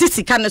na tete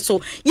sika ne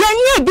so ye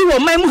nya bi wo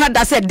man mu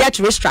hada say debt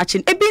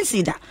restructuring e bin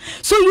see that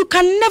so you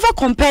can never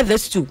compare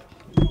this two.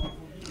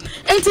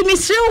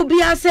 Intimacy will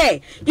be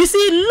say you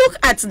see look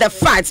at the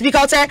facts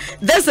because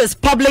this is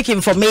public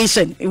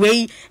information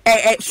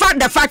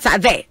the facts are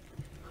there.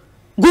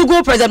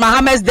 Google President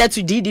Mahama's debt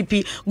to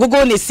GDP,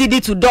 Google the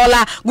cedi to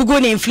dollar,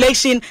 Google the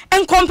inflation,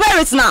 and compare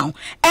it now.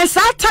 And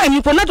that time,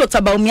 you cannot talk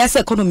about Mia's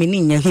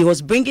economy. He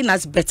was bringing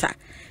us better.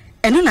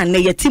 And then I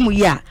timu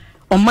ya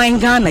or mine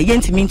Ghana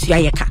yenti mean to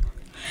yayeka.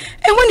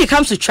 And when it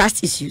comes to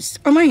trust issues,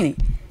 or mine,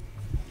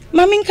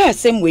 Maminka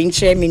same way in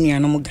chair mini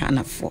and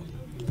Ghana for.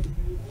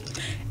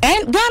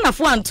 And Ghana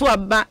for and to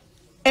aba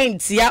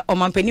entia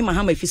Omampeni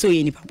Mahama Fiso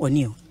yeni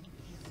paponi.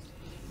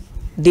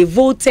 They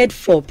voted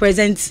for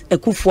President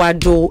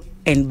Akufo-Addo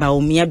and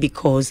Bawumia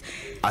because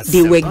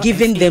they were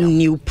giving them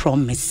new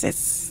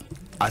promises.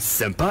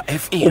 Asempa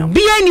FM.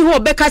 Obi ani ho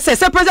beka say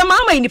President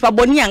Mahama yeni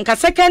paponi anka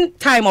second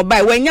time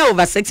obai when ya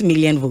over 6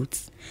 million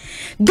votes.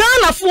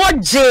 Ghana for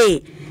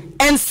J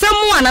and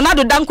someone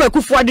another danko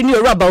Akufo-Addo ni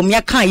ora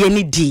Bawumia kan ye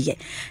ni die.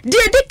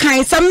 Die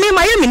kan some me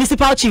my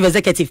municipal chief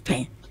executive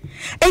pen.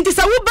 And this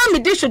a woba me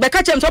dish should be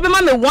catch him so be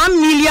 $1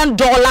 million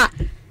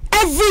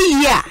every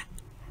year.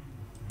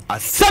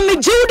 Some me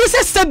jiw this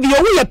is sabi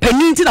we a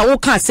penny na wo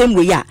kan same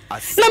way ya.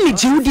 Na me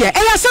jiw dia e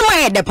ya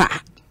sama e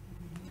depa.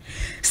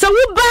 So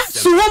woba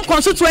Suwom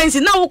constituency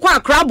na wo kwa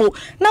Akrabo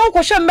na wo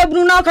hwe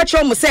mbabunu na wo ka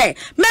che mo say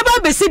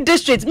meba be sit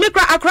district me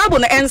kra Akrabo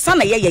na ensa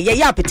na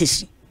ye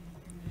petition.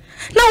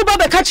 Na wo ba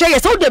be ka che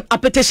yes so the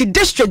petition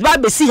district ba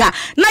be si ha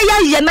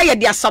na ye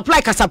dia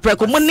supply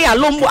kasapreko mo ne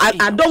alombo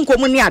adonko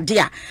mo ne ade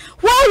a.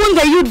 Why won't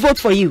the youth vote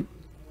for you?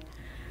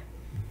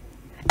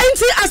 And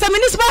see, as a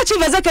municipal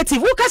chief executive,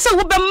 who can say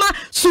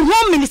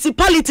Suwom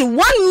municipality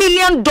 $1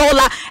 million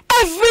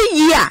every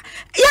year?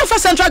 Yeah, for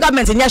central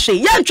government in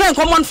Yashi, yeah, trying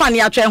common fund,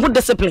 yeah, trying who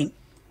discipline.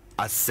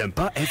 And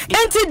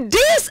see,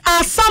 these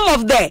are some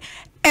of the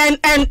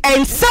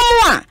and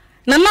someone.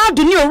 Now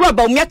do new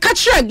rubber me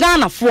catch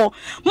Ghana for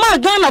my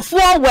Ghana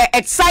for were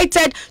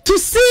excited to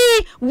see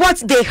what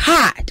they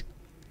had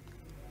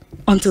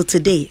until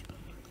today.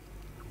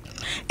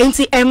 And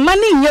see, and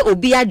money ye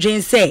obia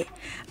Jane say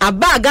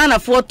aba Ghana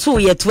for 2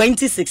 year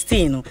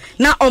 2016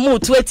 now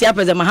almost 20 years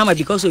President Mahama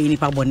because of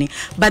Unipa Boni,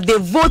 but they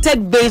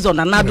voted based on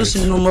Anado's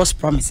numerous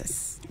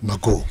promises.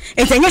 Mako.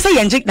 And then yes,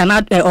 I inject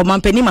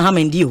Omampeni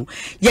Mahama and you.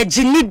 Ye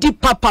jinidi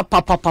papa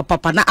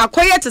na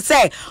akoye to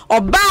say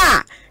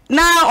oba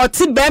na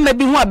oti bema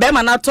bi ho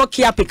bema na to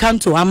kia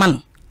picanto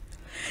amano.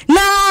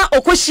 Na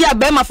okoshia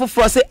bema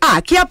foforo say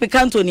kia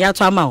picanto ni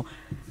ato ama o.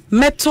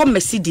 Meto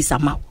Mercedes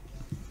ama.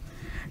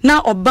 Na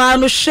oba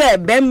no share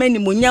bema ni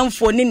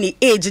munyamfo ni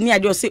age ni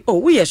ade o say oh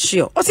we are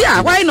sure. O say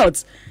why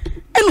not?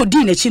 Eno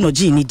di na chi no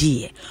gi ni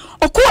di e.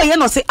 Okoye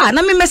no say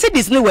na me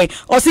Mercedes ni we.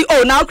 O say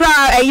oh na okra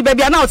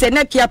baby na o say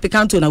na kia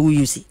picanto na we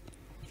use.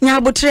 Nya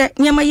abotre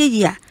nyama ye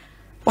yi a.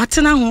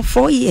 Watena ho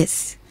 4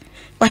 years.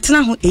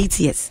 Watena ho 8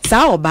 years.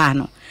 Sa oba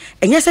no.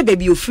 Enye se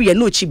baby ofri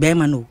na ochi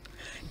bema no.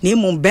 Na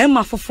emu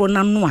bema foforo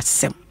na no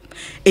asem.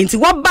 Enti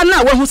waba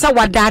na wahu sa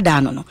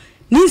wadada no no.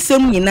 Ni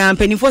nsem nyina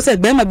mpanifo se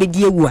bema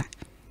bedi ewu a.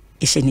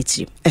 Ehye ni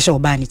trim. Ehye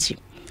oba ni trim.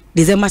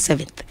 December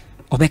 7th.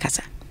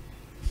 Obekasa.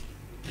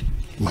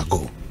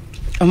 Mago.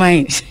 Oh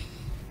my.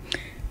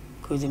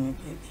 Koji me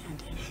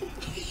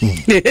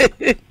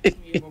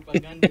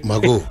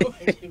Mago.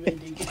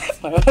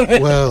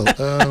 Well,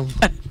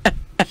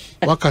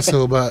 what can I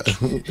say about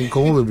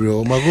Nkomo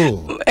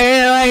Mago?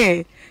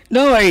 Eh,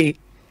 don't worry.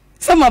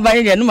 Some of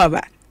my no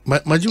maba.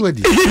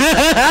 Majuedi.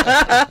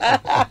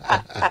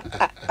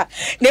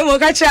 Nemo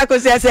catch I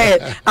could say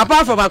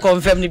apart from a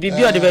confirm the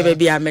baby or the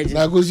baby I made.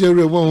 I go see a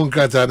woman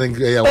cat and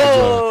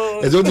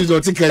it's only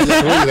the ticket.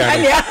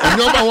 And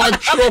no one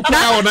chop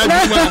now on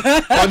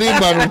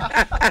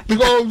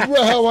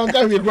because one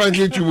guy will grant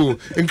you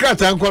in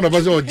cat and corner of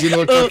us or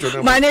Gino.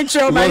 My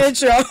nature. I'm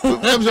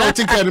so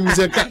ticket and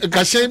Mr.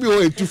 Kashebi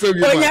or to fail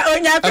you.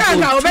 On your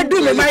crown, I'll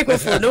do the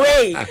microphone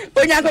away.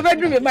 When you go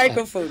bedroom the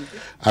microphone.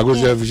 I go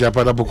to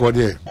Japan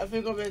Bocode.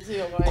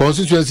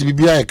 Constituency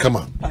BBI come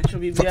on.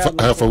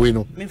 For we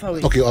know.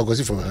 Okay, I'll go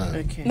see from her.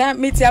 Okay. Now,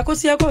 meet your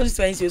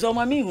constituency, so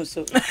my me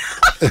so.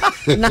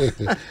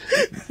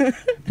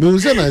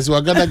 Musana is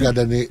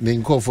Wagada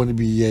name call for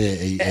be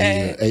a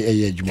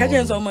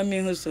Kajan's on my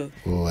me so.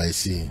 Oh, I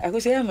see. I go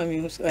say, I'm a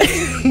me so.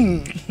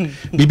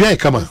 BBI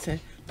come on.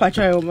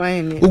 Patrai o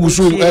mine.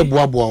 Ugusu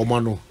Boabo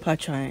Mano.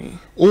 Patrai.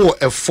 Oh,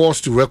 a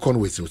force to reckon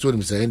with. So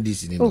them say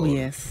NDC. Oh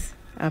yes.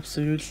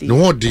 Absolutely. No,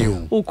 what do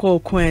you? Oko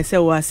Kwen say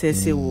was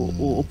say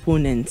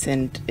opponents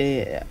and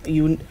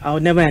I'll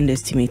never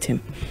underestimate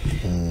him.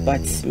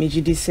 But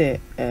Mijidi say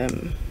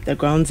the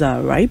grounds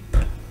are ripe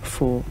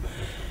for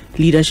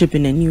leadership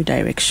in a new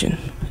direction.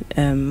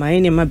 My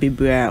name is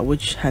Bibria,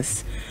 which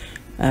has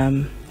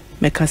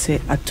Mekase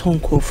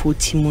Atonko for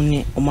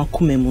Timone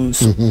Omakume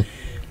Munsu.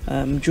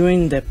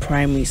 During the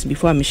primaries,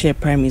 before I share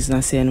primaries,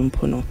 I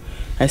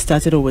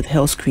started off with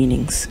health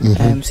screenings.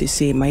 So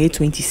say my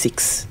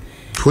 26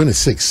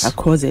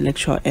 across the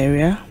electoral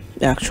area,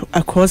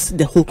 across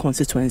the whole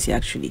constituency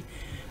actually.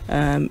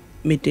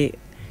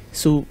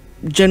 So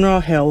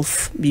general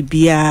health,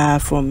 BBR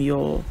from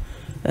your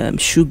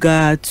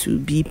sugar to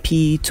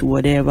BP to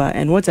whatever.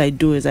 And what I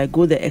do is I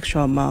go the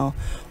extra mile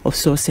of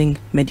sourcing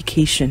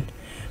medication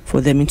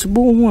for them into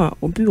Bawumia.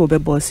 Obi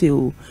obe say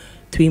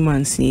 3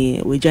 months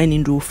we join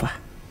in Rofa.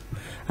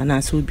 And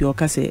as will be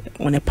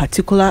on a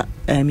particular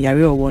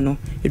area or one,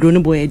 you don't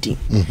know boy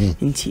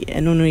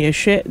and no you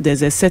share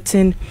there's a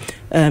certain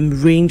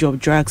range of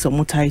drugs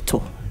or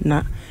title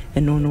na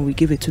and no we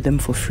give it to them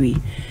for free.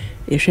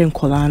 You share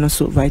colano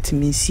so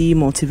vitamin C,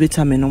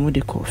 multivitamin or what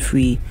they call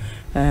free.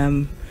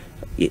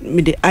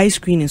 With the eye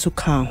screening so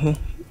can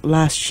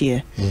last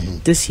year.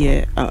 This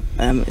year,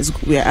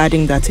 we are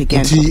adding that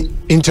again.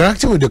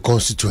 Interacting with the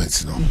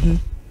constituents,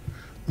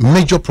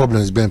 major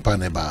problems being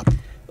panebab.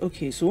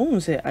 Okay, so when we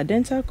say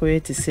Adenta Korea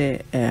to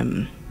say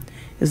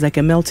it's like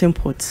a melting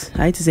pot.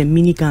 Right? It's a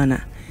mini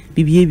Ghana.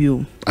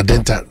 BBABO.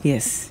 Adenta.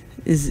 Yes.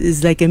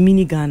 Is like a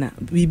mini Ghana.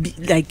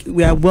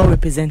 We are well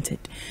represented.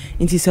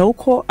 It is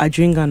also a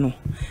Adringano.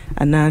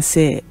 And I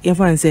say,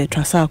 everyone say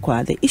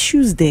Trasakwa. The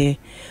issues there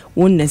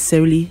won't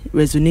necessarily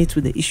resonate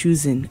with the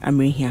issues in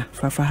Amrihia,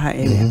 Fafaha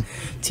area.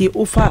 Ti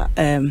offer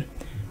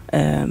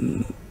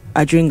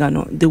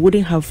Adringano,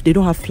 they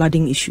don't have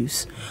flooding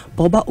issues.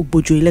 Boba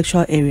Ogbojo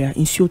electoral area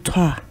in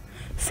Siotwa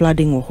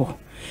flooding oho.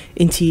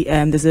 Inti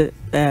there's a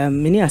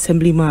many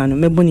assemblyman,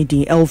 memboni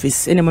di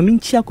Elvis, and I'm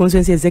chia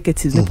constituency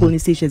executives, the polling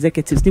station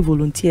executives, the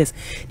volunteers.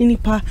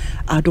 Nipa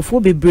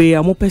adofo bebre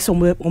amo person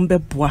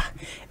ombeboa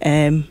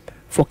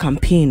for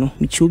campaign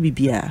michu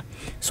bibia.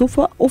 So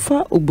for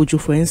offer Ogbojo,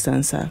 for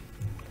instance,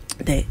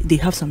 they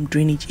have some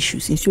drainage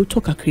issues. In your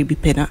talk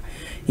akrebi pena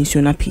in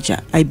your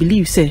picture. I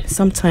believe say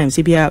sometimes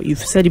you've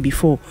said it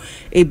before,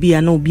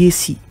 no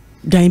BC,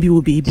 dying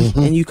will be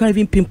and you can't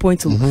even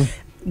pinpoint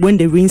when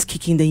the rain's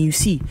kicking, then you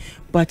see.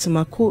 But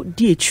Mako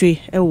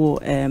DHA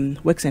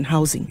works and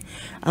housing.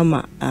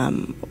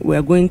 We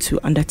are going to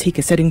undertake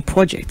a certain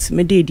project.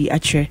 Maybe the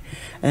actual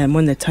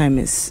when the time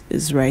is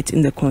right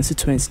in the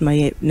constituents,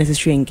 my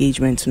necessary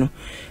engagement.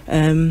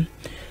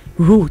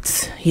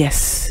 Roads,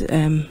 yes.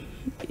 I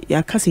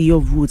can't say your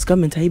roads.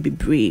 Government I be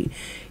brave.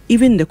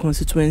 Even the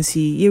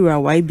constituency,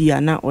 Yera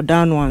YB na or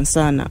down one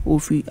sana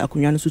Ofi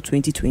Akunyano to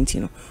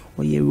 2020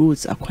 or your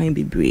roads are quite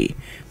be brave,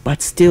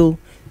 but still.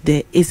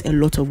 There is a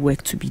lot of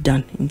work to be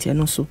done in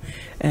Tiano. So,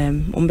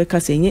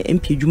 Ombeka saying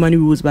MP Jumani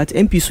rules, but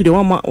MP so the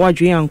one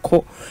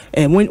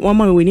when one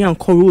man when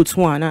roads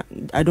one,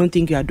 I don't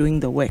think you are doing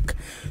the work.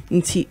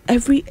 Until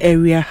every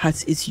area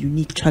has its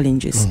unique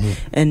challenges,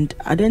 and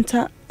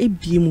Adenta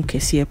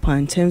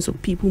in terms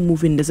of people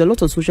moving, there's a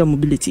lot of social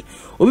mobility.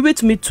 We bet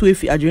to meet two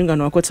if you are during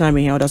an awkward time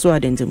here, that's what I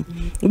didn't.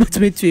 We bet to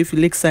meet two if you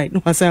Lakeside, no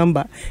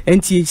Asamba,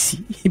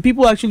 NTHC.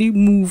 People actually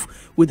move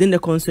within the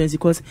constituency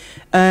because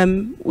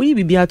we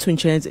be to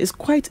insurance is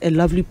quite a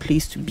lovely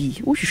place to be.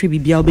 We should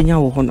be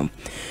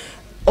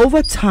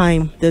over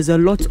time, there's a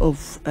lot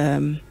of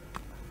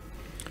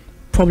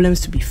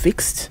problems to be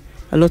fixed.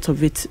 A lot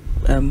of it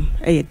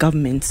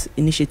government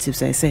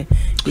initiatives, I say.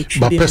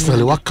 But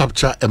personally, what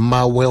capture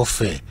a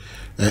welfare?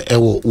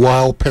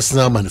 Wow,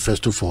 personal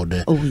manifesto for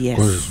the. Oh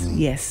yes,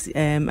 yes.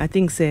 I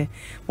think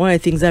one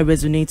of the things that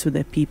resonates with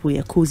the people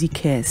are cozy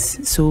cares.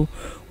 So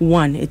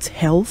one, it's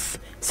health.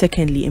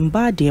 Secondly,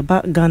 about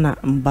Ghana,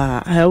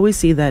 I always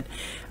say that.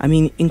 I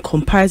mean, in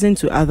comparison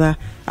to other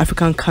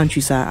African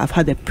countries, I've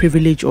had the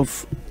privilege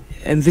of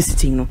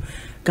visiting.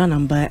 Ghana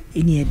and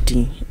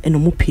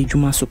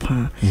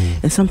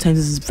sometimes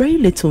it's very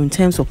little in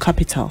terms of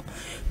capital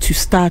to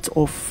start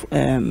off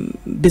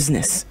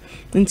business.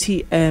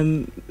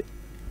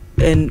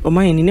 And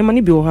Omayani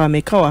money be oha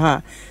make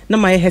ha na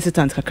my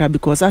hesitant kakra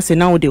because I say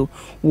now they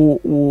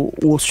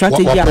will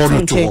strategy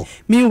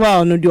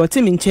meanwhile no the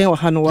team in chain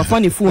or no wa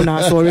funny phone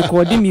so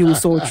recording me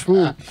so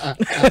true.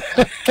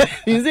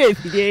 You say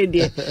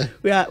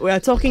we are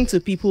talking to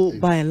people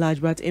by and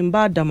large, but in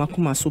bad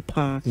damakuma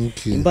sopa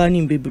in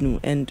burning bebunu,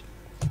 and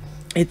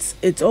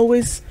it's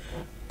always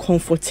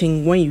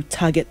comforting when you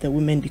target the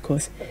women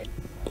because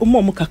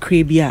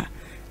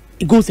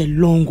it goes a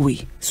long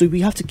way, so we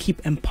have to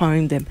keep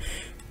empowering them.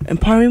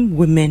 Empowering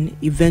women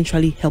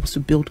eventually helps to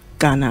build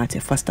Ghana at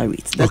a faster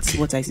rate. That's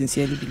what I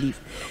sincerely believe.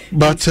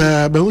 But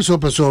we also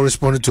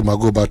responded to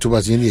Mago about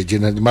was in the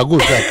agenda. Mago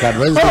card,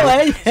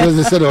 right? So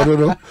they said, oh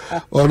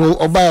no,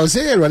 Oba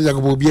say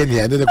Rajago be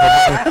here. Then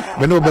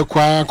the no be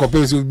kwa compare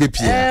with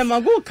BP.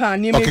 Mago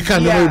can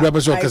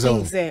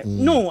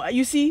no,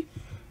 you see,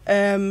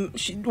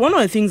 one of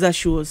the things that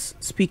she was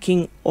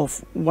speaking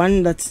of,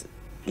 one that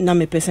na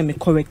me person me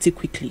correct it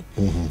quickly.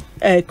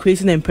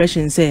 Creating the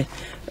impression say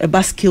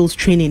about skills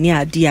training near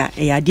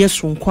ideas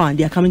from Kwan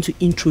they are coming to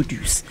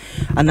introduce,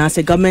 and as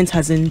the government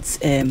hasn't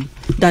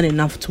done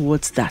enough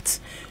towards that.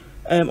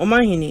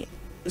 Omahini,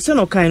 so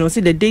no kind of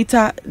say the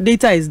data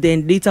is there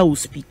and data will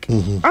speak.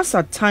 As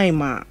a time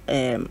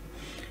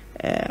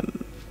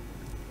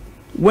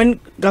when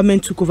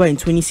government took over in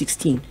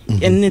 2016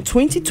 and in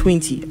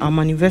 2020 our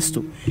manifesto,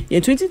 in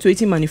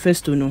 2020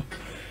 manifesto no.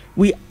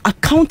 We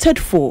accounted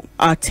for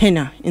our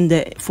tenure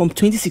from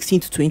 2016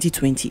 to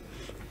 2020.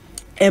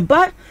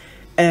 About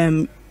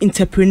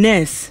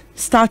entrepreneurs,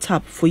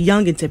 startup for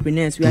young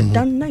entrepreneurs, we have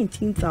done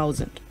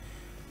 19,000.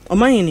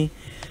 The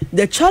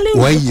challenge.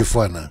 Why you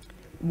for now?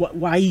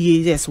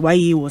 Yes,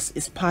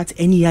 is part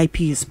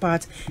NEIP is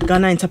part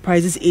Ghana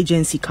Enterprises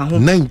Agency.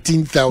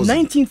 19,000.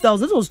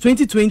 19,000. This was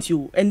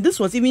 2020, and this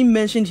was even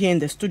mentioned here in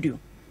the studio.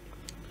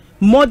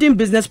 modern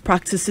business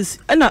practices.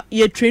 And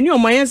you train your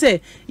mind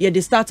say you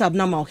the startup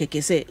now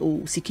okay say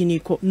oh sikini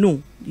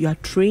no, you are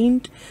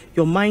trained,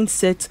 your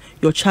mindset,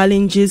 your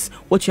challenges,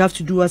 what you have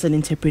to do as an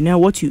entrepreneur,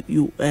 what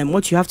you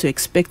have to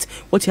expect,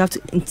 what you have to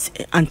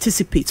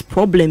anticipate,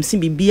 problems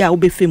in bibia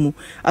obefemu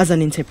as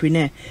an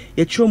entrepreneur.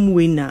 You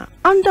train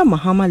under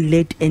Mahama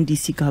led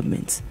NDC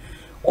government.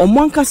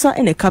 Omankasa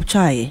and a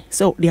capture,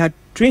 so they had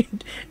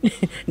trained,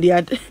 they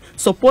had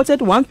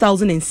supported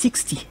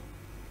 1,060.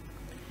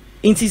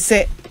 It is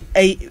a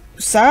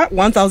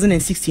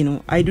 1,060.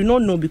 No, I do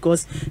not know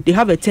because they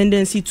have a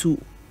tendency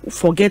to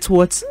forget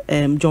what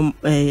Ivan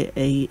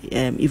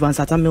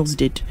Sata Mills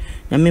did.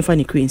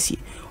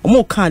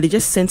 They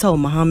just center on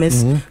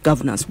Mohammed's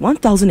governance.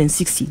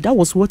 1,060. That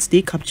was what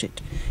they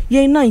captured.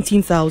 Yeah,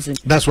 19,000.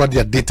 That's what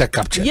their data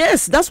captured.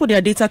 Yes, that's what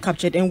their data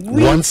captured. And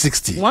we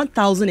 160.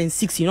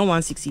 1,060, not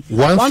 160.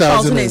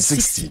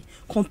 1,060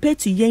 compared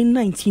to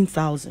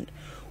 19,000.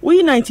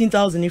 We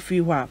 19,000 if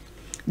we were.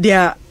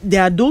 There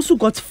are those who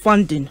got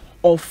funding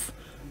of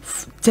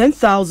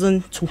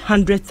 10,000 to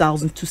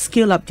 100,000 to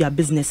scale up their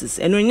businesses.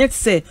 And when you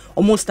say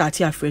almost start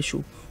here fresh,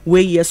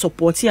 where you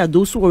support here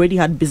those who already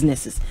had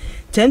businesses,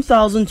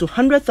 10,000 to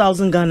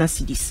 100,000 Ghana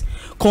cedis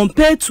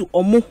compared to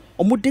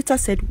Omo data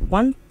said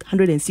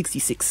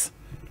 166.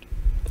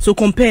 So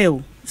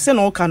compare. Say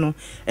no kano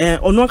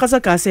ono kasa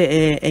ka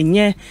say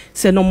enye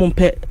say no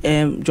mumpe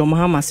John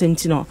Mahama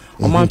sentino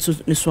omanto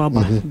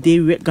niswaba. They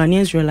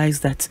Ghanaians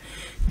realized that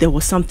there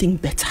was something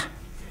better.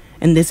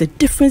 And there's a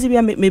difference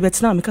maybe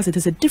it's now because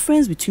there's a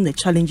difference between the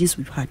challenges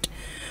we've had.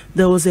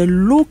 There was a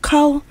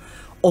local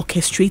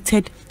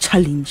orchestrated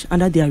challenge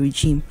under their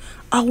regime.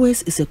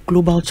 Ours is a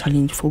global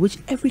challenge for which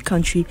every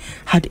country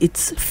had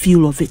its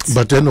feel of it.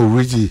 But then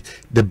already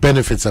the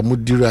benefits are more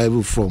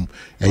derived from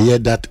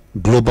that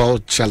global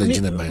challenge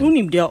in the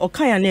mind.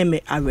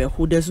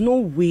 There's no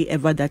way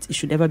ever that it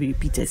should ever be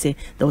repeated. Say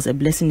there was a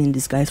blessing in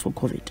disguise for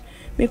COVID.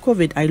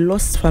 COVID, I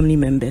lost family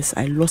members,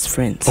 I lost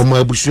friends.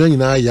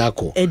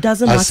 It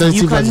doesn't matter.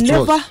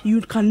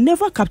 You can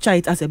never capture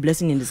it as a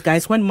blessing in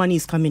disguise when money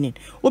is coming in.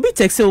 Obi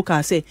text say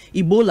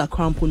Ebola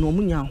crampo no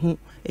munya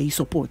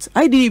support.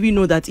 I didn't even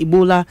know that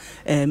Ebola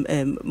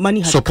money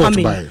had support come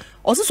in. By.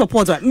 Also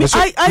support. I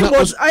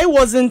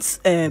wasn't.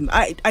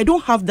 I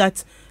don't have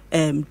that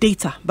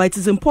data, but it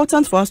is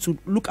important for us to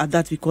look at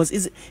that because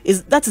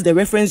that is the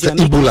reference you're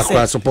making.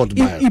 Ebola support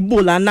by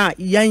Ebola na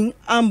yang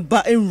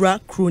amba enra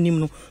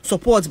cronym no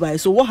support by.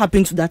 So what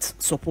happened to that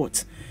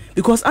support?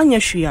 Because Anya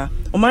Shia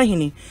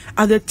Omahini,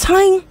 at the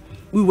time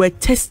we were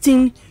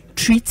testing,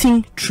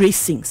 treating,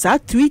 tracing. So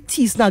 3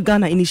 T's na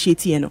Ghana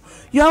initiative.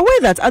 You are aware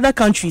that other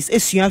countries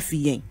 2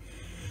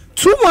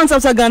 months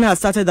after Ghana has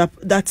started up,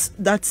 that's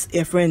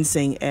a friend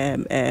saying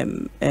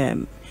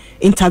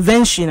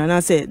intervention, and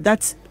I said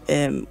that's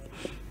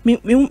I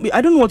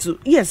don't know what to.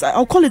 Yes,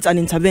 I'll call it an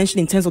intervention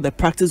in terms of the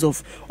practice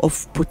of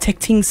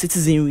protecting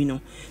citizenry.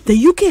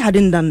 The UK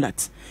hadn't done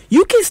that.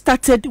 UK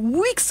started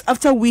weeks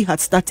after we had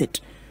started.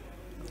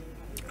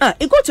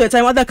 It got to a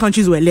time other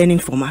countries were learning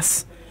from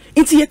us.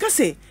 I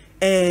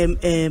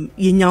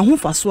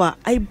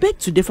beg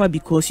to differ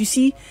because you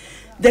see,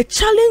 the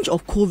challenge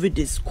of COVID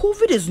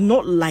is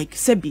not like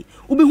Sebi.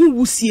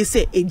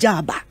 Say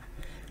ejaba.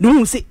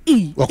 Don't say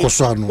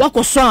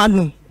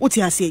wakosano. What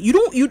you say? You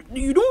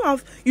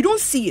don't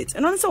see it.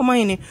 And answer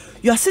mine.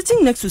 You are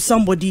sitting next to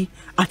somebody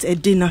at a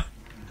dinner.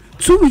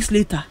 2 weeks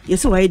later,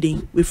 yes, why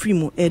then we free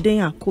more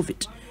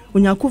COVID.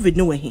 When you COVID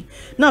no way.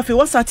 Now if you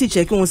was a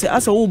teacher, you say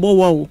as a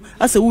wow,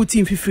 as a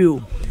team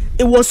feel.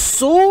 It was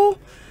so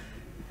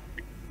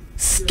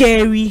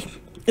scary.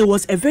 It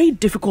was a very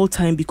difficult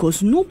time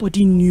because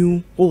nobody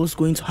knew what was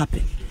going to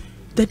happen.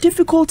 The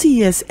difficulty,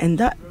 yes, and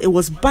that it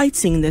was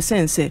biting in the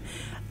sense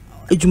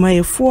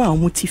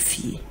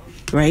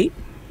right?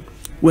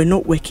 We're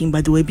not working,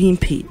 but they were being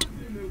paid.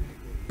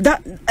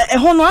 That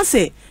I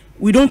say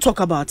we don't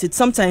talk about it.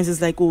 Sometimes it's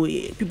like, oh,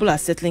 people are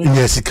settling.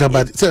 Yes,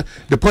 but so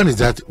the point is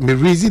that me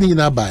reasoning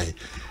in buy.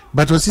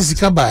 But was this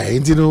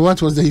and you know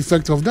what was the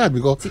effect of that?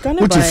 Because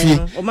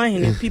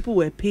people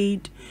were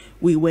paid.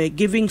 We were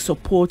giving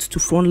support to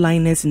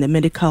frontliners in the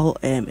medical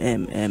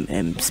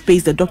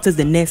space, the doctors,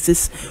 the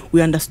nurses.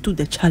 We understood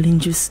the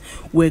challenges.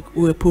 We're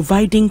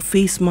providing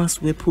face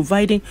masks. We're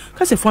providing,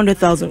 because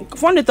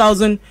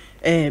 400,000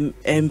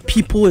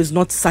 people is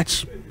not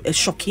such a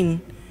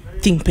shocking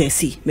thing per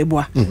se.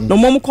 No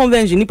more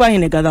convention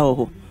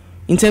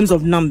in terms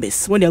of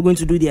numbers when they are going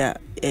to do their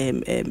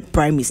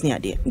primaries near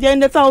there. They're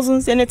in the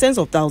thousands and the tens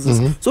of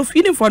thousands. So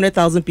feeding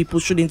 400,000 people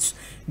shouldn't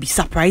be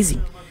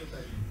surprising.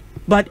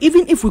 But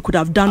even if we could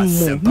have done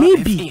more,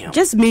 maybe,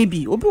 just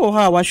maybe,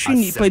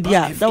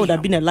 that would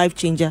have been a life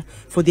changer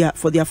for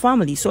their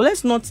family. So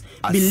let's not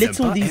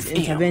belittle these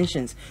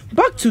interventions.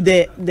 Back to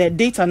the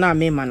data now,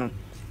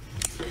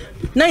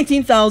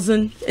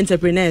 19,000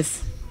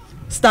 entrepreneurs,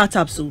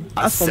 startups,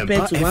 as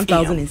compared to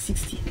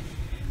 1,060.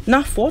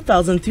 Now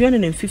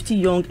 4,350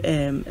 young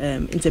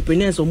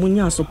entrepreneurs or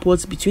munya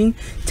supports between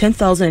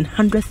 10,000 and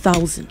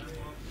 100,000.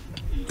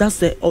 That's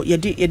the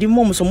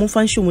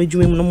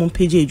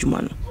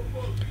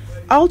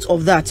out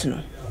of that,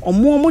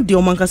 Omo de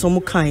omankas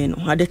omo kind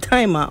at the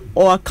time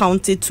or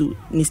accounted to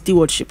in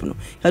stewardship no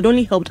had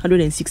only helped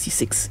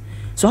 166.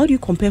 So how do you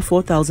compare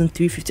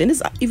 4,350? And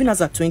this even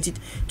as at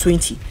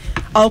 2020.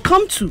 I'll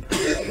come to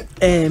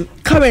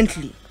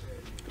currently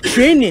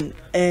training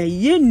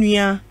ye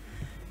nuya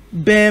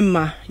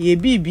bema ye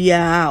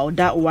bibia or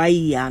that why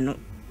no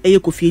e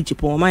Kofi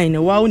Ejipon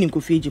mine wa uni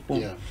Kofi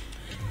Ejipon.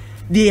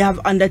 They have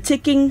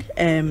undertaken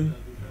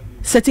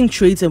certain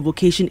trades and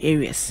vocation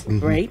areas,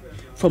 right?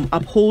 From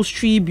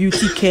upholstery,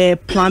 beauty care,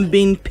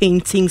 plumbing,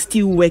 painting,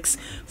 steelworks,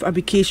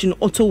 fabrication,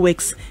 auto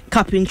works,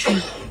 carpentry,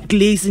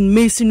 glazing,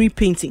 masonry,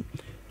 painting.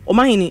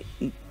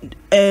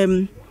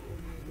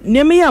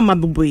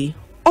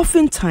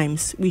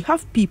 Oftentimes we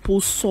have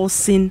people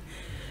sourcing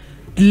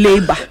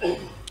labor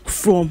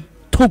from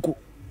Togo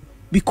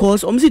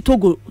because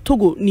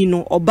Togo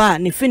nino oba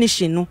ne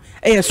finishing no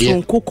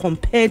strong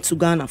compared to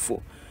Ghana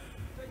for.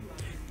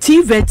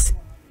 TVET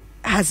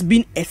has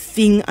been a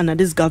thing under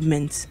this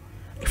government,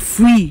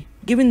 free,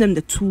 giving them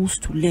the tools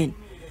to learn.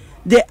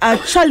 There are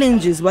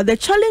challenges, but the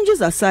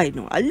challenges aside,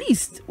 no, at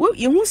least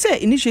you won't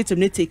say initiative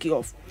may take it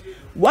off.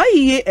 Why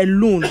year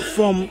alone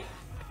from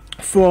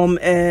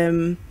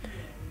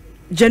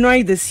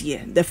January this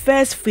year, the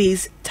first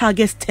phase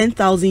targets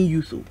 10,000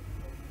 youth.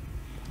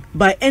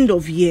 By end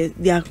of year,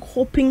 they are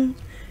hoping,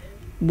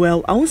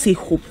 well, I won't say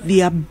hope, they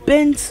are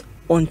bent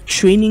on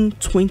training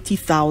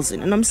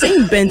 20,000. And I'm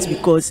saying bent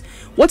because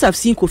what I've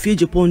seen Kofi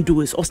Ejipon do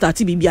is, or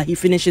starting Bibia, he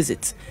finishes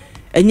it.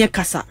 And yeah,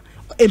 kasa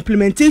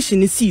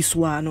implementation is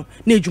no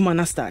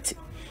nejumana start.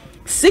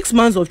 6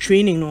 months of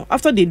training, no.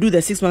 After they do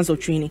the 6 months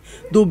of training,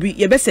 they'll be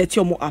you better set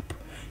your more up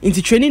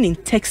into training in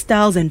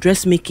textiles and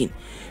dressmaking.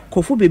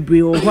 Kofu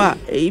bebre or what?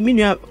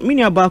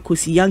 Minya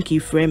bakosi Yankee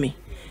frame.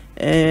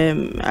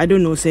 I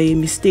don't know, say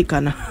mistake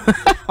and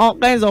all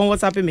kinds of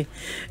what's happening.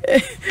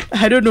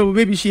 I don't know,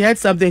 maybe she had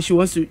something she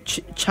wants to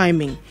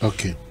chime in.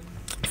 Okay.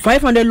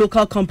 500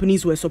 local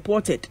companies were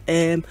supported.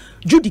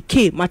 Judy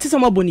K,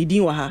 Matisama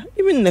Bonidin waha.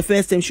 Even in the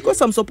first time, she got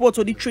some support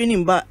for the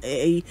training, but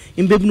in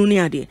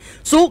Bebunu there.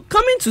 So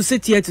coming to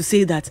sit here to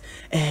say that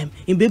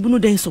in Bebunu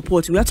then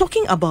support, we are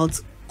talking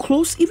about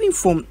close, even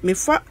from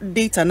Mefa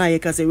data now,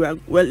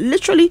 we're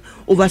literally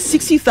over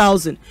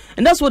 60,000,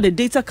 and that's what the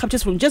data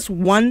captures from just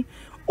 1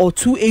 or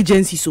 2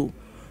 agencies. So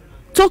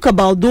talk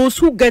about those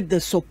who get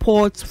the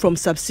support from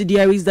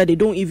subsidiaries that they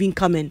don't even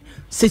come and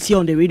sit here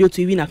on the radio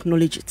to even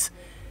acknowledge it.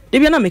 You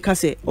realize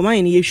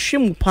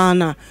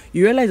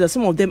that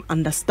some of them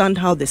understand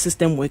how the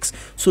system works,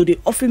 so they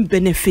often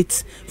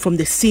benefit from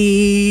the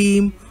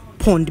same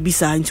pond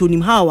beside into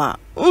Nimhawa.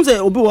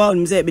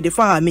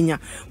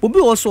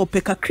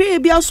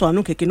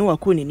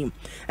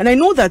 And I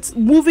know that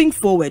moving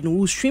forward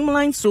we'll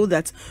streamline so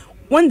that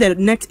when the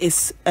net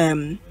is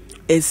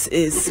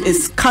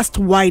cast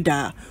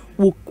wider,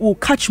 we'll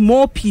catch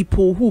more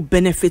people who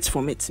benefit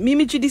from it.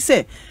 Mimi Chidi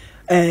say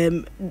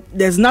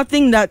there's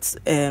nothing that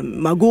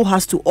Margot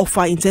has to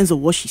offer in terms of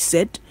what she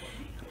said.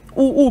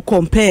 Who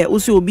compare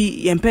also will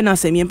be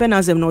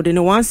yempenasem no the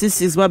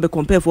 166 be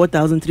compare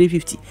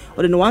 4,350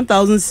 or the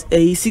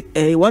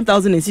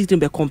 1,016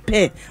 be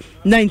compare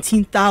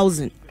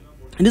 19,000,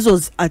 and this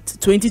was at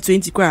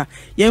 2020 kwa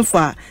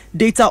yemfa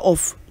data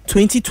of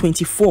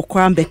 2024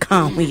 kwa be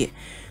kan here.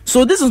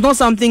 So this is not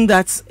something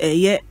that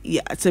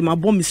it's a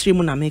bomb mystery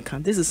in America.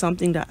 This is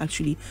something that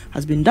actually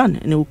has been done,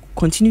 and it will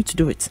continue to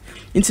do it.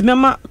 In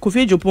Timema,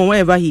 Kofi Ejipon,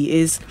 wherever he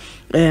is,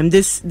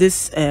 this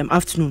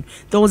afternoon,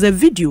 there was a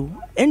video.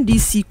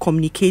 NDC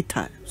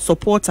communicator,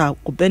 supporter,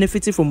 or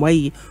benefiting from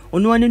why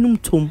on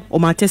tom or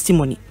my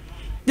testimony.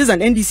 This is an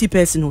NDC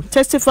person who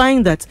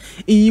testifying that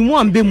in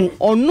one bemu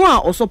or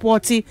no or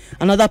supporting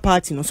another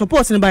party, no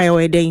supporting by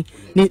our day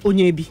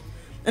onyebi.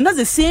 And that's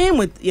the same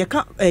with a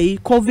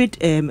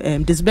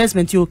COVID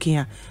disbursement. There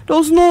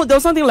was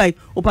something like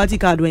party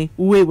card way.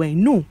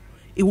 No,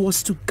 it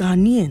was to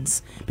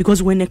Ghanaians,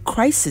 because when a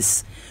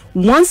crisis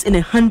once in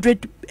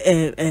 100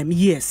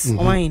 years,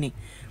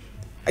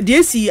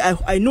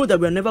 I know that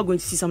we're never going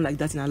to see something like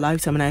that in our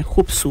lifetime, and I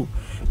hope so,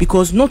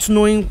 because not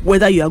knowing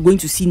whether you are going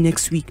to see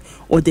next week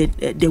or the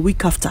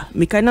week after.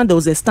 There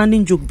was a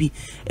standing joke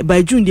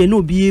by June there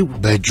no be able.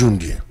 By June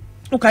there.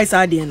 Okay,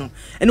 and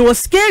it was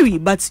scary,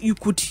 but you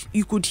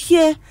could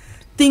hear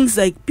things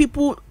like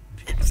people,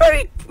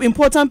 very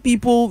important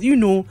people,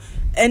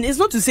 and it's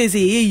not to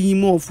say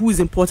more of who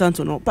is important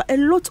or not, but a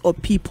lot of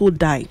people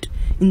died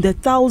in the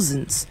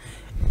thousands.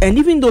 And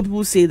even though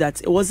people say that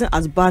it wasn't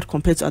as bad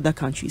compared to other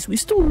countries, we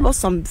still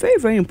lost some very,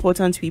 very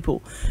important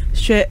people.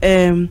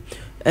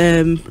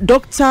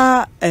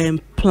 Dr.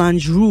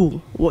 Plange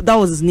Rule, that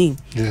was his name.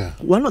 Yeah.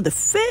 One of the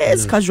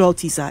first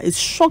casualties. It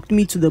shocked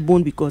me to the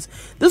bone, because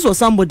this was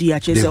somebody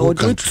at Chese, or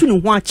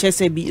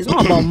it's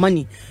not about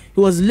money.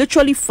 He was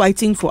literally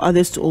fighting for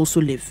others to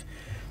also live.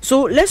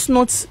 So let's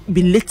not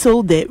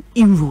belittle the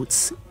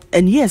inroads.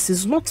 And yes,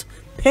 it's not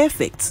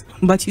perfect,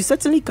 but you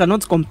certainly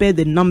cannot compare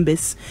the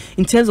numbers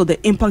in terms of the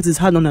impact it's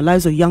had on the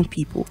lives of young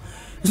people.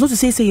 It's not to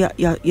say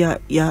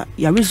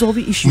you're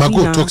resolving issues.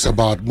 Margot talks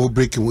about more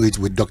breaking weight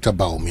with Dr.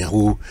 Bawumia,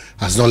 who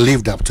has not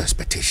lived up to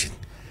expectation.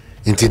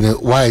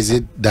 Why is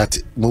it that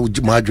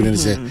Margeret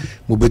say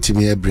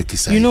mubetimi break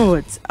is? You know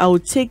what? I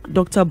would take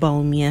Dr.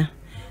 Bawumia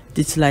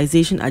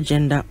digitalization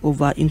agenda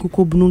over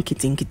Inkuko Bunun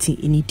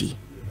Kitinkiti any day.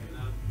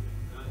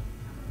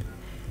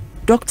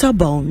 Dr.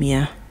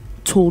 Bawumia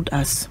told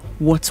us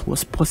what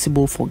was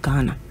possible for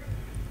Ghana.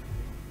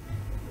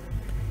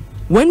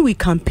 When we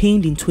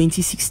campaigned in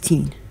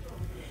 2016,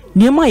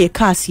 Niema ye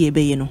kasi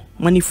ebe no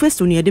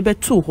manifesto ni edebe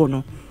to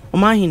hono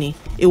omahini,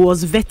 it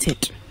was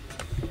vetted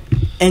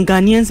and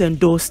Ghanaians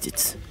endorsed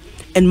it,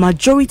 and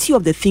majority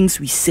of the things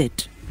we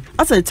said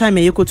at the time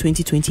of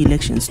 2020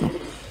 elections, no,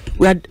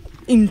 we had,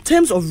 in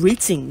terms of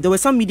rating, there were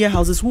some media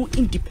houses who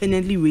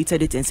independently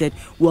rated it and said,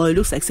 well, it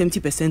looks like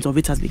 70% of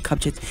it has been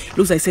captured, it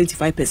looks like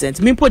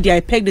 75%. I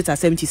pegged it at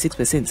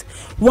 76%.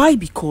 Why?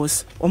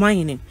 Because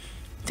omahini,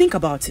 think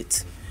about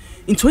it.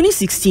 In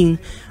 2016,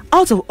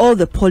 out of all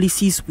the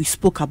policies we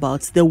spoke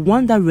about, the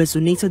one that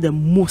resonated the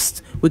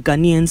most with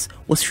Ghanaians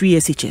was free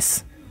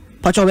SHS.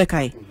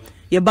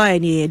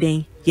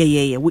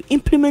 We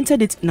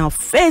implemented it in our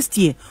first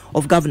year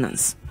of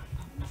governance.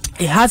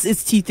 It has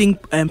its teething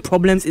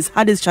problems, it's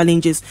had its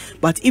challenges,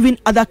 but even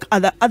other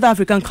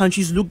African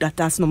countries looked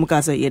at us. Dream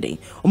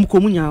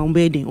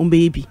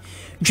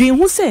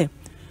who say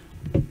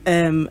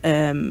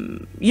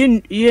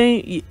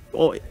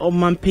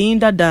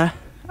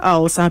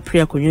also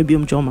prayer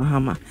konyebium John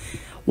Mahama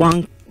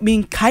one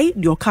min kai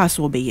your cast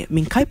obey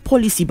min kai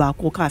policy ba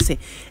ko ka say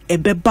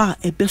ebeba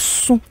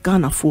ebeso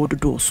Ghana for the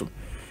doso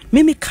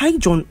me kai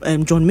John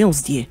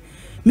Mills dear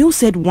Mills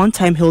said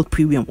one-time health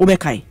premium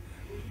obekai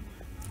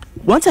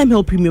one-time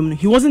health premium.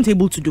 He wasn't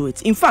able to do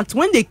it. In fact,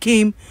 when they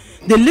came,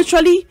 they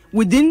literally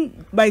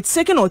within by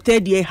second or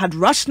third year had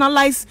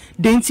rationalized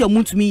the entire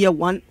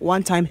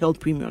one-time health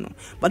premium.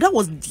 But that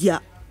was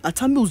their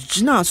Atamil's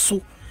Jina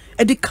so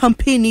at the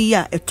campaign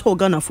here a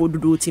Ghana for the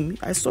do team.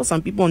 I saw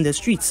some people on the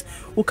streets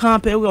who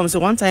can't pay say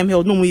one-time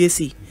health no way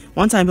see.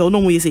 One-time health no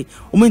way see.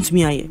 To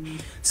me aye.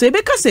 So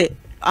Rebecca say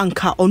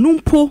anka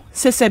onumpo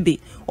sesebe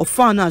or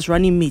farmers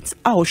running mates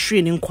our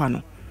training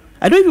kwano.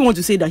 I don't even want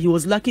to say that he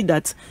was lucky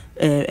that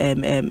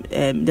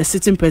the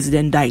sitting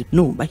president died.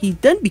 No, but he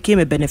then became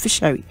a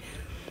beneficiary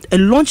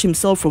and launched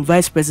himself from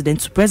vice president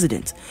to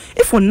president.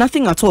 If for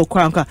nothing at all, so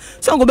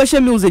I'm going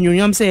to Mills and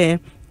you say,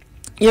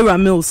 Era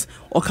Mills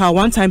or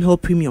one-time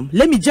health premium.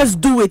 Let me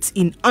just do it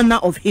in honor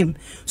of him,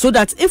 so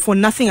that if for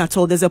nothing at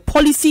all, there's a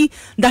policy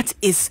that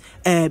is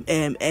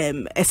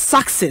a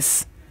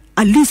success,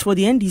 at least for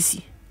the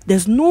NDC.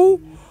 There's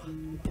no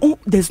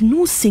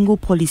single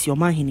policy or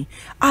mahini.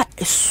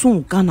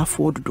 So Ghana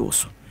for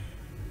those.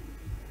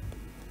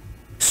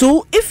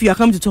 So if you are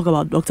coming to talk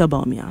about Dr.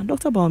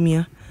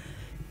 Bawumia,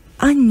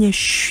 anye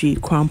she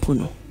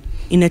krampuno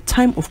in a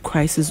time of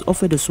crisis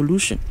offered a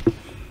solution.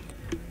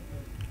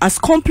 As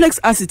complex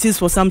as it is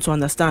for some to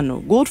understand,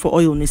 no, gold for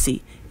oil, they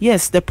say,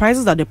 yes, the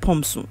prices at the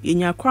pumps,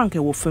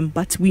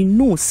 but we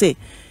know, say,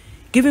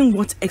 given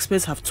what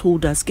experts have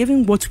told us,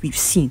 given what we've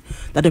seen,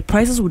 that the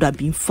prices would have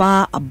been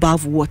far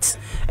above what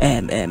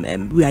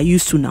we are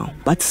used to now.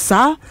 But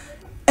sir,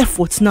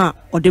 efforts now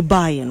or the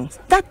buy,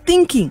 that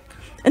thinking,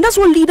 and that's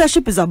what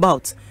leadership is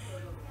about.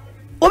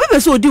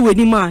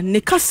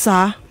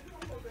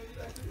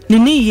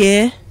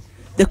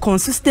 The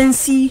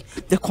consistency,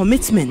 the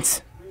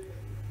commitment.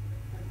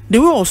 They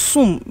will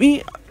assume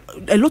a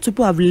lot of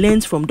people have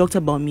learned from Dr.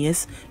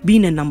 Bawumia's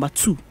being a number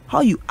two.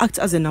 How you act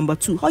as a number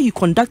two, how you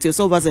conduct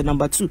yourself as a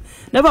number two.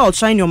 Never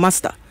outshine your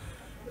master.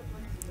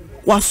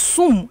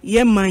 Wasum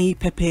yemai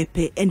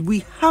pepepe, and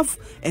we have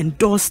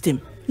endorsed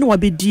him. No, I've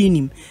been doing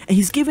him, and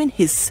he's given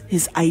his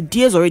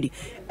ideas already.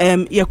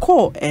 Well,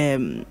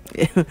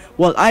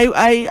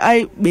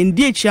 I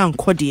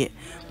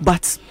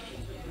but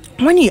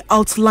when he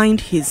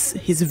outlined his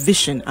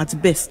vision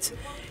at best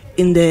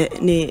in the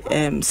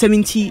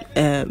 70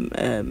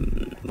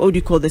 what do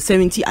you call the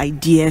 70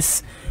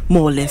 ideas,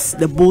 more or less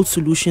the bold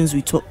solutions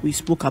we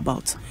spoke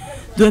about,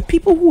 there were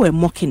people who were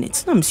mocking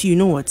it. Now, you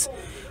know what,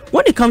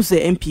 when it comes to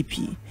the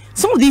MPP,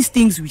 some of these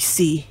things we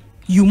say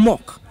you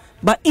mock,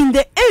 but in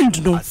the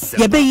end, no,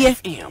 they are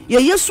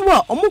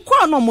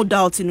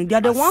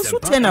the ones who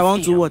turn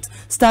around to what,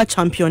 start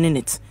championing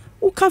it.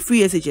 Who can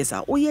free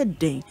SHS? Oh yeah,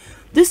 dang.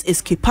 This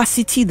is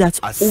capacity that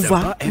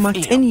over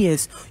 10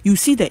 years, you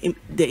see the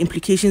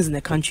implications in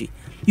the country.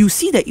 You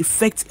see the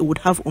effect it would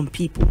have on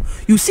people.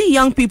 You see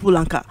young people,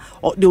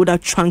 or they would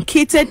have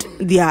truncated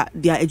their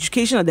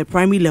education at the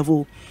primary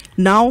level,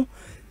 now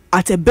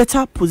at a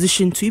better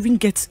position to even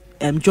get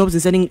jobs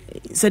in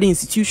certain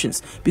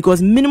institutions,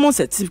 because minimum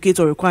certificates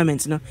or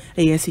requirements,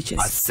 SHS.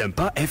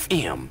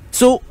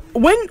 So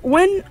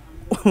when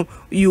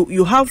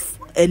you have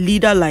a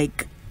leader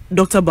like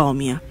Dr.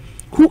 Bawumia,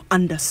 who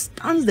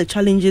understands the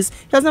challenges,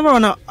 he has never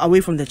run away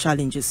from the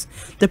challenges.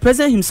 The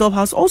president himself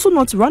has also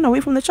not run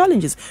away from the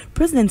challenges.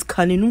 President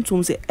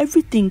Kaninu say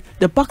everything,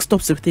 the buck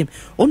stops with him.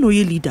 Oh no,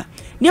 ye leader.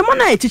 They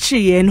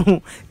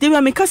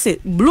were make us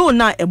blow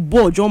now a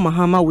board John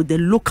Mahama with the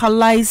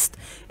localized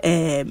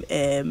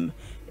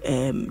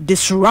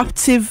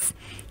disruptive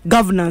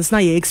governance now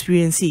you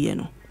experience,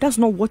 That's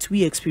not what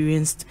we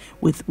experienced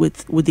with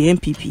the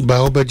MPP.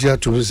 But Obadia,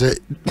 to say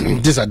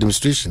this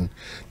administration,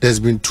 there's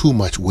been too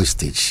much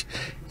wastage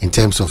in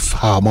terms of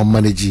how more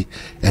managing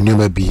and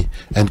UMB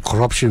and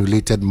corruption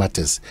related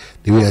matters.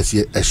 The way I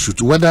see a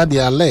shoot, whether they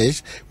are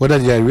alleged, whether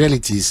they are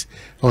realities,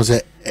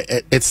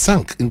 it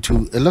sunk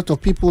into a lot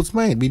of people's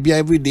mind. Maybe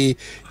every day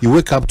you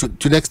wake up to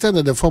the extent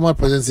that the former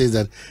president says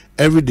that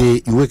every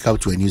day you wake up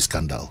to a new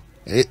scandal.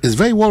 It's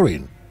very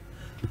worrying.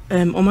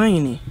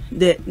 Omayini,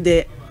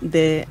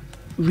 the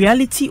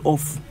reality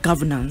of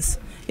governance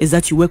is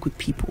that you work with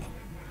people.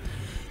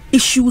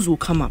 Issues will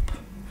come up,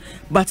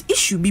 but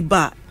issue be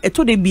bad.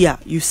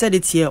 You said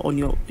it here on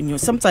your.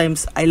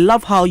 Sometimes I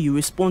love how you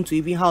respond to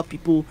even how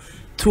people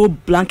throw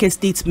blanket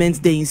statements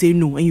there and say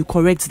no, and you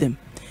correct them.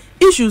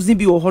 Issues need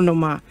be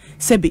ohonoma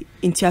sebe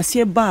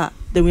intiasie ba,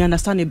 then we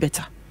understand it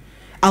better.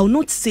 I'll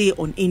not say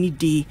on any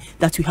day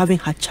that we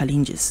haven't had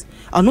challenges.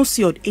 I'll not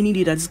say on any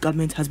day that this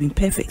government has been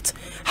perfect.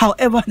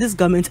 However, this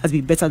government has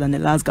been better than the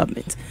last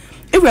government.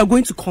 If we are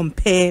going to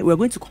compare, we're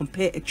going to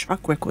compare a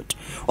track record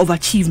of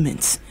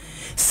achievements.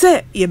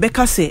 Say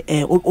Yebeka say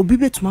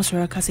Obibe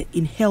Tumasoraka say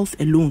in health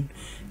alone,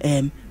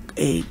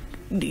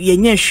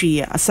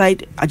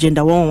 aside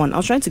Agenda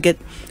 111.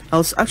 I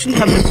was actually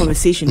having a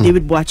conversation.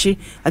 David Boachi,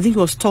 I think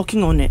he was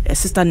talking on a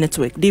sister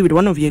network. David,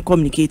 one of your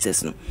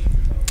communicators, no?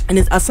 And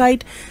it's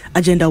aside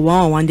Agenda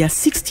 111, there are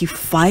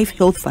 65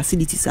 health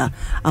facilities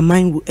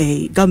among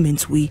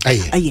governments.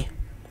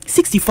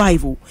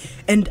 65.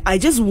 And I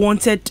just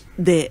wanted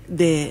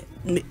me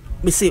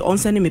say on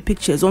sending me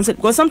pictures on set,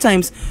 because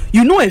sometimes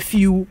you know a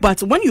few,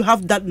 but when you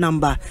have that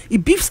number,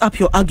 it beefs up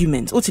your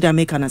argument. What did I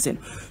make an answer?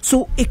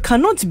 So it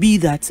cannot be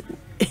that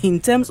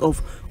in terms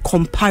of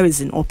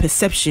comparison or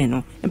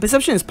perception, and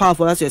perception is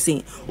powerful, as you're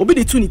saying.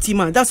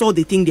 That's all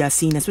they think they are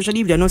seeing, especially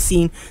if they're not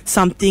seeing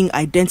something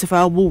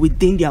identifiable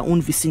within their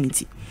own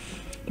vicinity.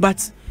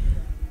 But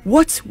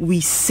what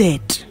we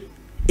said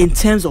in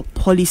terms of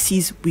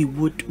policies we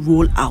would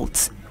roll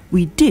out,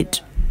 we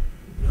did.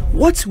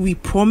 What we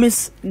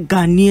promise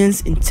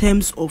Ghanaians in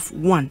terms of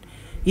one,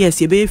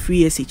 yes, you pay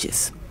free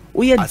SHS.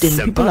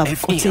 People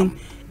have gotten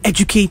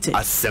educated.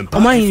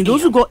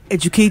 Those who got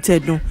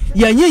educated, no,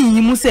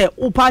 you say,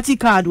 oh, party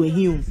card were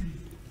here.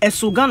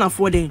 So Ghana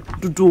for them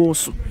to do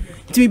also.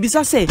 To be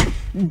say,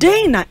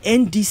 they na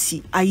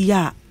NDC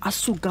aya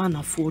aso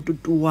Ghana for to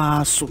do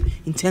also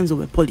in terms of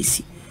a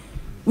policy.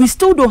 We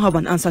still don't have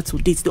an answer to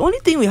date. The only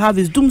thing we have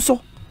is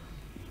Dumso,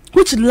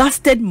 which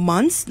lasted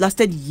months,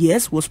 lasted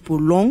years, was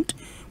prolonged.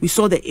 We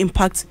saw the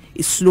impact.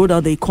 It slowed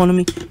down the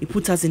economy. It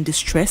put us in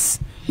distress.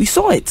 We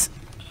saw it.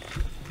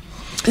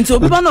 And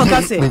so people know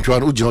that say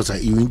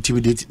you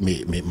intimidate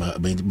me.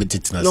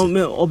 No,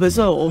 me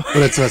obesa or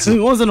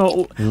wasn't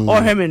or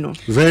him no.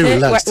 Very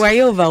relaxed. Were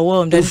you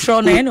overwhelmed? And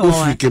sure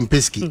no. You can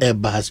pesky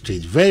eba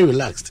straight. Very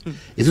relaxed.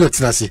 It's not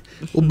Tinasi.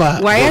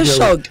 Why you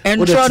shocked?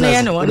 And sure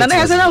no. Nana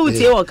has na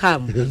uti e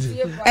come.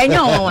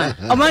 Enyo one.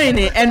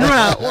 Omani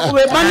Enra.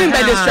 We banning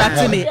by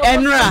distracting me.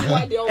 Enra.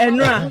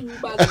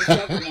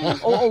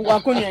 Oh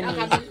wakunya ni.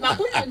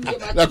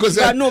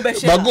 Nakosa.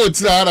 Bago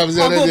tira na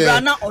mzee.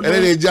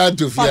 Ele jaa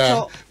to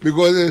fear.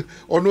 Because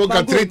on no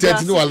can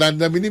 330 no land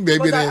na mini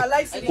baby na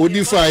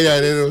odi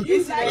fire you know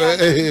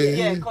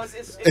because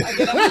it's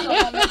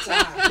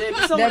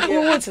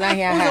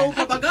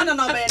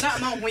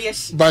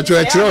but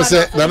you tell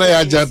say nana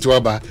ya jant to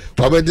aba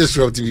we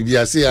disrupt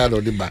bibia say ya no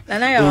dey ba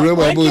I will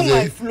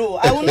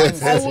not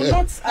as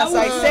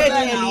I said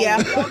earlier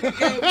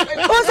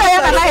o say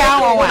ya nana ya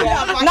won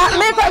na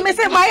me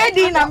say my head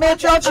na me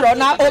church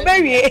na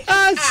obewie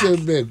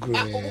asebego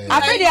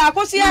afedi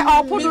akosi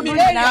opodu du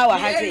na wa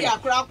haje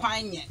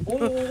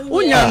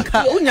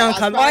unyanka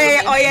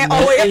oye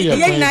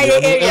na ye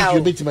area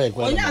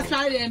onya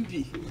asare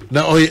MP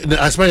na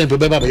aspire to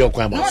beba your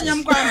kwama no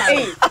nyam kwama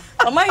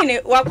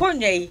omahine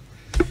wakonya yi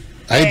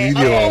I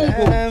video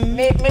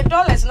me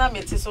dollars na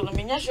me ti so no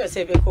me nya sure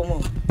say be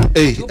komo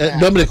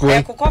Dominic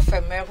we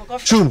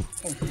chum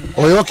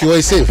okay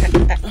we safe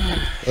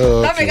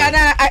Dominic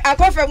na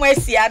akofem we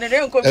sia no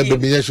nko bi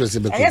me nya sure say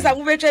be komo yes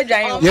am betwa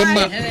dwan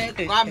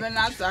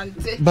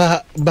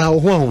ba ho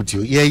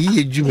ahotio ye yi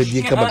edwuma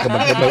die kama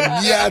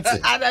biate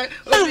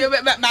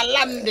ma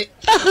lande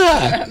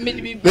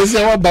me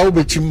say wa ba wo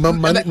bechim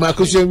ma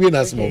koso wi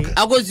na smoke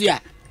agozua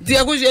ti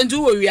agozua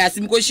ntu wo wi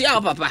asim ko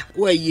shia papa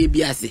wa yie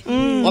bi ase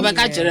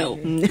obeka kire o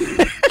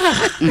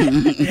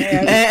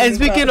and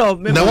speaking of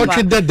now what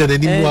you did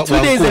then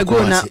 2 days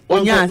ago na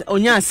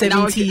onya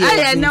 70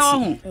 years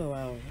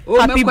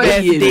happy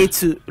birthday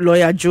to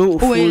Lawyer Joe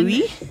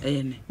Ofori.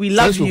 We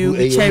love you,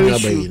 we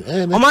cherish you.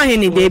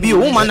 Omahini baby,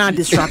 woman are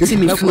distracting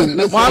me.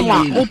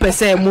 One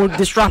person more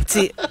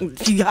distracting.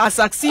 She has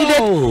succeeded.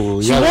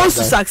 She wants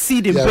to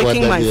succeed in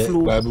breaking my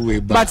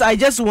flow. But I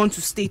just want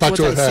to state what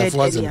I said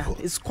earlier.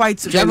 It's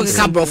quite very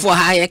simple.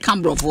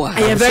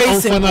 Very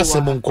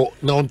simple.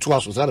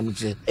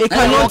 It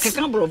cannot.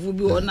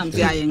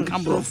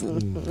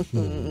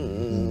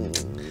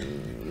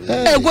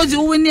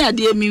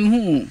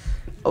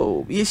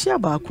 Oh, you share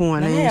back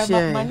one.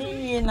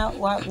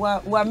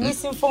 we're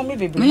missing for me,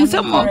 baby.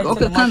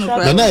 Okay, kind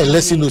of. Then I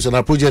lesson notes on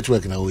our project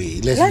work now.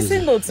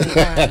 Lesson notes.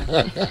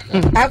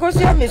 I got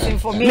you missing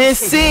for me. May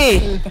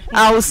say,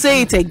 I will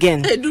say it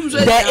again.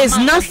 There is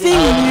nothing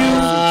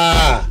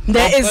new.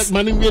 There is.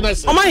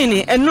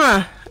 Omayini,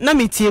 enra na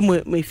me tie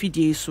me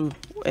fidie so.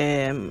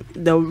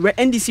 The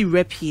NDC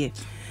rep here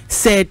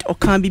said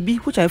Okambibi,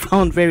 which I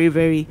found very,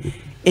 very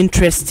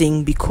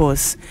interesting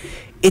because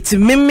it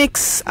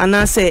mimics, and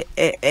I say,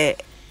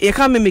 you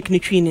can't mimic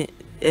Nitrine.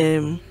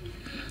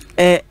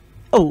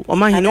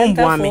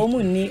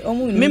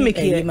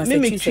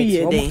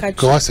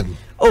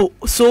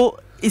 So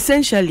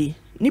essentially,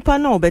 Nipa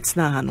no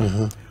betna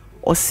hano.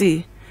 Or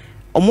say,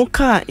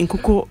 Omoka in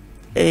Kuko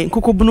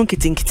Bunu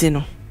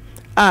Kitino.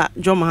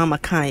 John Mahama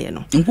Kaya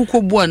no. In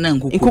Kuko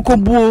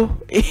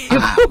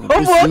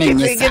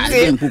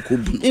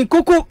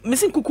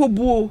missing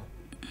Kuko.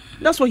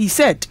 That's what he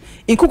said.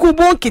 In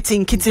Kukubo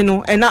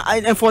kitino, and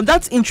for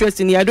that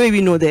interestingly, I don't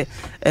even know the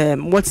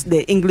what's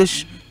the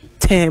English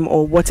term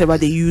or whatever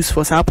they use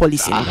for our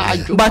policy.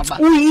 But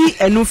we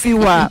enufi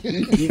wa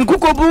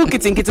Kukubo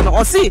kitino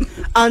or see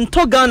and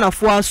Togana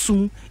for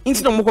soon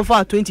into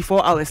the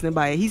 24 hours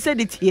nearby. He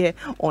said it here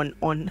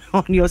on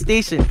your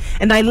station,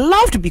 and I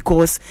laughed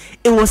because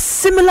it was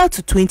similar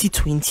to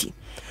 2020.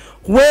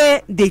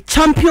 Where they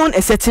champion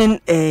a certain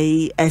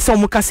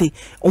someone say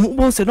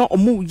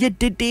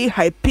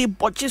high pay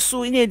budget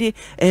so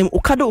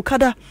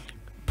Okada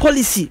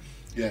policy.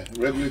 Yeah,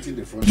 regulating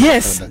the front.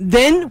 Yes.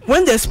 Then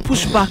when there's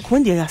pushback,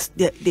 when they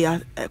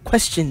are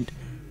questioned,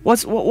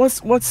 what's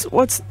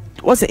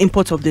the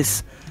import of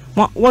this?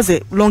 What's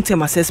the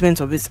long-term assessment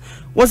of it?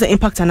 What's the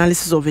impact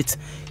analysis of it?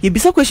 You be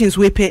some questions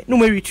we pay no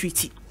more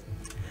retreat.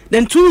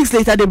 Then 2 weeks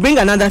later they bring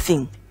another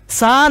thing.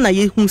 It's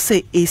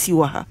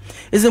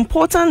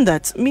important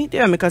that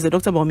because the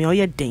Dr.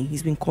 Bawumia,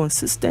 he's been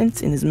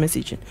consistent in his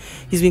messaging.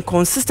 He's been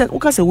consistent.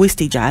 Because a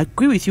wastage, I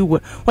agree with you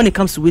when it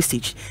comes to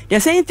wastage.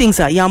 They're saying things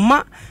like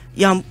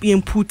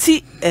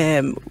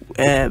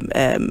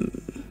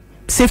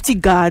safety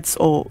guards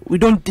or we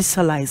don't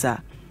desalinize.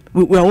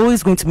 We're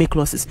always going to make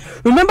losses.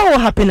 Remember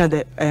what happened at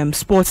the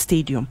sports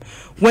stadium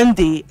when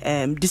they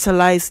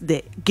desalinized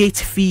the gate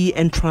fee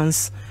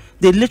entrance.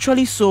 They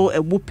literally saw a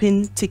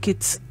whooping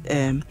ticket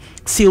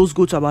sales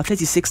go to about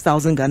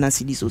 36,000 Ghana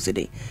cedis a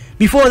day.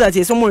 Before that,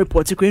 someone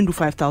reported going to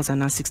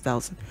 5,000 and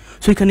 6,000.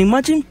 So you can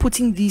imagine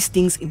putting these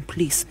things in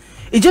place.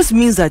 It just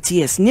means that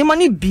yes,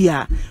 Nemani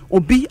Bia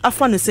or be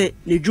afan say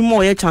the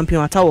Jumo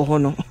champion at our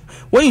honor.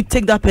 When you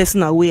take that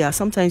person away,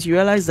 sometimes you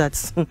realize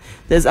that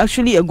there's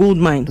actually a gold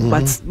mine,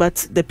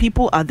 but the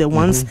people are the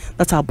ones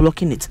that are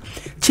blocking it.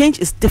 Change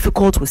is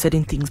difficult with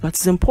certain things, but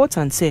it's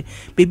important. Say,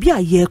 baby, a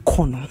year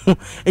kono,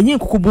 and you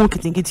kukubo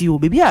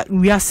baby,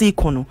 we are say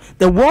kono.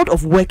 The world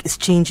of work is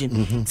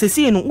changing. So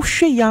see,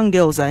 young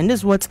girls are, and this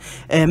is what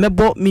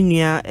mebo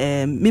minia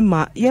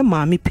mima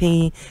mi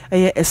paying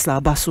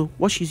Esla Baso.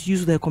 What she's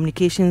used their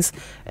communications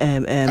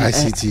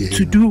ICT,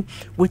 to do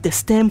with the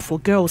STEM for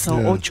girls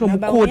or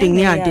coding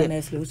near.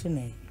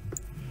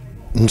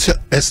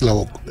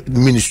 Esla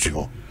ministry.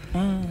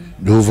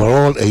 The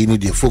overall you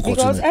need the focus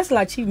because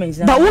Esla achievements.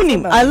 But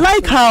I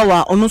like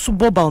how Onosu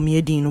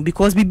Bawumia dino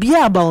because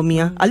Bibia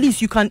Bawumia, at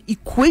least you can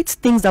equate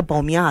things that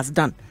Bawumia has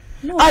done.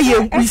 No,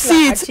 we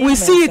see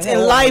it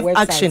in live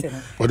action.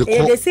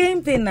 The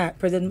same thing that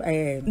President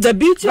the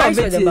beauty of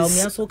it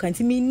is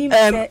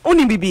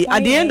only Bibi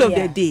at the end of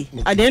the day,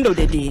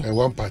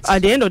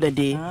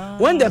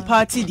 when the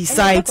party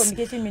decides,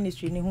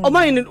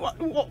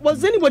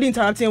 was anybody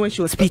interacting when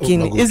she was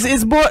speaking? Is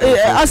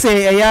I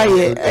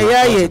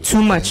say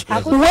too much.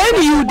 When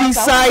you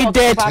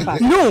decided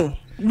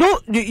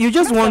no, you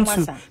just want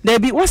to. There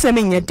be what's I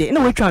mean yet?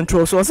 No, we try and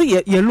throw. So I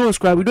say your loan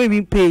scrap. We don't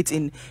even pay it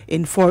in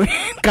foreign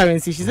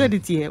currency. She said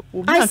it here.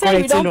 I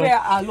said we don't pay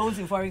our loans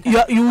in foreign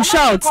currency. You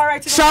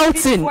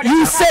shouting.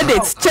 You said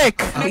it.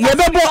 Check.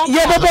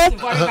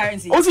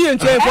 Also you in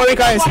foreign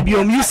currency.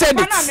 You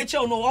said it.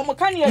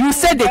 You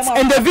said it,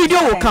 and the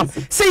video will come.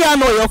 Say I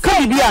know your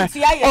Kabibia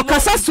or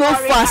Kasa so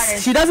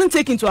fast. She doesn't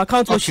take into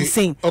account what she's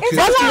saying. Back to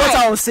what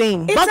I was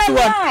saying. Back to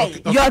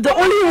what you are the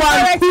only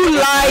one who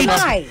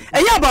lied.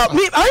 And yeah, about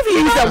me. I even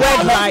use the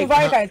word lie.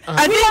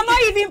 I think I'm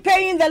not even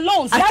paying the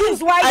loans. That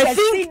is why the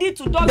CD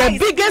to dollar the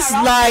biggest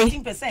lie,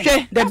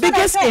 the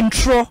biggest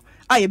intro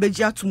is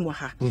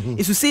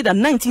to say that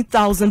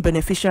 19,000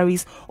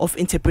 beneficiaries of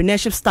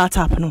entrepreneurship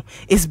startup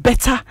is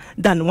better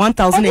than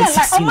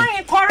 1,016.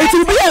 It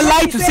will be a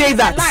lie to say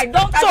that. I'm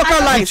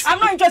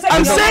not interested.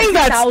 I'm saying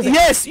that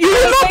yes, you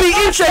will not be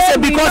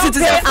interested because it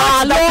is a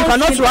fact that you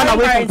cannot run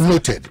away from.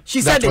 Noted. She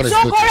said it. So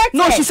correct.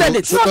 No, she said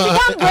it. So she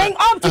can't bring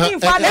up to me.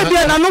 I'll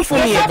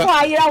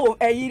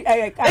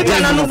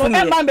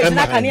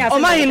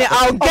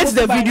get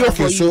the video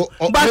for you.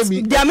 But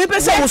there may be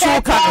some who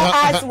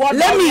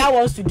let me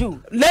wants to do.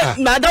 That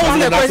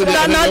wasn't the question.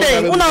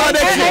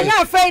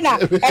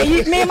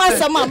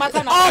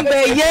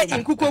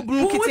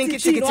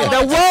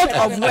 The world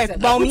of work.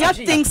 Bawumia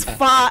thinks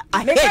far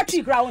ahead.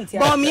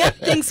 Bawumia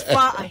thinks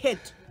far ahead.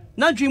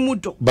 Not dream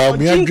mudo.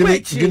 Bawumia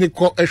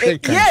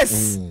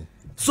yes.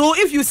 So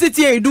if you sit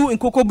here and do in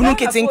Coco Blue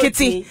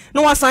kitty,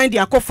 no one signed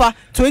their cover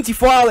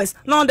 24 hours.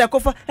 Now their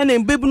cover and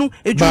then baby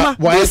but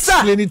why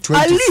explaining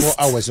 24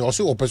 hours?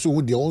 Also, a person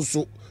who they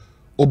also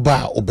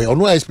obey or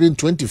no explain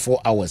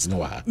 24 hours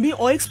no. Me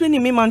or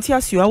explaining me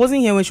Mantias you. I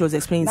wasn't here when she was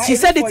explaining. She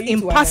said it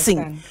in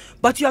passing.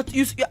 But you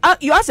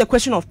asked a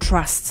question of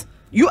trust.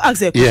 You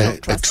asked a question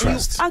of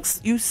trust.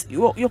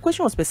 Your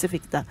question was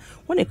specific that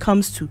when it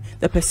comes to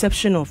the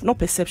perception of not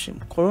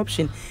perception,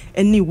 corruption,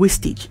 any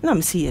wastage. And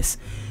I'm saying yes.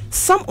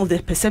 Some of the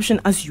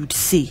perception, as you'd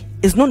say,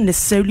 is not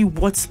necessarily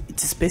what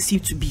it is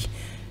perceived to be.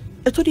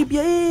 When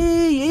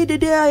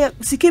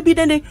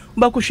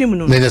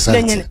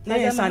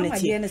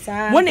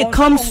it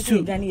comes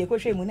to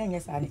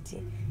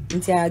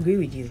I agree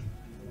with you.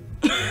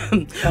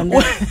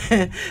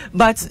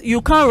 But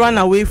you can't run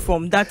away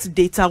from that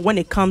data when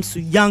it comes to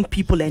young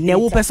people and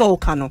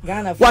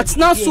what's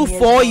now so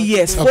 4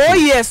 years. 4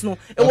 years no.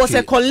 It was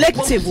a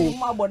collective.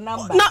 Now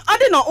I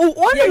don't know.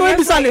 What do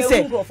you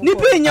say?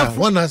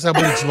 One answer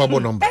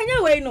about number.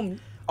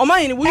 Will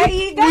you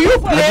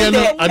play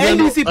the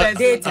NDC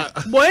data?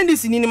 But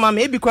NDC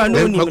maybe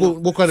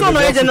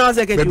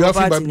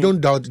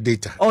don't doubt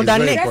data.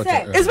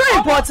 It's very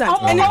important.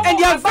 And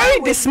they are very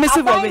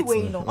dismissive of it.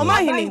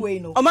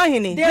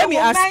 Let me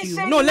ask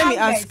you. No, let me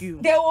ask you.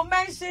 They will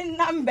mention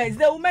numbers.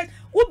 They will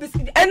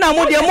mention. And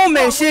now they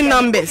mention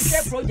numbers.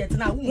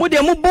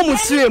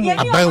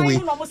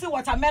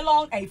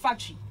 Watermelon a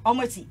factory.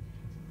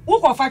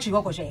 Who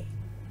factory?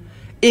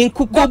 In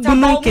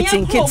Kukobunu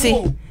Kitty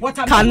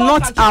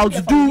cannot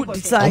outdo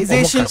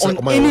digitization on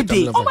any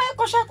day.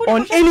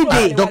 On any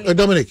day.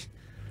 Dominic,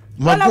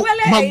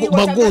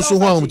 Mago so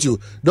wrong with you.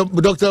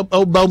 Dr.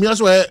 Bawumia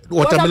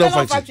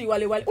watermelon factory.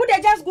 Would they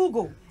just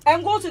Google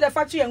and go to the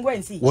factory and go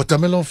and see?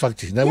 Watermelon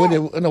factory. Now when they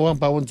one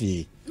pound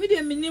tea.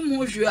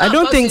 I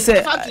don't think so.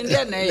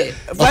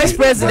 Vice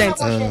President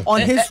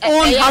on his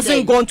own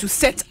hasn't gone to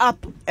set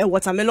up a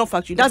watermelon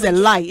factory. That's a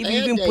lie if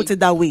you even put it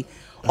that way.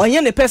 Or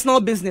in a personal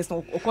business,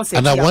 no,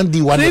 and I want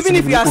the one. So even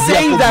if you are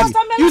saying that,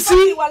 you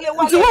see,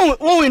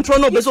 won't intro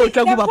no beso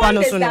chagu papa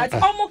no so no.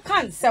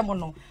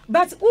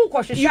 But who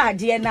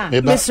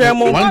Mr.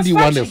 Remo,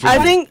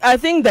 I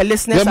think the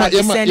listeners are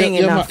discerning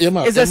enough.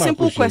 It's a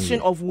simple question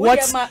of what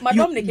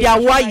they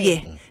are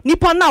why.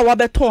 Nipa na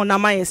wabeton na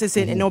my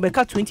say and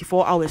obeka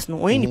 24 hours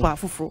no. Only nipa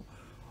fufuro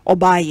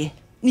obaye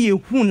ni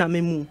ehu na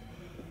memu.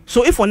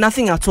 So if for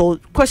nothing at all,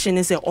 question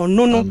is or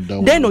no,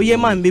 then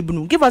oyema and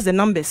bebunu. Give us the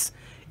numbers.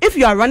 If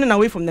you are running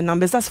away from the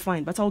numbers, that's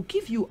fine. But I'll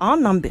give you our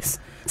numbers.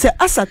 Say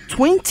as at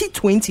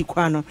 2020,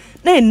 Kwano,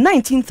 then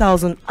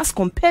 19,000 as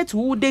compared to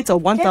who data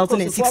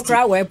 1,060.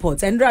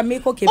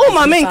 Oh,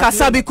 my main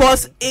kasa,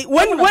 because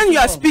when you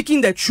are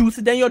speaking the truth,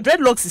 then your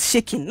dreadlocks is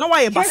shaking. Now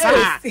I now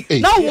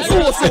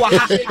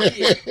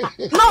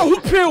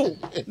who pray?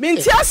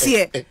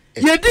 Mintiasie.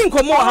 You didn't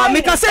come on.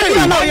 Make us say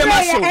you know your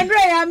muscle.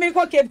 Andrea, make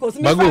okay because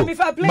me oh, my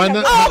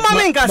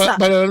main kasa.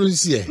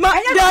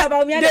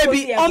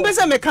 Debbie, on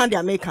better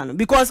mechanic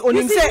because on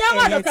him say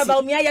Dr.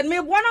 Bawumia, me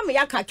one of me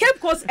Cape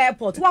Coast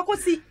Airport.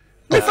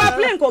 If I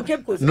plane go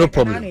Cape Coast. No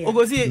problem.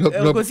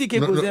 Ogosi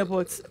Cape Coast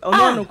Airport.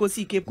 No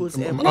Ogosi Cape Coast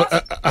Airport.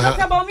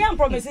 Dr. Bawumia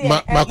promising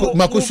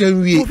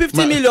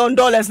 $50 million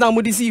now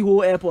we see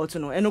whole airport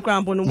no. And no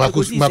crampo no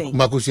Ogosi saying.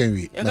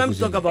 Makushenwi. You come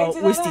talk about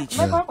wastage.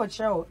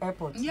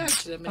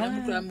 Yes.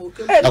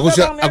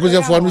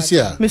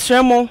 Mr.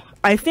 Remo,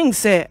 I think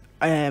say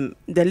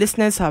the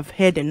listeners have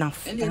heard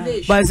enough.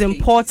 But it's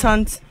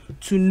important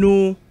to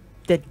know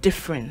the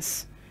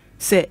difference.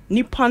 Say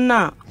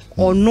Nipana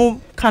or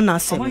no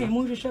canasem.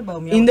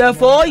 In the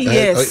 4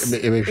 years,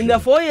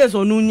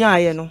 or no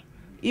nya,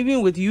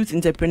 even with youth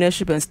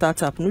entrepreneurship and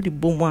startup, no the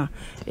boom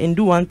and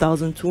do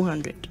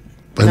 1,200.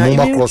 And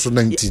no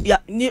 19. Yeah,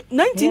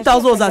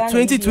 19,000 was at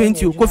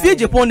 2020. Kofi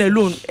Japan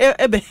alone,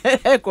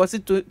 cost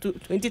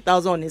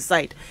 20,000 on his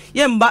side.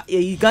 Yemba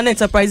a Ghana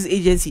Enterprise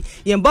Agency.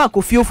 Yemba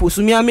Kofi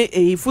Ofosumiame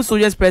a full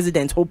soldiers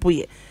president. Hope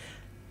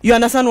you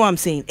understand what I'm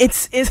saying?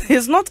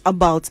 It's not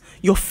about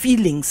your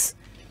feelings.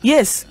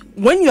 Yes,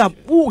 when you are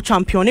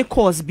championing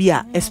cause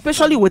beer,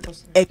 especially with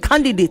a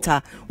candidate,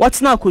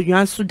 what's now could you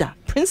answer that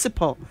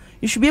principle?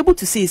 You should be able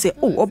to say,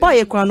 oh,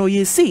 obaye kwano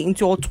ye see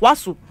into your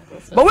twasu.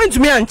 But when to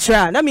me and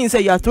chair, that means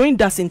you are throwing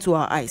dust into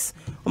our eyes.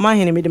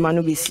 Okay,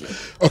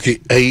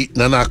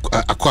 Nana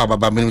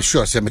Akwaba, I'm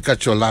sure say me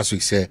catch your last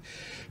week say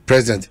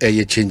President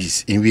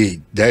changes in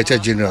we Director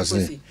General's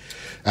name.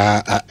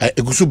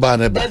 Egusuba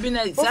neba.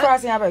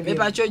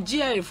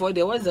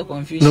 What's the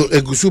confusion? No,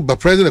 Egusuba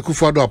President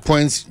Akufo-Addo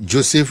appoints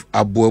Joseph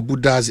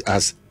Abuabudazi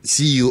as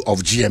CEO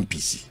of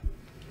GMPC.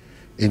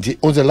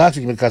 On the last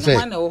week, I say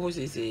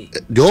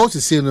the old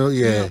say no,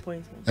 yeah,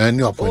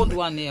 new appointment. Old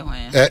one here,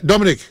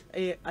 Dominic,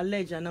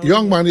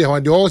 young man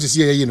here, the old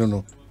say you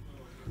know.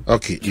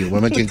 Okay, you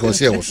were making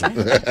concern also. Say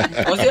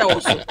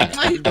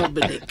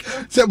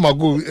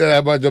Magu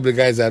about Dominic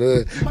guys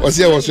are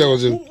also.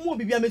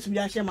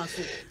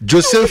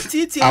 Joseph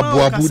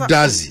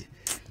Abuabudazi,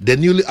 the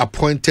newly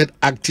appointed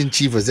acting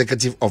chief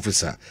executive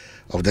officer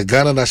of the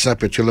Ghana National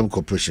Petroleum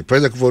Corporation.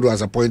 President Kufuor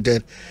has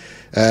appointed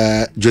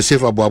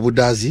Joseph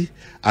Abu-Dazi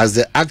as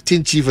the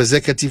acting chief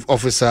executive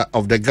officer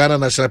of the Ghana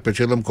National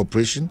Petroleum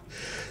Corporation.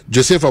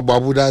 Joseph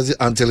Abu-Dazi,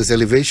 until his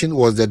elevation,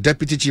 was the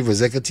deputy chief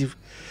executive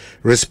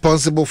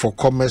responsible for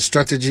commerce,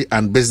 strategy,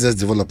 and business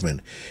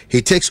development.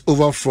 He takes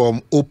over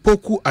from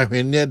Opoku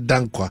Ahwenye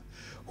Dankwa,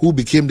 who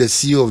became the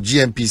CEO of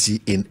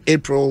GNPC in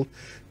April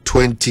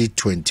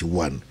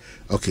 2021.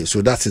 Okay,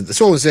 so that's it.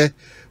 So we say,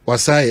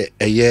 was I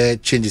a year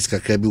changes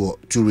kakrebi or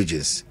 2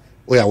 regions?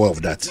 We are aware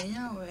of that.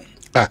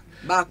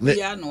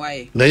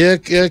 Na ye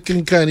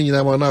kin kan ni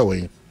na na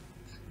we.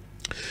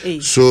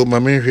 So my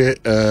man here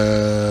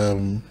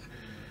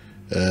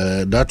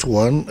that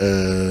one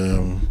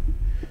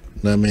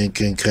na me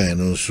kin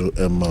kan also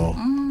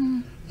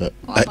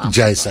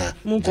Jaisa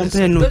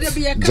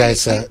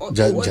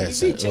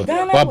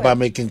what ba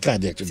making kan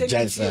there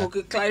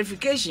Jaisa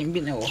clarification bi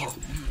na wo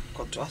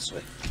koto aso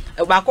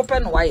e ba ko pe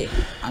no waye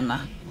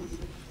ana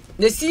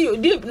the see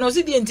no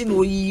see the enti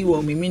no yi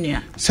wo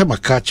mimia se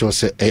maka cho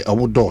se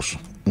omodoso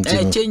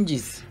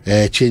changes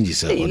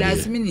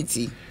last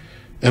minute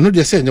eno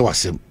de se nya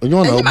wasem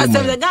onyo na obu man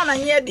the Ghana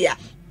nye dia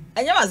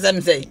enya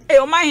wasem say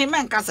o man he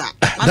man kasa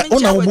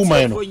ona obu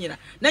man no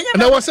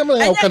na wasem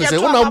na o kan say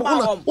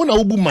ona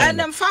obu man and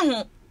them fa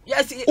ho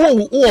yes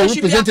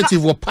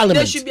representative of parliament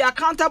they should be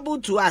accountable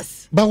to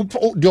us but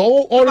the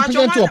all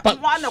representative of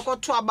parliament one ko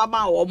to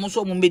ababa o mo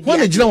so mo media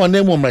one gina one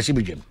name mra she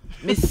bedwem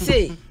me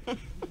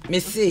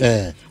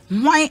say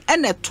why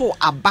ene to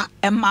aba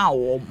ema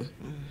wo mo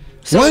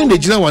why the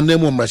gina one name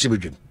mra she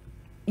bedwem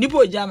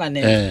nipo jama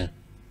ne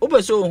o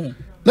be so hu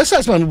na say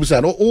asma me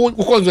busa no o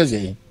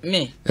constituency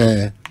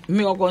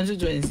me o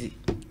constituency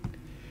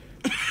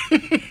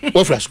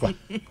what flash kwa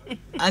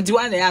anti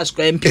one ask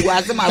MP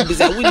was ma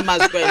busa win ma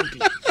MP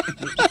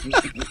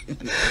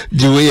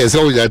the way is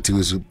all that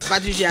too so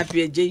Patricia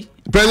PJ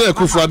President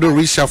Kufuor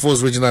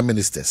reshuffles regional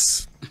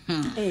ministers.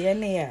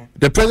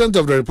 The President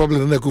of the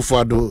Republic,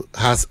 Kufuor,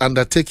 has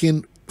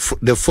undertaken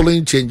the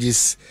following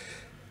changes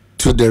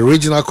to the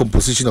regional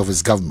composition of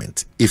his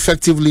government.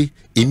 Effectively,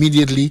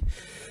 immediately,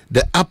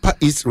 the Upper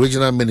East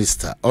Regional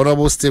Minister,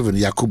 Honorable Stephen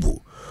Yakubu,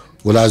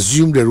 will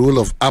assume the role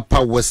of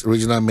Upper West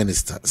Regional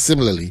Minister.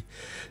 Similarly,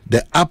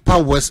 the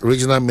Upper West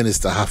Regional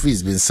Minister,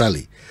 Hafiz bin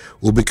Sali,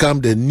 will become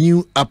the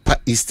new Upper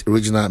East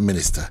Regional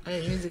Minister.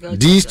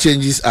 These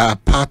changes are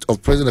part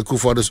of President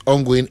Kufuor's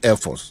ongoing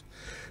efforts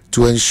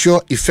to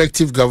ensure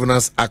effective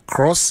governance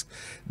across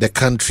the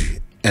country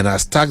and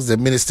has tasked the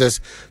ministers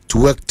to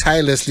work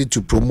tirelessly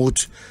to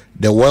promote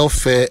the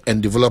welfare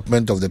and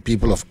development of the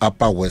people of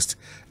Upper West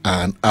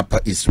and Upper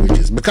East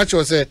regions.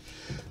 Makacho said,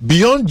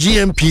 beyond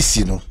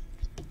GMPC, no,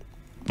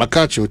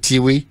 Makacho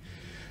Tiwi,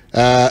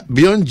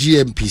 beyond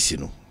GMPC,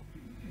 no,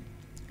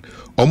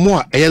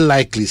 omo a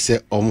likely say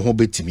omo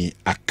betimi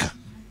aka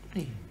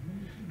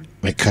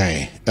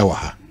mekai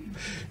ewa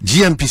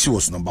GMPC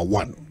was number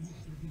 1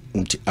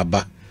 nti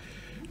aba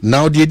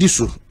now the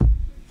ediso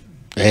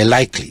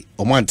likely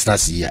omo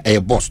antrasi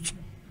ya bust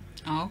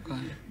okay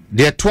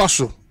the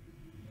twaso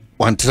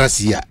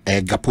wantrasi ya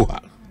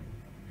gapoha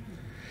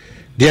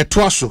the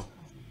twaso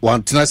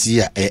wantrasi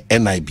ya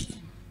NIB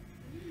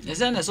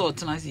yesana so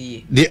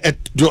wantrasi the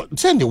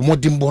send omo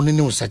dimbo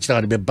ne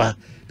usachira de beba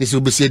this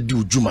will be said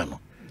do juma no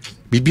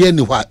Bibia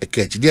ni wa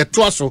ekech de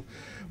toaso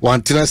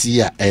wantenasi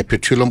ya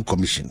petroleum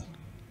commission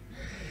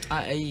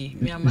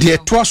de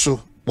toaso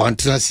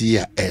wantenasi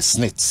ya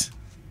SNET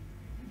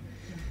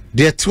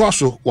de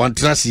toaso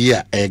wantenasi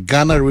ya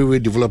Ghana Railway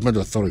Development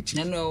Authority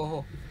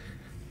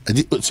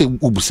say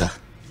ubusa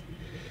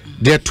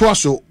de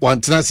toaso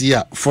wantenasi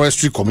ya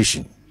Forestry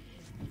Commission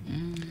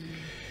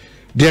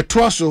de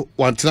toaso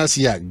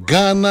wantenasi ya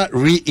Ghana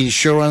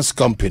Reinsurance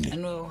Company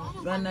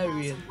Ghana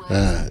Real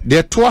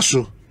de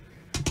toaso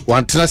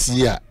one trust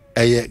here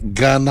a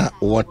Ghana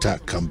Water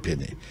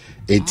Company.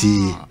 The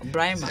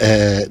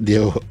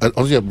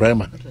also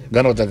Brahma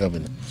Ghana Water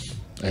Company.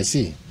 I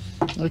see.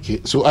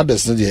 Okay, so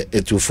others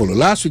it will follow.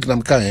 Last week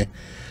I'm kind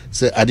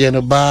say I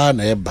didn't buy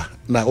na eba.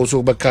 Na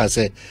also baka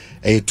say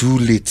too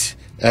late.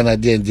 And I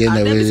didn't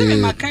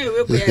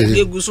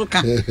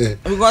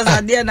because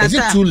I didn't. Is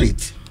it too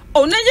late?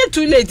 Oh, not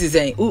too late is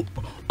saying.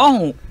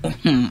 Oh.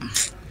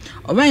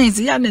 When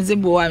see yan ze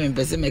bo wa me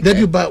pese me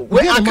dey ba we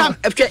aka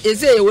e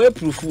say we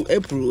proof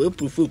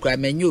kwa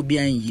me nyo obi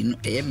an yi no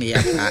e me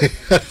ya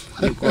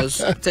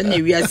because tell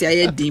we are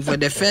say din for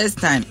the first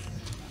time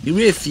the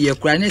way fear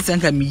kwa na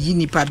senka me yi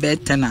nipa be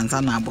tenant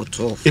na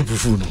aboto e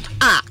proof no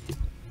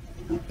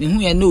me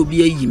hu ya na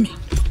obi ayi me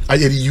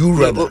aye you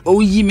rather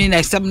o yi me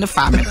na sab na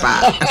fa me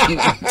pa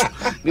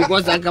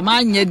because aka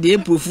manye dey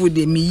proof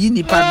dey me yi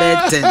nipa be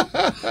ten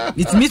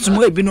it means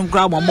mo ebi no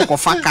kra mo ko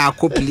fa ka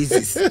ko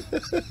places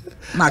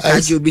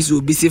Makaji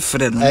obi si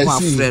friend no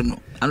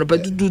friend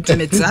and do to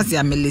me trust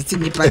ya meleti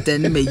ni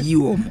pattern me yi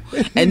wo mo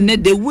and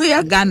the way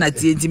I Ghana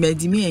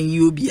tientiment me and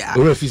you bia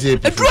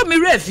e pro me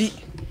refi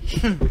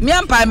me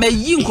ampa me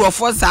yi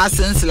nkrofo sa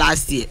since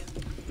last year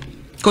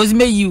cause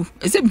me you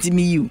except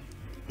me you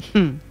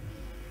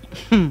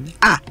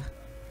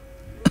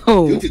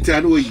Oh,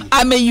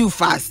 I may you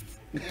fast.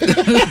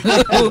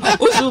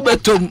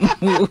 Usubetum.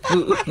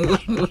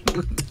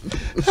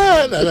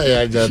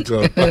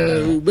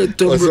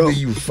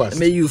 You fast.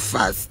 May you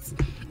fast.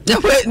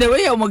 The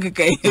way I'm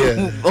okay.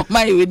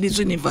 My way this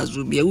universe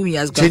will be a woman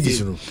has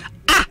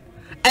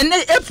and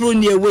then April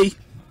near way.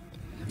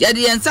 Yet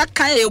the answer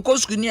can you go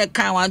near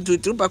can want to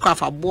trip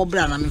across a bob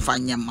brand and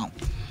find your mouth.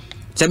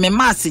 So me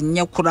mass in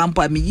your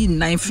crampa me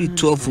 9 feet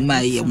 12 for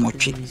my year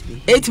watching.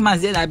 8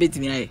 months then I bet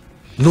me.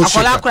 No,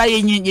 I cry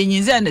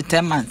in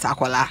 10 months.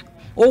 Aquala.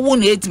 Oh,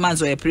 1 8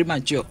 months or a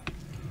premature.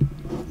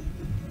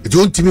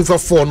 Don't tell me for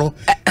 4 no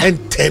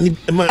and 10.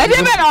 I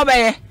never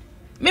obey.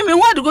 Mimi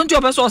want to go to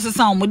your person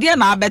sound, dear,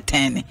 now bet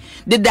 10.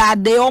 The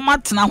dad, they all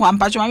matter now. I'm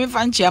patching my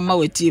fan chairman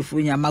with teeth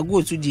when I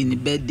go to the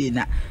bed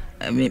dinner.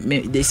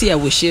 They say I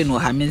wish share no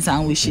having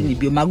some wishing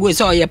you. My go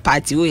saw your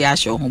party, we are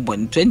show home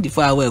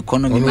 24-hour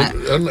economy. My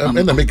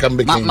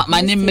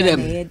name,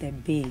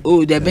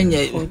 oh, the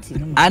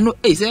Benya. I know,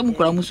 eh, Sam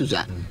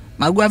Kramusa.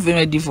 My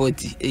girlfriend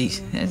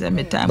D40. As I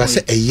met time. But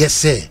say, yes,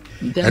 sir.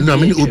 And no, I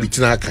mean,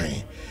 Ubitina.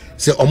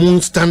 Say, I'm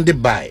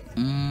standing by.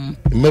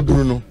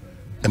 Mebruno.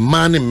 A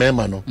man in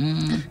Memano.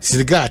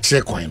 Cigar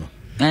check wine.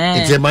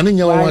 It's a man in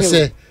your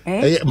say,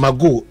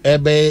 Mago,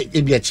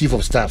 be a chief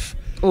of staff.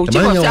 Oh,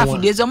 chief of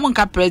staff, there's a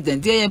monka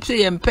president. They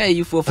say and pay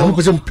you for some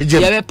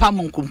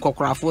Pamunkum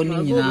Cocraphone.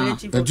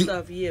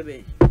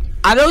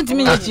 I don't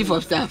mean a chief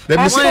of staff. Let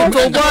me see.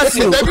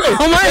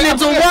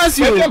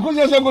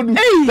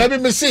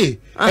 Let me see.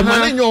 A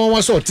man in your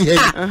one sort of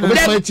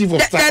chief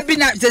of staff. They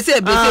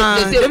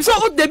saw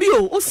what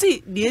debut. Oh,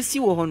 see, the AC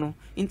Wohono.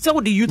 In some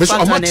of the youth,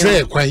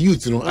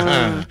 youth, you know.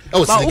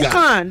 Oh,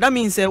 that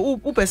means who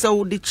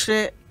person the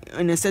chair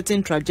in a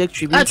certain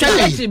trajectory. One in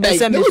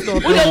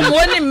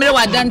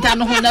Miller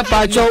Dantan, who never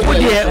patch over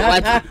here.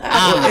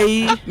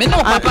 Me no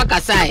Papa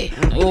Kasai.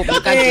 Oh,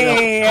 Papa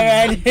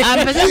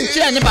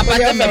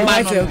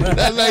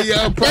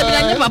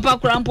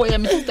Crampo,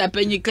 and Mr.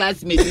 Penny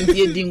classmate in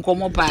the Din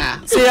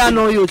Comopa. Say, I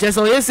know you, just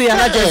so you say,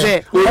 I just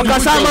say,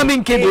 Okasama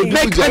min kid,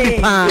 make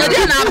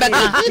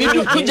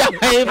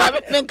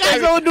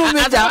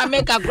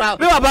make a crowd.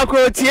 No, about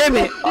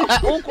Crotier.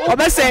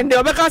 Obesend,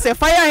 Obeka,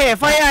 fire here.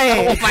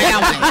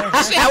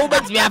 I will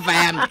bet me a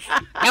fire.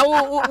 I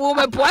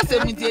will post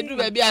him to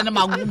baby and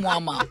my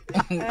mama.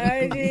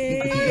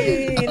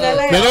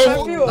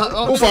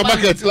 For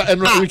bucket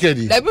and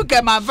weekend. Let me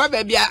get my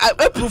baby.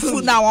 I proof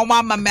now on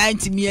Mamma man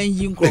to me and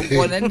you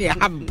and they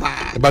have.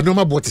 But no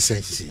more bought a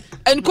sense.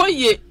 And call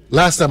ye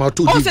last time I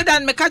told you. Also,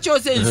 then me catch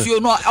your sense, you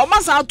know, I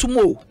must out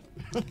tomorrow.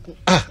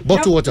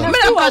 Bottle water. Full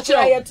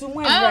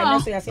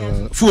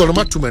of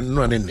matchman,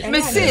 no one in there.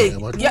 Me say,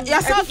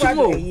 yes,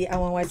 tomorrow.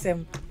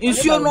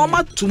 Is your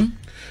normal tomb?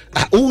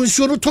 Oh,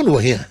 sure, no tunnel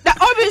here. That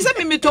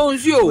obviously me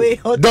tones you.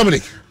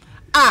 Dominic.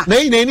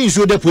 Nay, nay,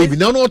 so that way.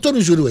 Now, no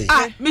tunnel should way.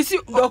 Miss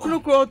you,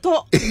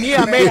 Doctor, me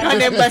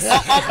American embassy.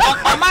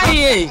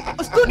 My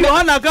studio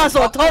on a gas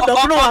or told the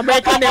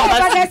American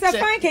embassy. There's a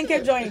fine can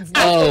join.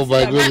 Oh,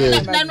 my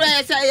goodness. Then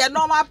I say a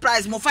normal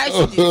price, more 5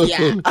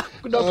 shillings.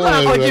 Oh,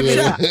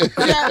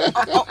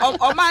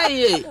 my,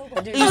 you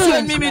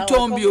me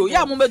tomb you.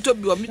 Yeah, moment to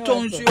be me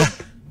tones you.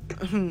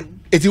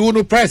 If you want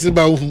to price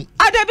about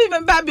I don't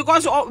even buy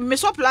because me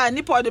supply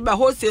ni for the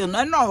wholesale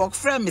no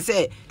friend me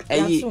say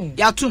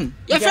yatum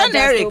your friend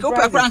Eric o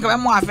pe frank me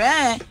mo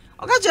afa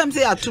o ka jam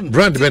say yatum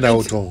brand be na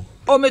oton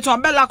o me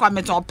ton bella kwa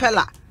me ton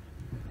pella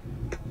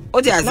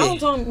o dey say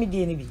ton me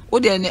dey ni bi o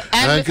dey ni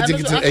and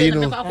you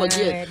know and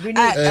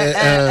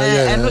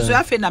so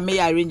afa na me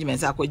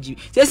arrangements akwaji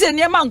say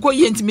niam nko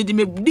ye ntimi di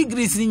me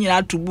degrees ni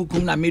nyina to book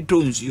na me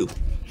tonsuo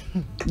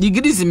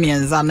degrees me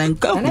enza na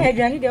nka na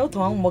aduane dey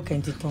oton mo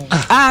kanti ton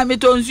me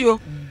tonsuo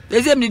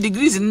they say me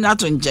degrees na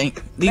to nchen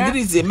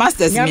degrees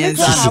masters me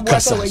enza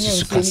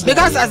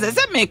because as I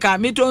say me ka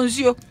me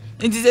tonsuo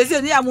nti say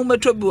ni amu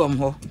metro bi wom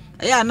ho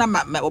ya na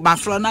ma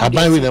fro na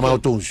abai we na ma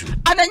tonsuo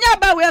ananya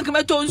abai we nka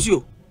me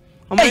tonsuo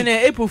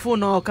Omene epufu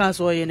no ka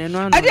so ye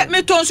no ade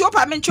me tonsuo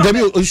pa me ncho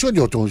Debi o show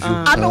your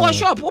tonsuo ame wo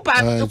shop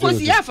pa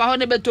because ya fa ho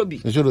ne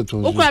betobi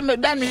okwa me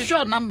dan me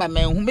show number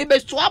me hu me be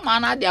so ama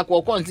na ade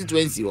akọ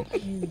constituency ho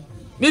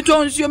me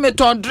tonsuo me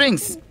ton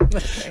drinks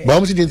ba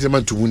mo si di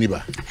ntema tumu ni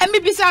ba me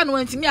bisa no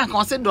antimi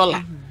aka se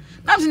dollar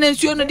na se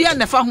nsuo no dia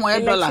na fa ho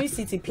dollar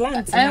electricity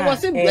plant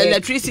was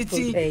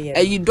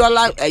electricity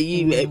dollar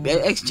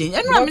exchange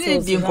and no me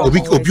di nko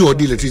obi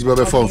odi electricity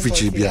ba fa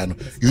feature bia no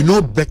you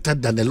know better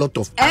than a lot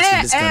of us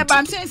in this country but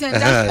I'm saying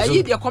that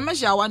the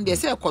commercial one they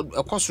say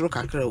ekosoro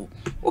kakra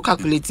o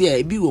calculate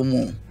e bi wo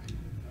mu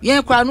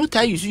yen kwa no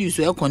ta use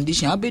air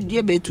condition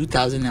abedie be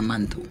 2000 a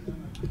month.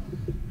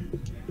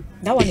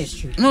 That one is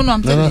true. No,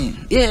 I'm telling you.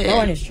 Yeah, that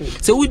one is true.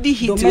 So we did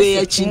hit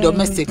way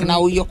domestic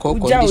now your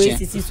condition.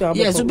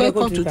 Yes, we back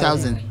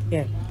 2000.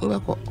 Yeah. We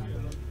back.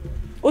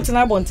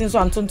 Otina bontin so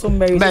antonton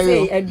berry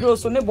say e grow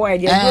so ne boy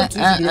dey grow to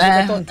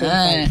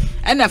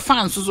and a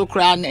fan so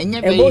cry and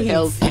enye very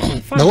healthy.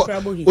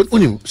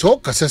 Unim so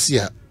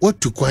kasasia what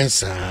to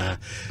coins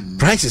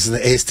prices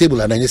is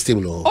stable and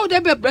unstable. Oh,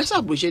 the breast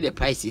of the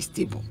price is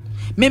stable.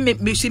 Me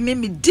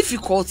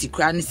difficulty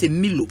cry say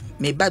Milo,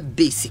 me bad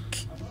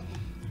basic.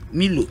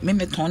 Milo, me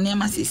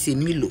tonema say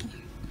Milo.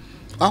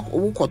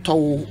 Wo koto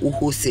wo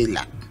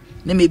wholesaler.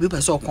 Ne maybe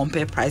person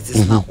compare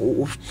prices now.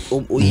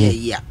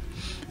 Yeah.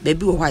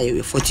 Baby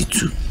why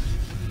 42.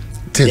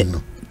 10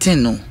 no.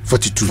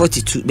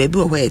 42. Baby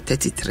why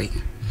 33.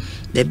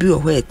 Baby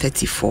why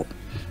 34.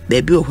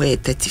 Baby why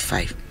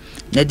 35.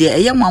 Na the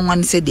young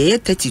one said they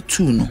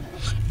 32 no.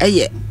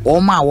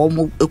 Oma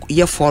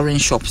ye foreign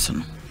shops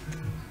no.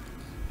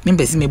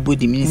 Member see me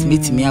body means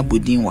meet me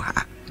abodi wa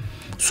ha.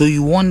 So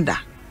you wonder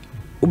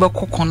Uber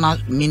corner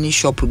mini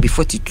shop will be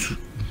 42.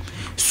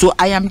 So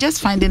I am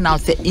just finding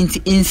out that in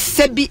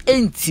Sebi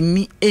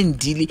me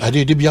endili.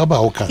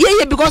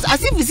 Yeah, because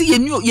as if you see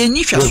you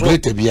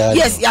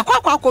yes, ya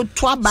kwa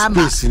to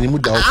abama.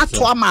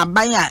 Atwa ma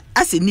banya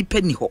as ni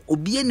penny ho.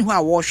 Obi eni ho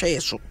a wo hwe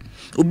yeso.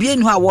 Obi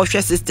eni ho a wo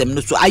hwe system no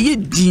so aye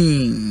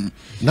din.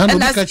 Na no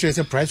catch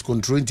a price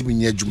control ntimi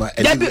nya adwuma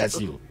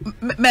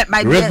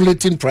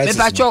regulating prices.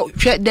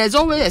 There's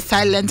always a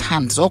silent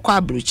hand so kwa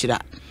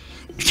abrochira.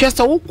 Hwe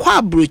so kwa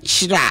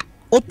abrochira.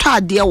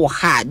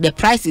 The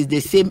price is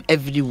the same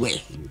everywhere.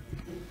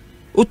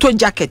 Auto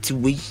jacket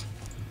we,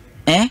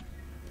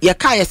 your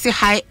car is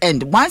high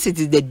end. Once it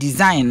is the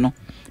design, no,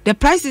 the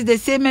price is the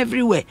same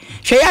everywhere.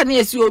 Shaya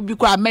near you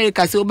because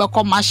America say over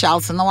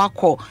commercials and now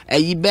call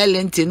a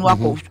Burlington.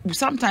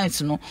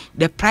 Sometimes no,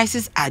 the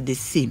prices are the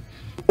same.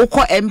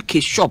 Oko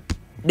MK shop,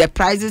 the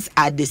prices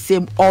are the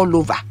same all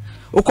over.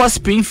 Oko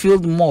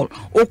Springfield Mall,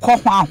 Oko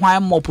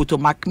Hwan Mall,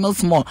 Potomac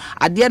Mills Mall.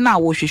 At the end of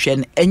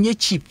Washington, and you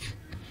cheap.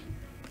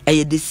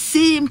 The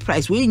same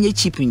price we ain't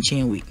cheap in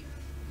chain way.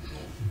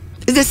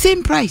 It's the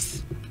same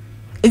price.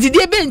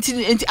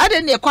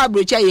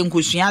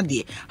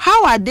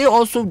 How are they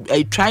also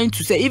trying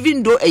to say,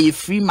 even though a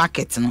free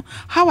market, no,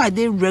 how are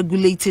they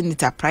regulating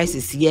it at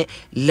prices here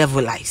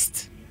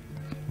levelized?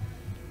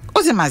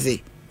 What's the matter?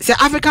 Say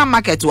African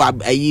market or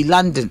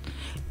London,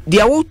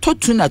 they are all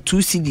taught to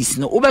 2 cities,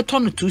 no over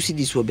 2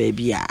 cities for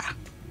baby.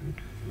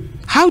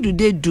 How do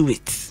they do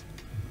it?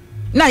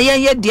 Na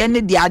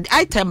the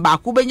item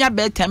back ubenya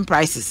be 10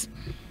 prices.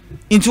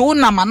 Into one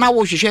na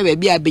wo hwehwe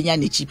be abenya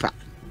ne cheaper.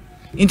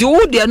 Into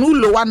wo de no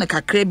lower na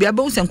kakra bia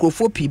be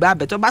usenkrofo pi ba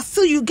better, but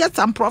still you get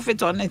some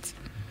profit on it.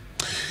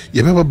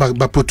 You remember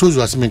but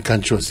protozo as men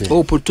can say.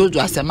 Oh, protozo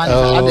as a man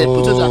have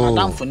protozo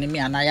na for me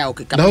anaya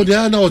okay. Now they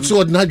are now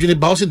so na dwene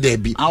ba so there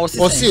be. Or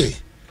say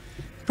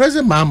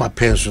President Mahama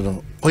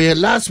personal or your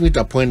last minute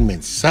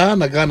appointment, Sa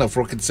na Ghana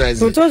for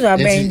criticizing. Protozo are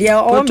their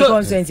own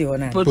constituency on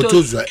that.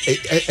 Protozo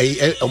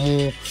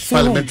a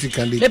parliamentary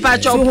candidate.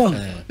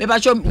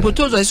 Mepacho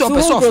protozo is so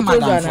person of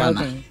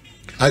madam.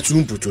 I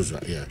assume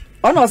protozo, yeah.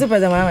 Oh no,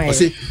 President Mahama. I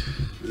say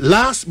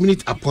last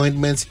minute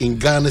appointments in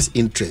Ghana's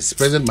interest.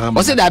 President Mahama.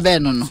 What's that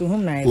ben no?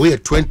 We are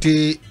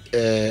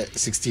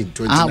 2016,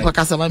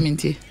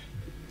 2019. Ah,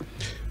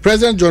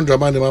 President John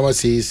Dramani Mahama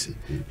says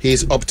he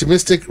is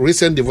optimistic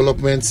recent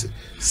developments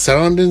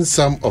surrounding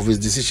some of his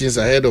decisions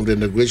ahead of the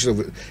inauguration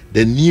of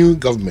the new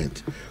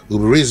government will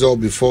be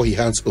resolved before he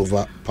hands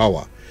over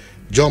power.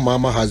 John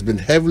Mahama has been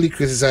heavily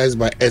criticized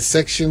by a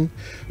section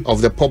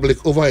of the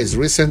public over his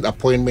recent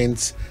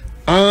appointments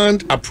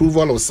and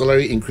approval of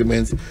salary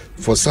increments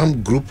for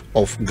some group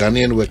of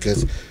Ghanaian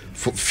workers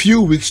for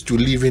few weeks to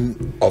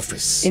leaving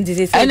office. In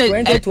this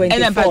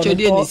 2024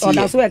 or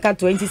that's where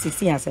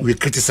 2016 we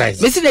criticize.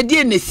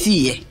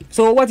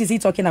 So what is he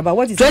talking about?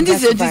 What is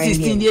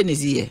 2016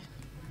 DNC?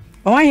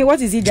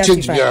 What is he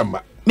justifying?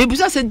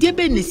 Maybe I said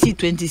DNC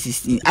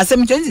 2016. I said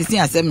 2016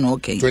 I said no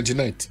okay.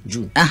 29th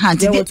June.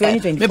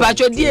 Maybe I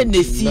told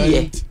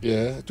DNC.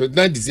 Yeah,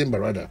 29th December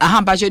rather.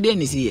 But your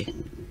DNC.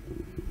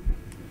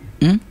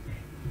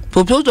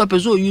 Proposal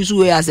person use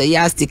way as a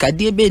yardstick a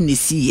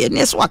DNC and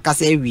that's what I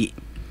say we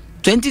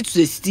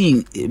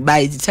 2016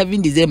 by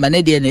 7 December na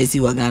DNC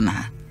wa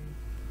Ghana.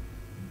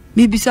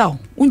 Maybe so.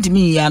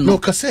 Untimi ya no. No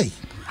kasei.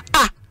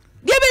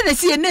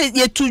 DNC na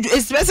ye tu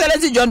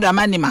especially John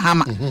Dramani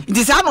Mahama. It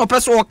is no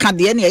person who can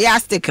the ya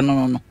stick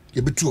no.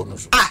 You be true no.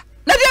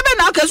 Na dey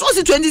na okay so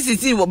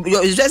 2016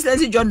 your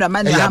excellency John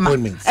Dramani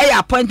Mahama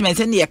appointment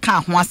and ye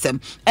kan ho asem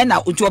e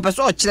na otu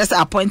person o kire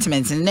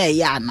appointment na e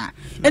ya na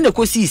e na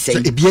kosi say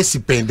e be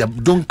spend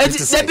don't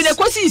say be na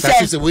kosi say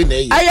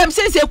I am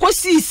saying say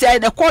kosi say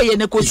the call ye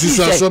na kosi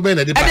say e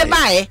dey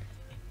buy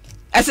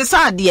ese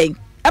sa de e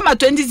ma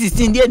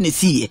 2016 dey na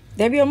see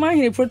there be o man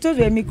here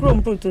proposal me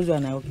chrome proposal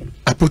na okay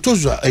a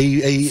proposal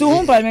so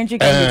home parliamentary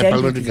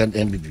candidate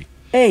MBB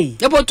hey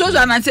the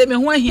proposal na say me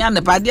ho ahia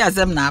na pade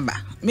asem na aba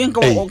me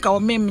nka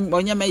me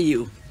onye me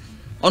you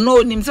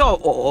ono nim say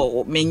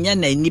o menya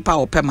na nipa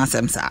o pem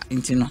asem sa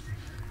nti no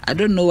I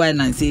don't know why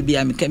na say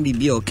bia me can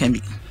be or can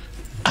be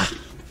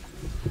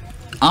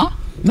na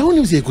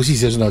nim say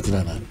Ekosiisen na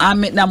tinana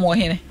me na mo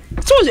hene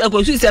so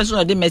Ekosiisen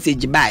so the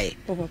message buy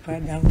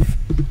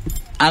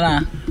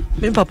Ana.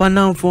 Me papa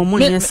now for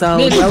money sa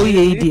o da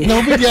we dey.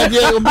 No be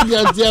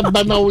dia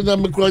ba na wo na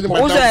me kro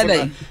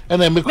madam.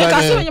 And me kro.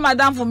 Because when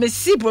madam for me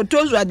see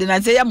proposal dey na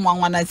say ya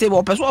mwanwa na say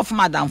o person of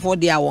madam for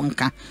dey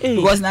awonka.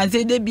 Because na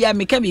say dey bia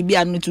me ka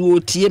bibia no to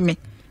otie me.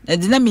 Na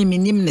dey na me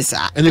nim ne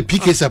sa. And the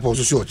PK support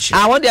so chi.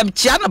 Ah, what dem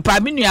chia no pa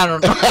me nua no.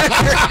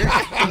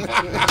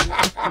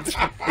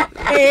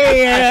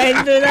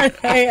 I do that.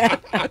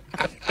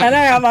 And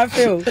I am a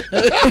feel.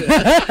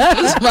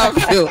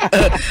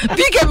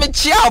 PK me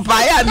chia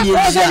pa ya me.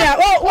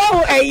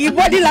 Oh, you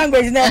body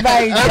language never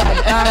by.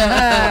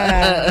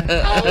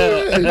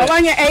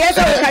 Mawanya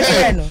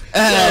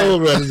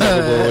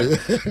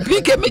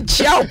PK me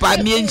chia pa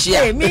me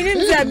chia. Me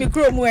didn't say me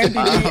chrome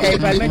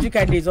environmental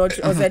candidates or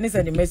send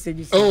the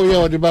messages. Oh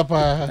yeah, the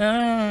papa.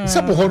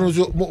 Sapo hono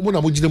so mo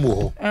na mo gine mo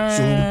ho.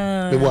 So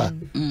me wa.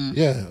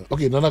 Yeah,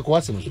 okay, nana ko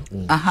asem so.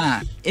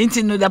 Aha.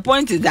 Into no the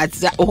point is that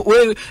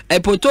a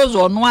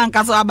proposal no one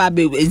kasa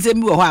ababe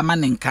ensemi wo ho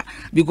amanenka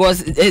because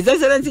his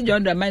excellency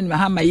John Dramani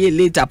Mahama ye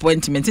late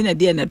appointment in a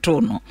day na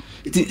to no.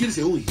 That's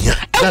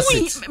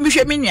it. Me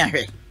hwe me nua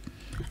hwe.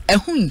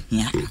 Ehun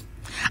hia.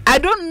 I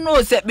don't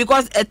know say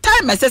because a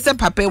time assessor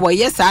papa wo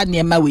yes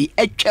anema we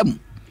atwam.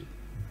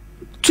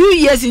 2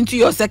 years into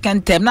your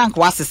second term na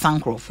kwa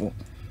sesankrofo.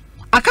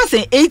 Aka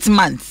say 8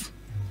 months.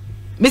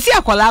 Mesi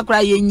akwala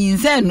akra ye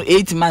nyinse no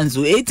 8 months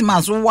o 8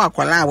 months wo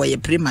akwala wa ye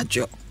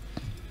premature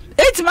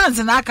 8 months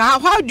na aka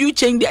how do you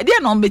change the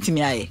no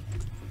betimi aye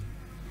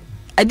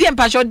ade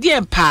empatcho de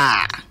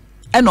empa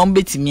e no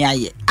betimi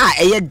aye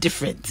eye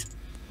different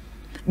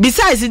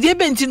besides the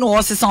benti no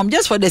was some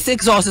just for the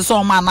 6 hours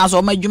so man na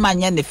so madwuma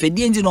nya ne fe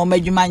de enti no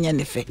madwuma nya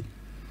ne fe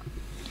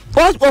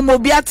what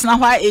omobiat na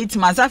why 8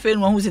 months afa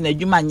no hu se na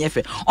adwuma nya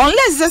fe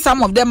unless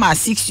some of them are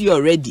 60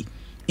 already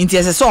into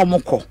ese so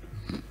omoko.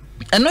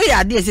 And no,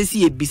 yeah,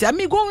 DSC bisa.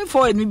 Me going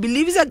forward, me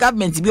believe the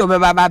government be over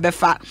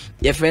fa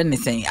your friend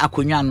is saying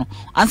Akunyano.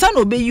 And some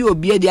obey you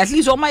obey at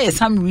least all my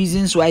some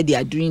reasons why they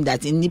are doing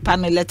that in the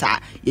panel letter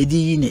ye di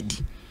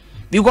unity.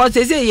 Because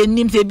they say ye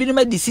name say be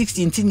the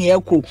 16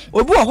 year ko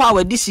obi wo ho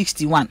we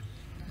 61.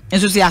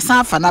 And so say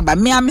asan fa na ba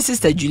me and my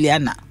sister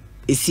Juliana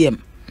esiem.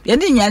 Ye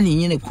di nya ni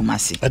nyine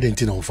kumase. I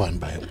didn't know fan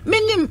by. Me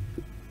nim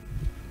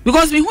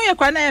because me hu ye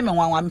kwa na me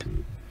wanwan.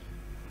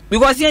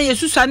 Because ye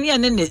susa ne ye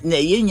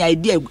nya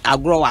idea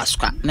agro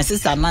waska na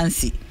sister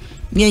Nancy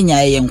ne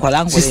nya ye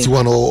nkwala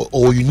 61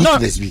 or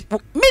uniqueness be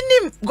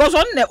minim because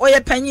on ne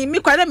oye panyi mi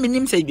kwala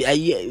minim say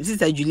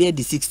sister Julia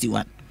the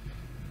 61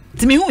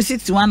 to me who is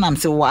 61 I'm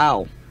say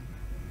wow,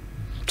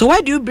 so why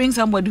do you bring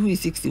somebody who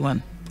is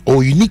 61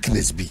 or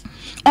uniqueness be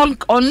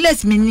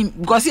unless minim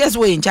because yes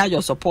we in charge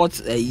of support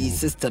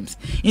systems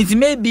it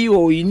may be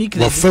or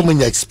uniqueness from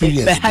your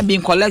experience have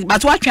been collect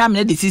but what you am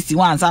the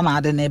 61 some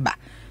other neighbor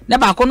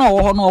never kono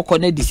wo no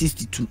connect the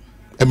 62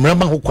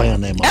 emrama ho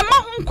kwan na ema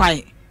ho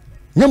kwan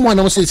nyamo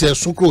na mo say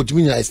so ko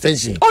otimi nya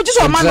extension oh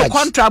just one man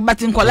contract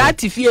but in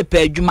collect fee per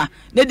adwuma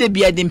na de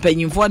bia de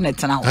mpanyimfo na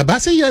tena ho aba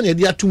say ya na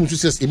de atum so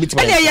say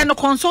emitima na ye no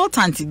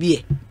consultant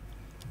bi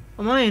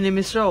Mama in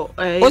Mr.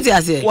 What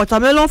you say?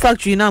 Watermelon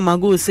factory na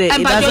mago say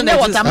it doesn't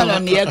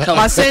watermelon here come.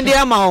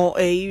 Masendia ma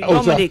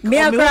Dominic. Me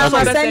akra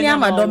Masendia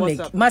ma Dominic.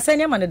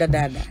 Masendia ma ne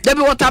dada. There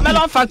be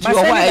watermelon factory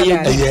o wa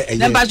ye.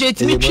 Na ba je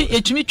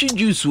etimi twi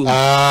juice o.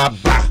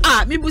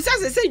 Ah, me busa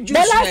say juice. The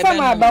last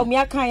time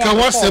Bawumia kan ya. Kan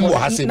wasem wo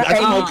hase.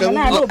 Ati no kan.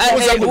 O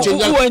say mo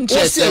change.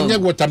 O say nye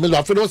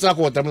watermelon afi no say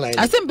watermelon.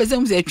 Asem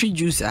pese say twi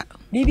juice a.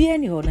 Bibi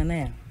eni ho na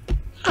ya.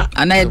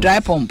 Ana e dry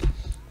pump.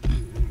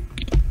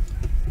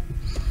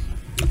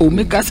 O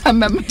me kasa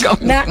me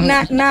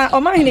na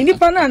o ma hini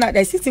nipa na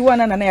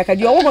 61 na ya ka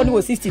di owo ho ni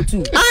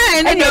 62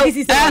 ene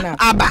 61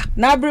 aba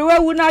na brewa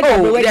wu na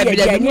brewa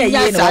di anya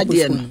ye na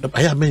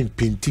I am in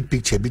painting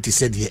picture bit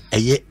said here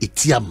eye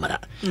etiamara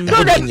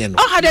no dem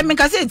o had me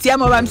kasa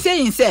etiamara I'm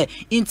saying say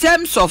in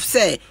terms of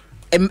say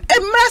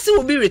emrasi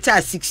will be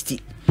retired 60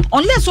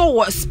 unless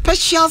what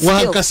special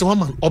skills. One can say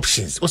one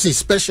options. What say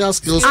special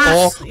skills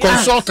or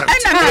consultant?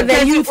 And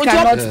the youth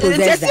cannot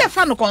possess that.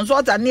 Fan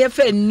consultant near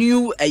for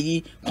new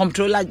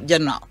comptroller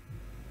general.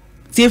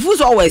 See if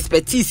who's always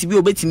expertise be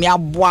obey me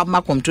aboa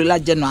ma comptroller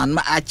general and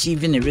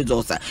achieving a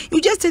result. You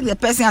just take the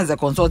person as a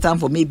consultant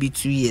for maybe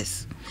 2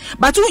 years.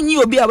 But when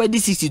you be already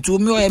 62,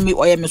 me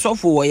or me so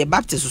for or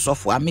Baptist so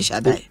for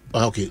Amisha die.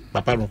 Okay,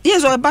 Papa no.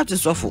 Yes, or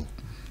Baptist so for.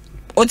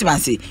 What you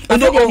say?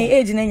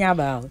 Age na nya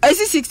ba. I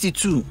see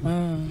 62.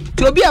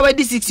 To be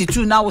already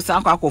 62 now we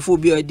san akofo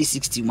be already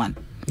 61.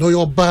 No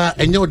your ba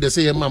enye de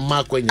say your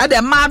mama kwanya.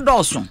 Ade ma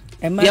doso.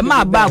 Your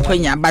ma ba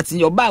kwanya but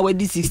your ba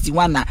already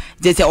 61 na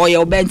they say oye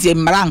obenti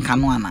mranka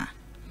no ana.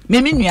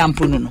 Me nua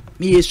mpono no.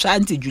 Me yesu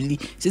anti Julie,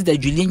 sister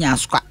Julie nya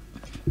askwa.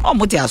 O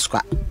mo te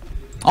askwa.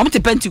 O mo te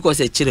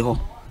Pentecost e chire ho.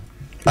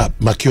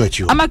 Makio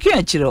achi ho. Amakio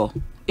e chire ho.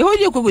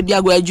 You could be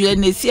a graduate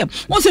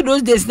NDC. Once of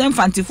those days, then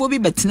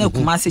fantiphobia, but no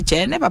Kumasi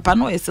chair, never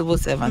pano a civil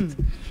servant.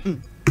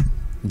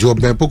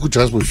 Job and Poku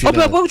transport fee.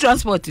 Poku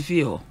transport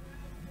fee.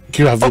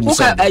 Kiravi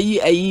Musa.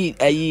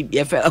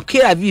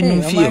 Kiravi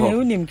no fee.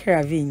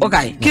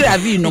 Okay,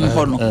 Kiravi no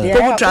mpono.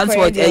 Public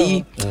transport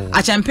a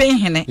champagne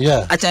hene.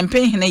 A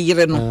champagne hene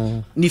yire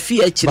no. Ni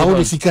fee a chile. Ba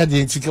wo sika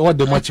de sika what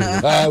the much.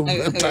 Now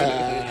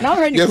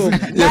ready go.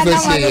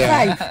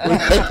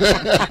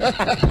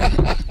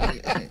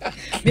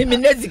 Mimi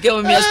nezike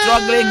we me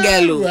struggling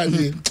girl.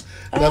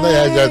 Nana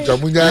ya ja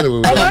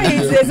munyaro.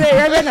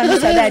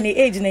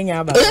 Age na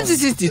nyaba.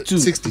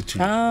 62.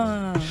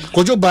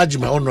 Kojo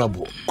Bajima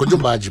honorable. Kojo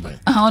Bajima.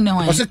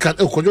 O se kan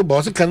Kojo Ba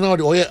o se kan na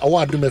o ye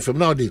award do FM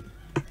na o de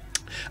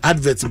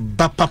advert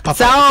ba papa.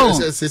 Say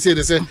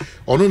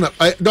onu na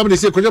Dominic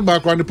say Kojo Ba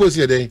kwa ni post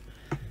here den.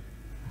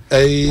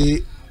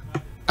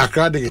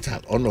 Accra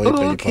digital ono e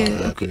pay.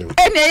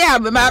 Ene ya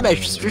be ma ba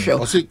hwehwe.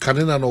 O se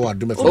kan na no wa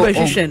do me o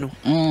hwehwe no.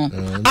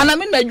 Ana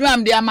me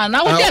adwuma de ama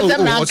na wo je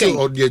sem na kai.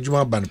 O de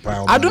adwuma ban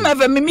pa. Adum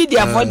ever me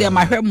media for dem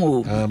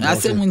ahwemo.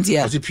 Asem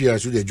ntia. O se PR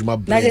so de adwuma.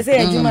 Na je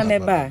say adwuma ne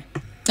ba.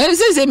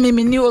 Say me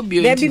ni obi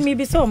o. There be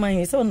me so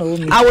man so no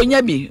me.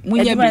 Awonya bi,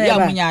 munya bi ya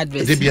munya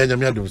advert. De bia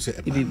nyame adom se.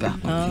 Bi ba.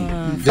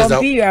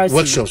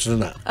 Workshops no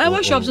na.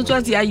 Workshops so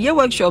to ya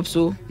workshops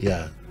so.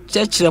 Yeah.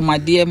 Church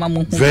ramade ma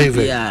mu hu.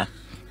 Very.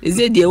 Is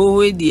it the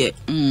way there?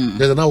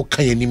 There's now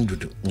can you name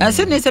do. I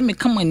said, "Never me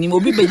come on, you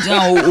be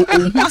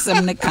bejan or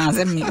some ne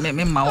can't me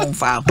my own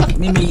file.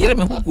 Me hear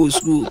me who go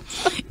school.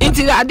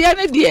 Into the idea,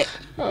 dear.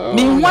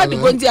 Meanwhile, the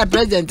going to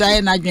president, I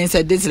and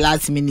said this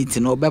last minute,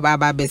 no,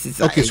 baba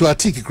basis. Okay, so I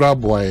take a grab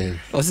boy.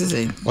 What's he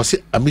saying? I say,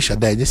 Amisha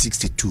died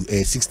 62,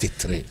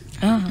 63.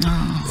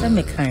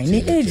 Some kind.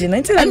 Ni age,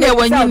 until I know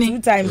when you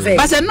 2 times.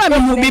 But I know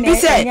me be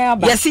say,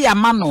 yes, see a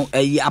man,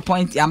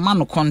 appoint a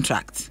man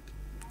contract.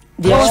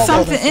 There was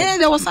something.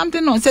 There was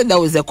something on said there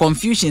was a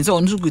confusion. So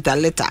on Sukuta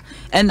letter,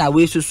 and I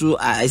wish to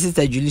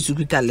Sister Julie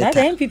Sukuta letter.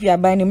 That people are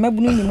buying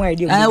no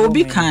idea. I will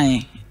be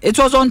kind. It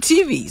was on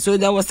TV, so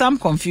there was some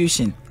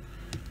confusion.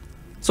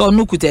 So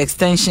Nukuta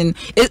extension.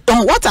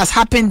 What has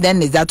happened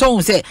then is that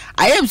I say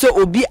I am so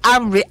obi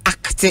am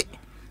reacted.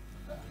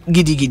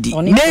 Gidi.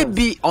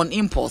 Maybe on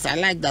impulse. I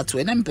like that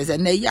way. 9%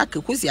 na yak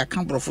kwesi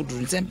account profit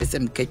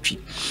 10% ketchi.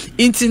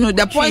 Into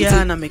the point.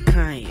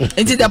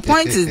 Into the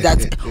point is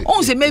that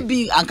on say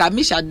maybe Anka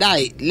Misha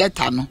die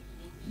letter no.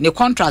 The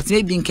contract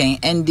maybe can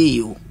end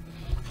you.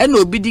 And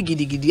obi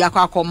gidi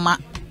akwa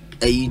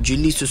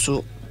Julie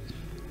so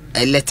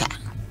a letter.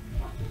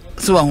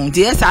 So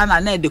yes na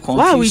the confusion.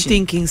 Why are we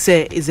thinking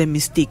say is a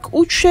mistake?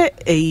 Uche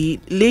a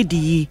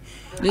lady.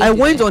 I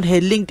went on her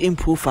LinkedIn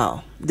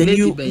profile. The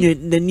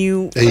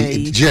new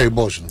Jerry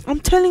Bosch. I'm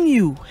telling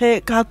you,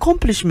 her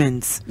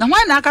accomplishments. Now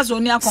why not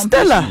only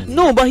Stella?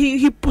 No, but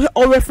he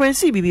or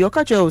reference BB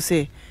Okacha will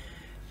say,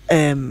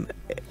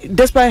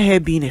 despite her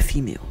being a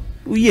female.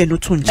 We are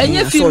not talking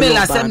about female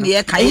assembly.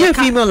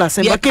 Female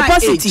assembly.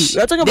 Capacity.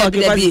 We are talking about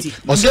capacity.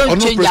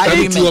 Don't change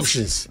the two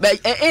options. But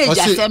age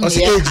assembly.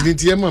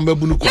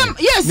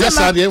 Yes,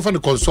 I am from the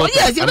consult.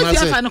 Yes, you are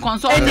from the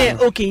consult.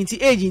 Okay, into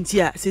age into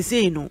here.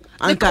 Say no.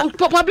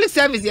 Public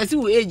service. Yes,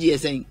 you age.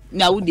 Yes, saying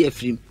now we are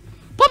free.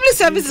 Public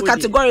service is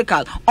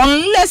categorical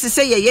unless you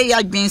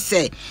say been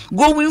say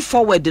going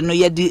forward no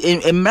ye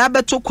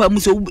mrabeto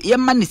kwamu so ye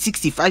man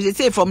 65 they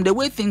say from the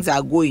way things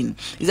are going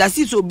is as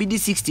if so be the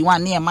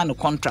 61 near man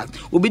contract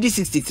will be the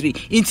 63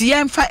 into ye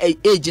mfa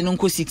age no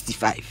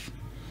 65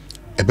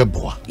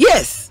 ebeboa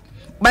yes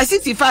by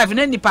 65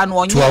 no nipa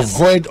no to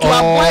avoid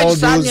all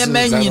those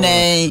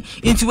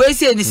into we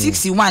say the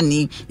 61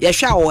 ni ye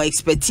hwa our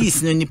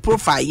expertise no ni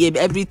profile ye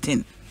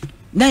everything.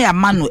 Now your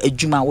man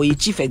ejuma or your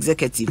chief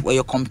executive or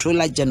your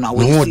controller general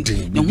or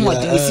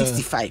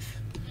 65.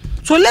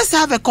 So let's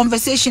have a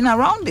conversation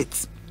around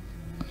it.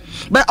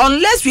 But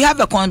unless we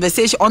have a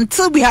conversation,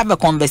 until we have a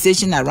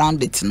conversation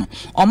around it, no,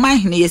 on my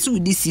yes,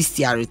 with this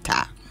 60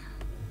 retire.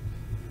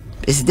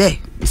 It's there,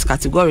 it's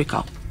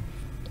categorical.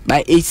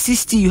 By age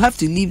 60, you have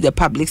to leave the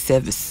public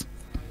service.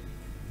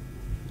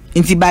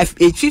 Until by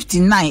age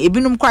 59,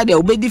 ebinum kwa de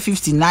obedi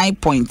 59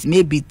 point,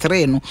 maybe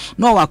 3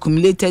 no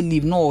accumulated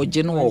leave, no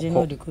general.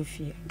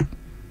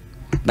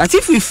 But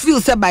if we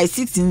feel that by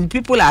 16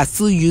 people are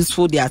still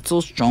useful, they are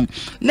still strong,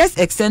 let's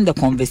extend the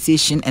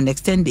conversation and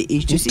extend the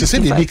age to 65. To say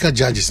the weaker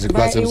judges,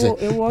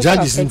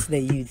 judges affects the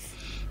youth.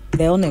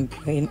 The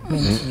unemployment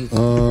youth.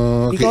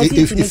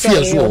 Okay. If we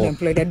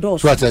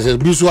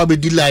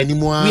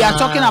are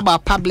talking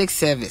about public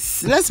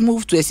service. Let's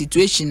move to a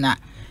situation now.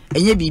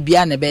 Enye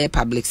bibia na be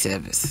public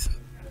service.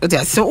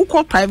 Okay, so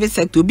uko private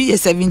sector be a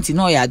 70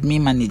 no your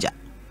admin manager.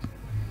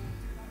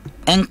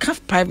 And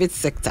private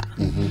sector.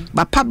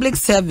 But public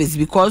service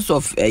because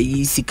of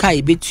sika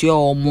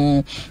ebetio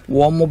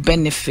more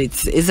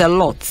benefits is a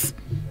lot.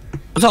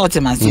 So what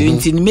am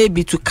saying?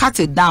 Maybe to cut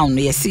it down,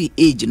 you see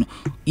age no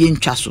yen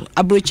twaso.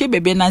 Abroche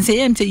bebe na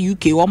say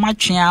UK wo ma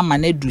twen ma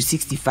na do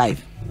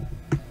 65.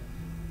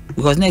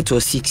 Because net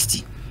was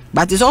 60.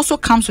 But it also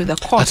comes with a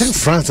cost. I think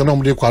France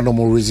normally quite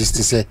normal resist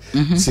to say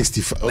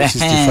 65 or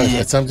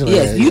 65 something like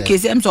that. Yes, UK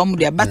same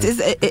somewhere, but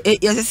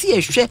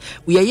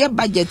we are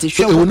budget.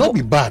 So it will not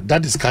be bad,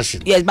 that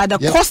discussion. Yes, but the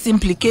cost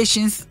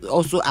implications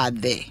also are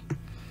there.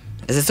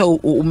 as I say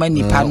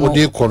many panel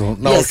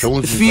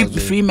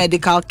free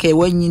medical care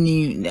when you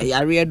need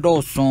area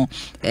dawson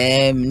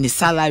the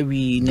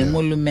salary the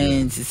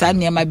emoluments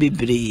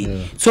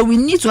so we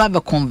need to have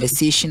a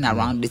conversation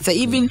around it. So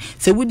even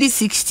say with this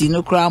 60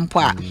 no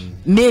grandpa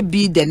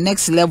maybe the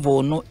next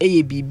level no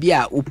ABB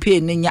will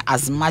pay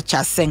as much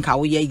as senka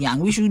we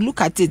young. We should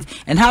look at it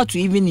and how to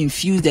even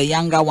infuse the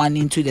younger one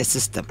into the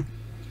system.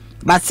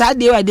 But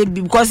sadly,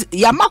 because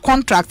Yama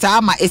contractor,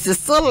 it's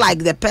still like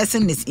the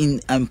person is in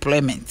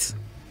employment.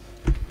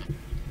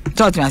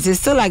 Talk to me,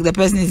 it's still like the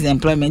person is in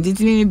employment. It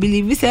made me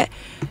believe. We said,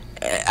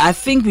 I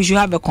think we should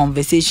have a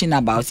conversation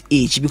about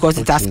age because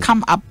it has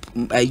come up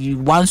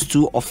once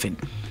too often.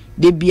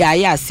 They be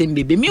a same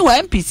baby. Me were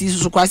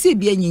MPCs so kwasi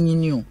be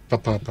new.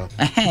 Papa.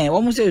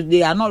 Almost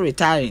they are not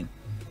retiring,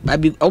 but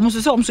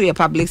almost also a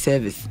public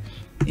service.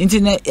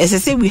 Internet, as I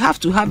say, we have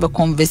to have a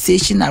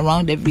conversation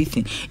around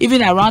everything,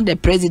 even around the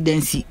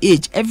presidency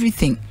age,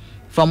 everything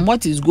from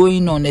what is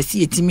going on. I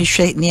see a Timmy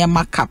Shrek near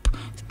my cap.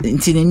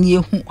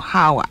 Internet,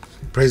 how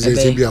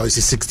presidency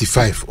is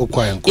 65.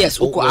 Yes,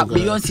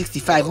 beyond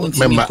 65.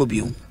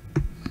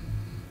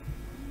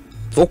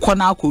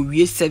 Okona ko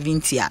we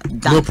 70.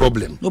 No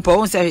problem. No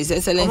problem. Service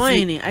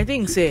excellency. I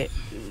think say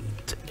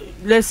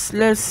let's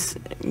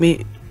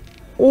me.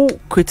 Who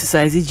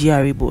criticize the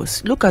GRA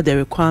boss? Look at the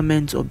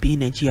requirements of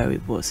being a GRA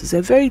boss. It's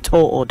a very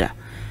tall order,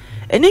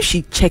 and if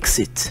she checks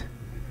it,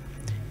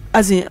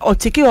 as in or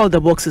taking all the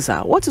boxes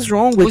out, what is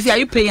wrong with? Are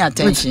you paying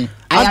attention?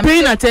 I'm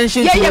paying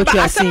attention to what you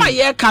are saying.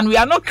 We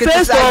are not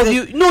criticizing.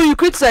 First of you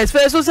criticize.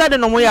 First, so said the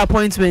normal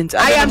appointment.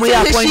 I am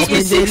saying she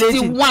is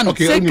 61.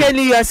 Okay,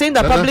 secondly, you are saying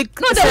that public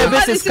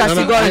service is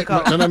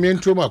categorical. Nana me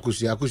ntoma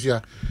akusia.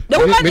 The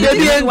woman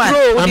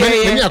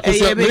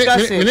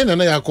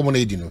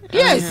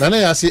yes. Nana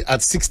ya say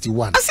at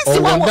 61.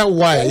 Or wonder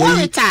why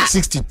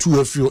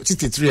 62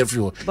 63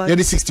 every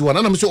 61.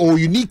 And I'm saying oh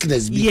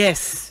uniqueness.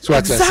 Yes. So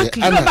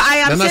exactly. But I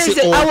am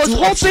saying I was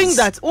hoping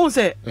that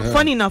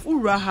funny enough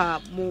uraha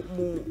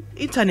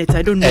internet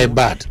I don't know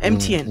bad.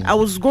 MTN I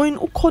was going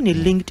Okone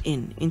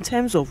LinkedIn in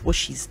terms of what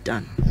she's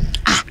done.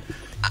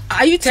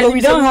 Are you telling me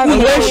we don't have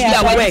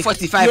a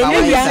 45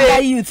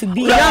 younger you to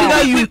be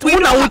younger you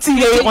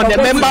on the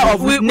member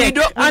of NEC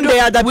and the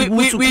other people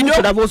who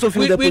could have also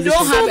filled the position.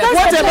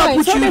 Whatever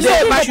put you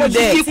there, but you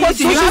there. You have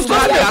to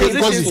have a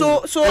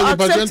position. So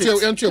accept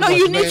it. No,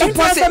 you need to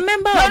pass a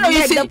member. No,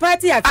 you see the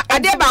party at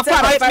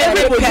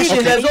every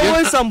position. There's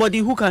always somebody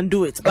who can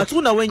do it. But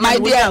when you I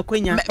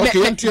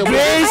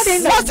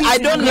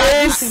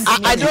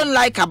don't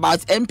like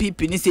about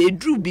MPP. Say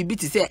Drew Bibi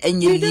to say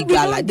any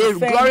legal. They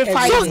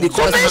glorify it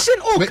because if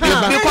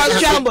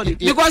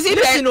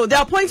the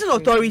appointing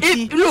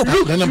authority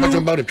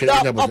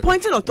the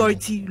appointing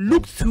authority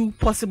looked through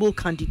possible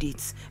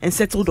candidates and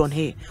settled on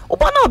her.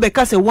 Obana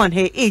Obeka say one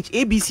her age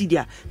ABC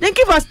there. Then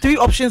give us 3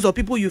 options of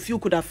people you feel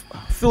could have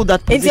filled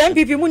that position. It's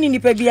MPP money in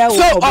the so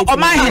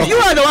you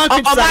are the one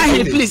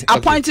criticizing. Please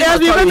appointing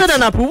authority. Better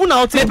than approval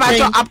now.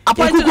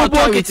 Appointing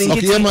authority.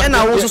 And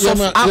I was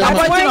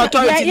appointing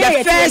authority.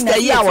 The first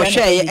year I was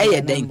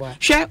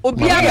share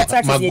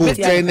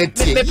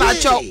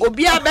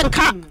Obia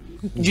Beka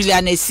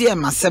Julian Esie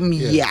masam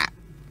ya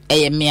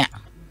eyemia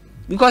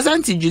because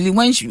Auntie Julie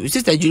when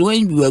sister Julie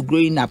when we were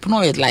growing up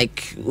no it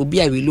like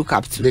Obia we look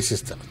up to big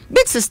sister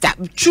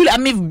truly I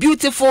mean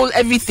beautiful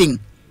everything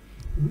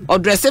or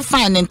dress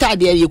fine entire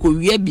there you could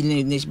wear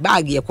be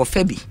bag ye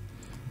febi.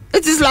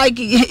 It is like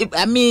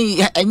I mean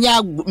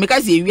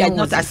because we are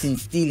not as in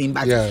stealing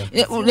but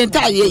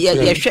entire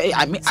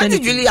I mean Auntie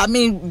Julie I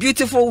mean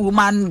beautiful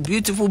woman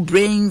beautiful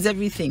brains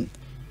everything.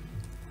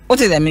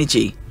 What is that mean?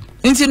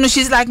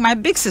 She's like my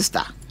big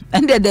sister,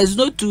 and there's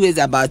no 2 ways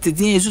about it.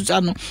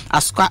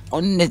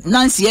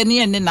 Nancy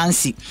and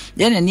Nancy,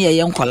 then a near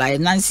young collie,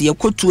 Nancy, you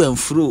could to and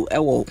fro,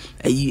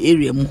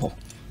 area muho.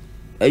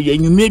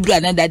 You made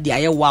another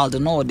day wild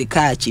and all the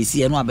car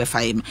chase and no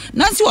fine.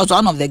 Nancy was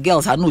one of the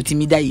girls I know to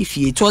me that if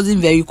it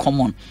wasn't very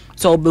common,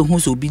 so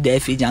who's will be the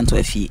agent to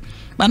a fee.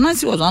 But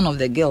Nancy was one of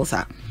the girls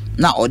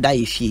now or die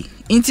if he.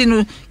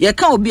 Intinu, you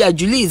can't be a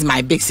Julie is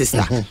my big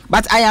sister.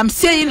 But I am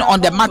saying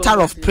on the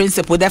matter of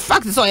principle, the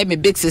fact is I'm a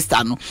big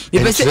sister. No,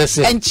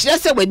 and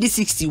just with this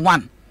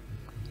 61,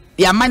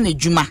 your man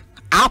Juma,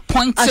 our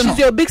point. She's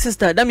your big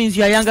sister. That means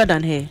you are younger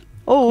than her.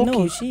 Oh, okay.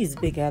 No, she is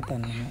bigger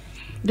than her.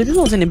 The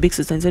little wasn't a big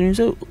sister.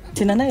 So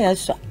Tinana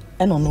Yasha,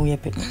 I don't know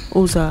yet.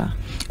 Oh, sir.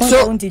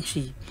 So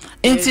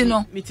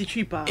Intino,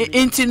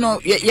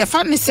 your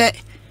family said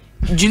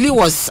Julie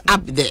was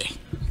up there.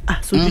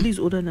 So Julie is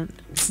older than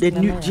the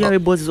new GRA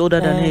boss is older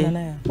than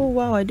her. Oh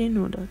wow, I didn't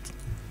know that.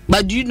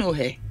 But do you know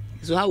her?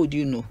 So how would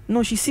you know?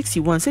 No, she's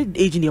 61. Said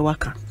age in the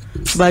worker.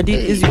 But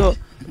this is your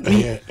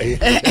Intino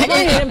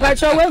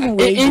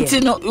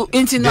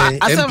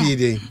MP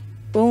day.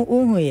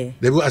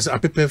 They go as a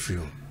paper for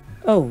you.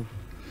 Oh.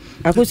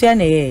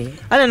 Akusiane.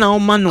 I don't know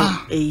man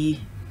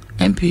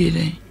MP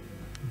day.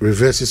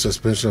 Reverses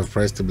suspension of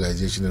price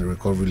stabilization and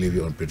recovery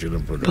levy on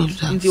petroleum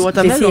products. Into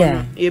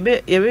watermelon. You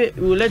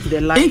will let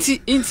the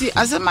light. Inti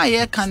asema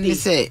here can you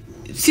say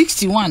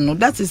 61. No,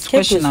 that is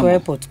questionable.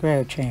 Airport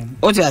train.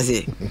 What I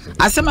say?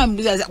 As someone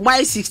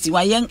why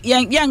 61?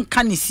 Young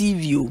can see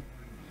you,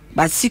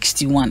 but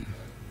 61.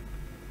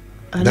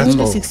 And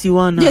only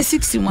 61 now. Yeah,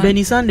 61.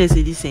 Bernie Sanders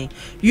is saying,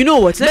 you know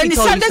what? Bernie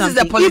Sanders is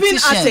a politician.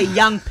 Even as a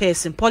young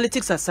person,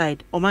 politics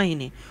aside,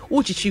 Omahine,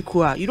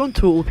 Uchichikua, you don't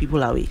throw old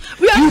people away.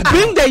 You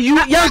bring the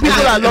young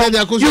people along.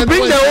 You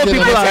bring the old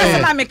people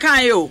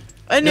along.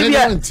 Or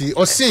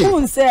say,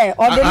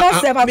 or the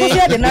last time I was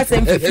here, the last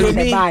time to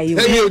buy you.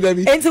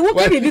 And so,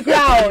 what can be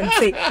crowned?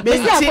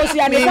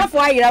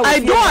 I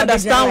don't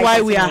understand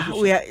why we are.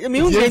 I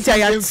mean,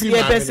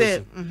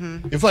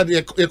 in fact,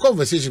 a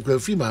conversation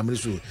with female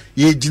minister,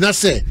 ye did not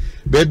say,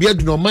 baby, I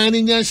do not mind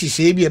in yan, she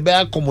say, be a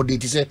bad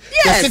commodity.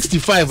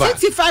 65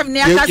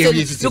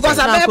 because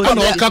I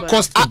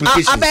cost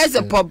implications.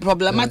 A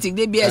problematic.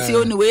 They be a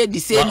only way the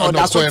same or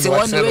that's what they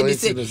way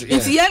say.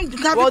 It's young.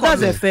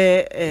 That's a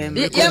fair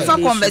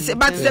converse,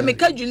 but the make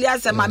Julia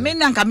say my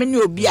men and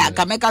Camino be a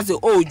Kameka say,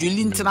 oh,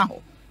 Julin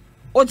Tanaho.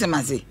 What am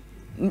I say?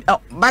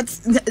 But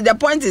the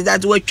point is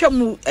that we're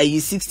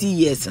 60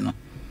 years, you know,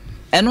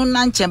 and on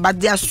Nanchen,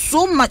 but there are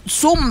so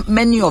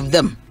many of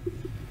them.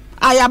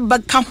 I have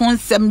become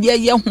some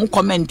year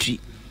commentary.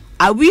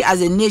 Are we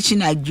as a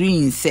nation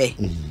agreeing, say,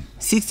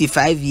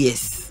 65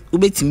 years?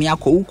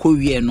 Ubetimiako Uko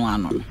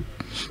no.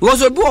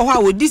 Because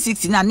with this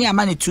 69, near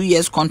money 2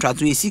 years contract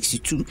to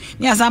 62.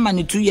 Near some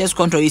money 2 years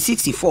contract is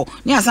 64.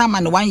 Near some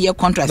money 1 year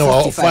contract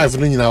 65.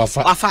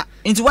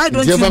 Into why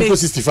don't you make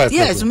 65?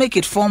 Yes, make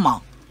it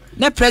formal.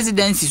 The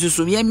presidency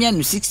so we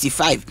are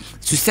 65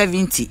 to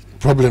 70.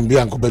 Problem be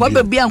uncle.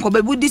 Problem be uncle.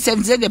 But this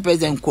 70 the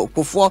president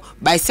for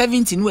by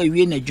 70 no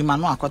we na adwuma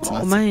no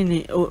akota.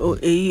 Mine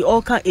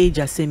all can age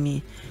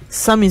asemi.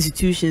 Some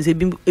institutions e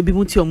bi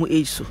muti omo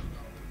age so.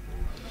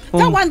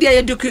 That one day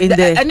and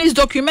it's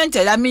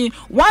documented. I mean,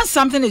 once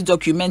something is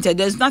documented,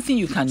 there's nothing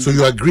you can do. So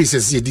you agree,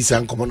 says this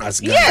uncommon as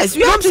yes,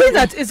 we have to say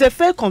that it's a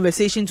fair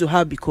conversation to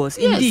have because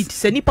indeed,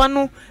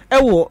 Senipano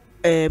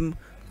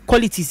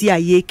qualities here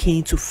ye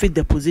keen to fit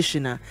the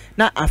positioner.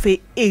 Now after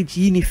age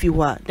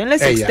yinifiwa, then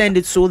let's extend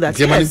it so that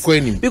yes,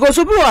 because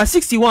some people are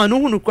 61,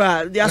 no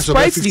they are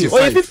sprightly,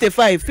 or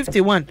 55,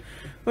 51.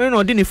 When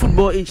not in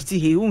football HT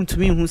he to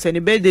me who send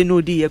a bed they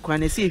know the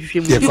equine see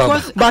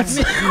because but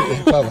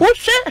one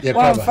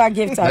fag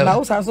gift I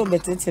also so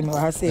better to me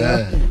I say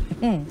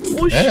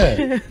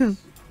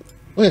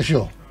oh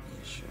sure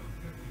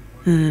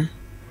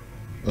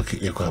okay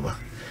yakwaba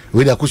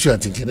we da kushu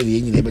antinke na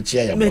yin ne ba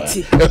chia ya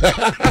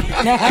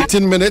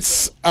 10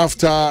 minutes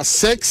after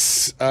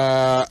 6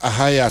 a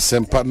higher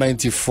sempa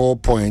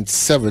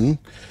 94.7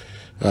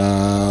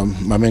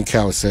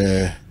 mamenka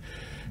say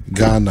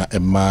Ghana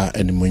Emma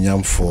and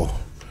Munyamfo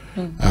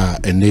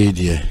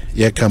Enadia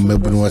Yakam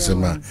Mebunu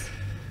Wasema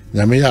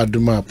Namia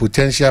Duma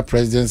potential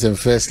presidents and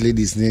first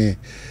ladies near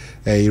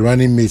a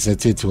running mates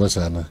at it was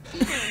Anna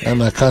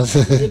and I can't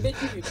say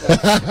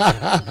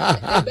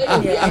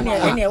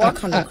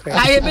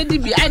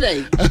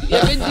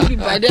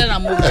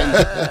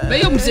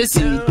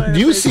do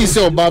you see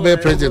so Baba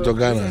president of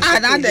Ghana?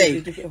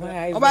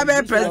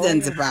 Baba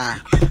president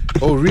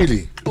oh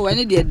really? Oh I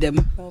need them.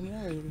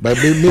 But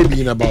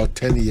maybe in about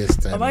 10 years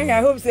time.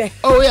 I hope so.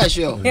 Oh yeah,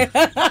 sure. I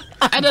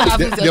don't have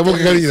to say.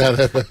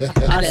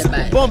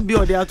 Bomb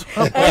or the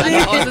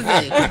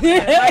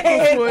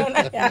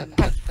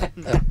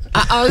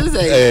I was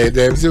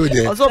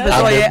saying. Also,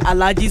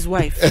 Alaji's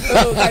wife.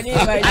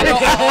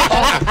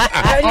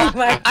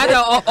 I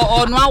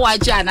don't know why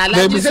China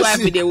Alaji's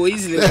wife they were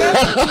easily.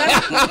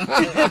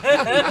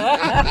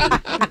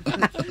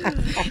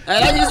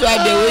 Alaji's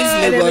wife they were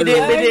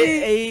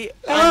easily.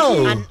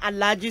 An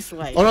Alaji's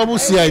wife. Honorable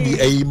CID,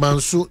 a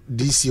mansu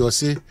DC or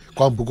say,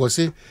 Kwampuko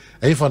say,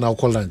 a fan I'll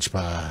call lunch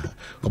pa.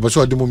 But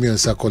so the moment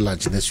circle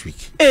lunch next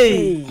week.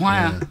 Hey,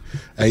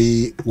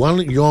 a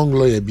one young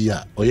lawyer be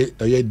a or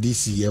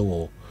DC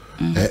or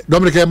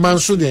Dominic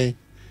Mansu de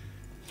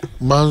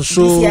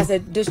Mansu as a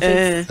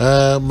district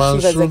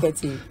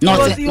Mansu.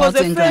 Not he was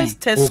the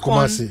first test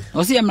con.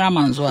 Was he a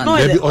Mansu?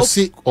 Baby or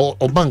sick or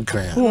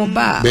bankra.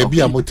 Baby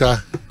a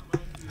muta.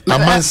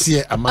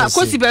 Amansie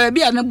akosi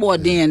baby an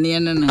board den ne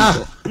no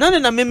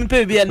na me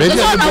baby an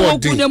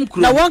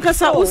na wan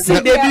kasa o si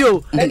debi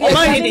o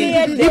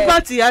mahini di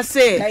party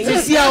ase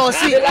sisi a o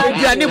si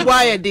aduane bo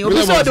aye den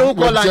obi so de wo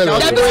kola na o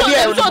so to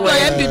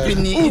ya pipi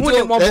ni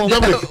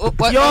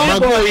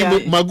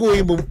mago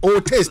imbo o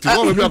taste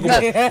wo be akoma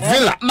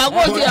villa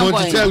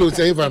Monticello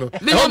say fa no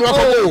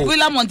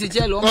villa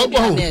Monticello o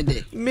me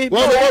de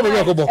wo be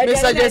akoma me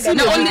suggest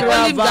na only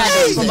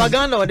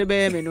propaganda o de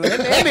be me no me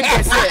say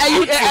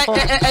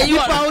you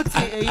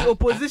party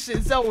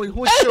opposition so we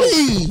who show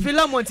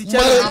Villa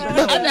Monticello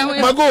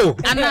mago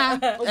ana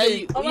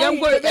young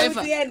boy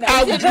ever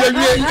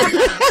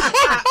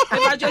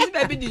I just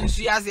baby di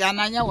nsu ase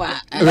ananya wa.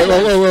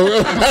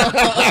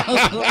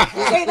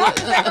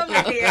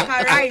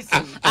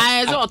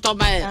 I so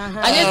otoba e.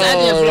 Anya say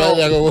dey flow.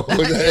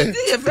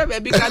 Dey free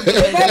baby can do.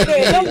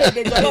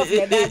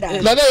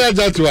 Na ya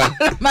jatwa.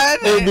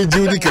 E bi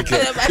judi keke.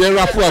 Ye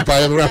rapu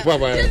apa. Na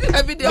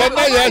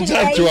ya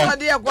jatwa.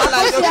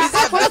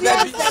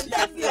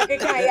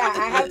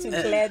 I have to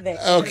clear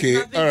that.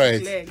 Okay, all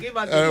right.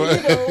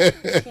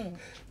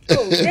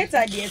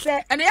 Data dey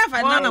say and ya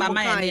fa na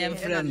mama ya dey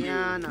friend.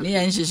 Ni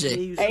ya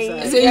nhihye.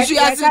 Say nsu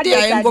ase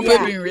dey ya ngo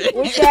pebinwe.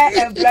 We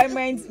share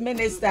employment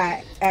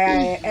minister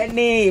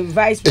any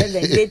vice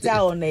president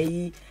data on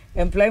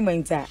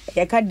employment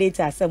ya ka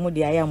data asem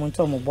dey ya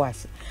monto mo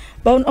boss.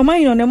 But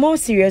on a more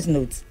serious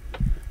note,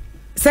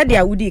 said the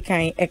Awudi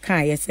kan e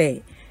kan ye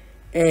say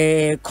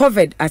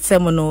COVID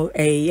asem no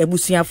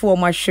ebusuafo o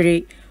ma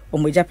hwere o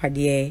mo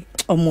japade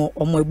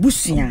omo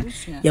ebusuya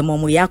ye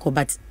mo yako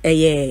but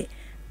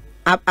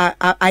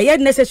I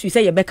necessary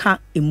say you beka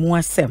emu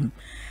asem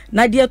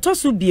na de to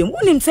so biem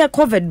unim say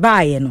COVID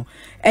bae no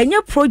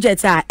enye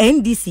project a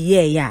NDC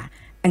ya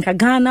enka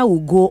Ghana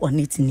will go on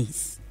its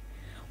knees.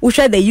 We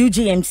share the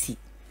UGMC,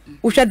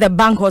 we share the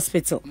bank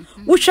hospital,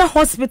 we share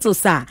hospitals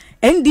sir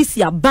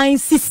NDC are buying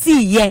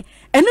CC ye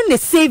and no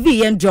save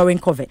ye during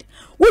COVID.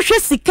 We share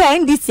sika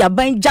NDC are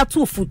buying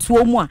jatu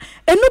futuo mu and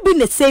no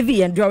be save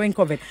ye during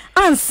COVID.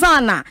 And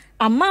sana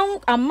among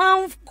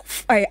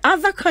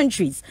other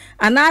countries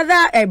and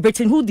other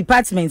Britain who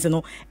departments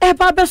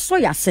eba so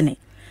ya sene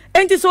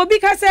enti so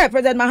because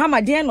President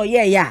Mahama dey no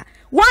yeah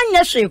 1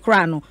 year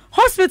shekra no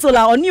hospital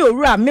a oni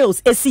owura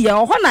mills esi ye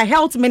ho na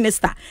health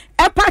minister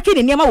e parking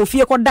ni niam wo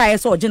fie ko dae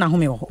so ogina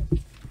home wo ho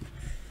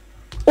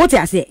oti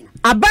ase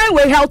aban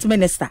we health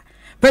minister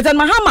President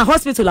Mahama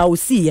hospital a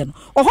osi ye no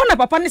ho na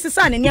papa ni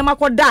sisa ni niam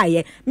ko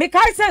dae me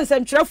kai sense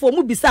ntwerefo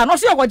mu bisa no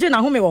so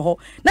ogina home wo ho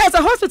na is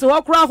a hospital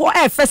wo kura ho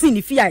e fese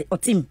ni fie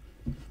otim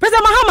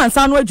President Mahama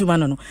sanu adwuma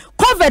no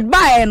COVID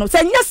bae no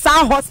se nya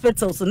sa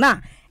hospitals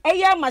na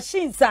eya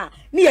machines a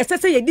ni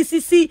yesese ye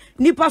DCC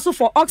nipa so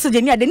for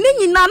oxygen ya de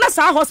nyina na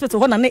sa hospital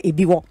ho na na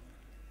ebi wo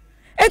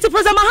enti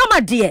President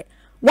Mahama de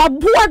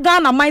wabua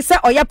Ghana man say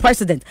oya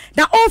president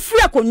na ofri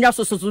akonwa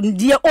so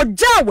de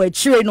oja wa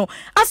chire no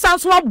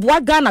asanso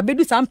wabua Ghana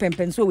bedu sam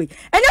pempenso we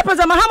enya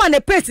President Mahama na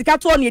pesi ka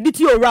to na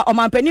editi owura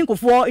omampanin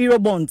kofo euro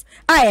bonds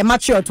a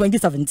mature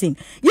 2017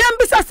 yem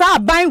bisa sa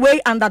ban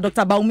we under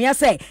Dr. Bawumia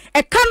say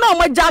e ka na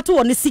omaja to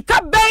woni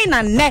sika ben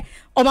na ne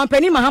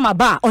omampanin Mahama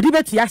ba odi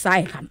betua sa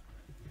e ka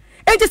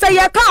enti say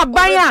ye ka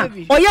ban a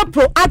oya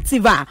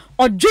proactive a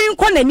odwin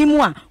ko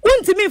nanimu a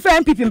untimi fa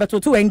MPP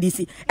mbetoto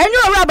NDC enyo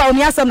owura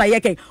Bawumia sam na ye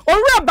ken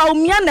owura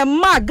Bawumia na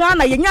ma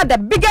Ghana ye nya the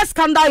biggest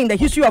scandal in the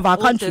history of our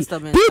country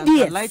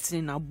PDS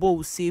lightning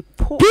above say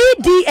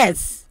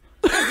PDS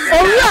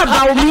owura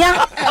Bawumia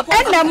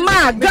na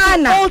ma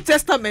Ghana Old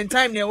Testament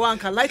time ne wan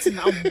ka lightning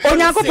above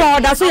onyankopon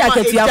odaso ya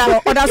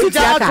katiafo odaso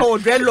tiaka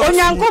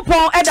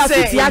onyankopon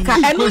edaso tiaka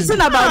enu si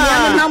na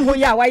Bawumia nam ho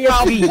ya waye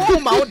free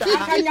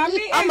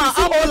ama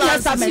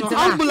ambulance ne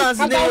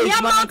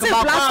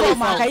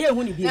platform akaye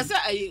hu ni bi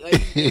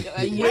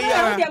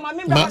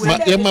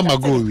mama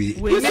go wi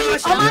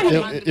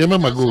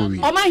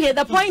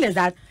the point is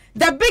that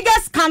the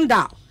biggest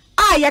scandal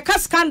yeka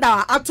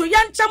scandal ato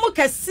yanchemu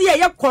kese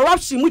ye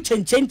corruption mu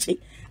chenchenche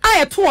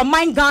to o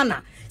man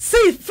Ghana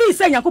see fi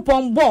say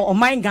yakopon bo o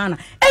man Ghana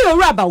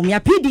owura Bawumia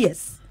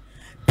PDS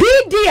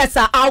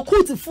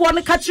akutifo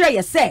no ka kire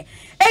ye say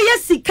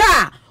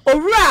sika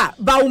owura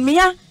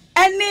Bawumia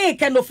ene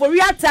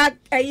kenoforiata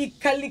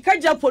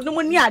kalikaja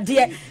ponomu ni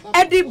ade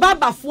edi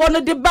babafo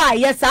no de ba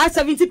ye sa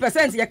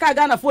 70% ye ka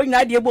Ghana fo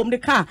nyina de bom de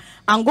ka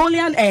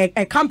Angolian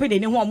company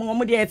ni ho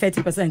mo de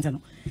 30%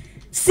 no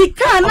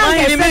sika na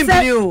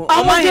kese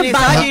omoje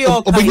ba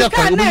yo government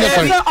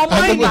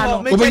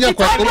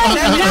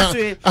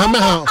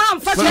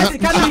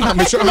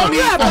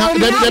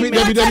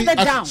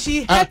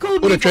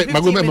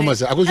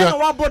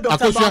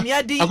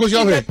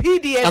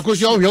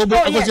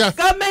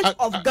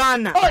of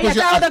Ghana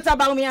Dr.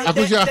 Bawumia it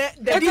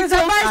is the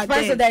vice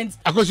president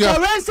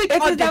forensic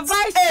it is the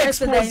vice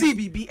president it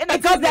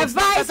is the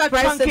vice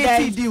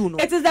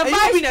president it is the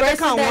vice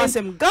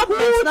president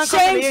government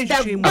change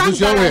the bank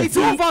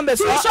Dr.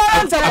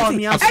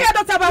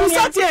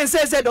 Bawumia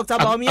says Dr.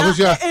 Bawumia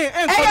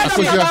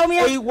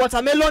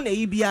watermelon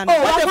e bia no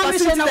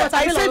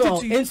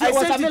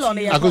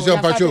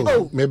Akosia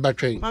Pacho me ba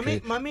train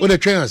o the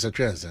train answer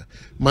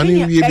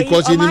money we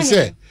because he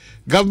say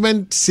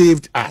government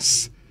saved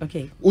us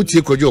okay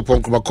utie kojo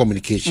upon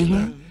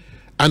communication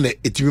and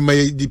it be my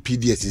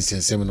PDS in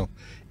sensem no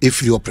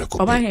if you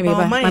preko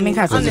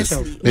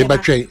me ba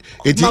train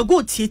it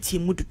mago tie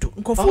mududu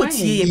nkofo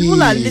tie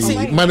people are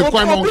listening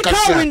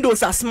car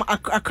windows are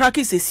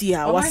cracking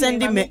here was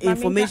sending me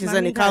information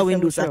and the car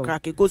windows are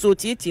cracking because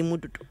tie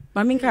mududu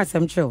Maminka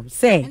Samcho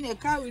say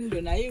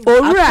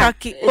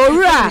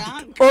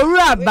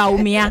Ora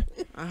Bawumia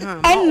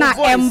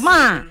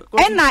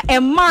Enna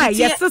Emma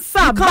yes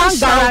sir bank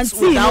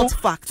guarantee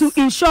to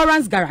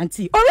insurance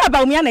guarantee Ora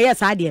Bawumia na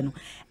yes ade no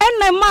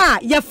Enna ma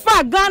ye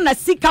fa Ghana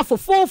sika for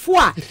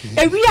 4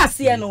 ewi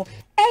ase no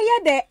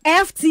the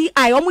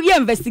FTI omo ye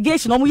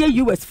investigation omo ye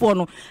US for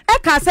no e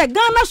ka say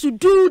Ghana should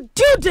do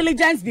due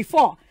diligence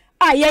before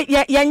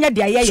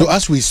so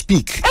as we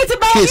speak,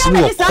 case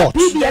no court.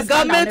 The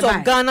government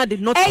of Ghana did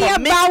not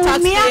commit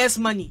taxpayers'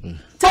 money.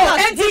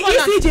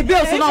 ECG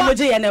bills no mo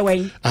je na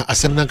wen.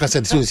 Asem nanka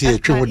said so say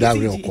twe ho da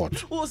real court.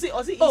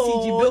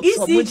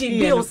 ECG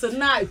bills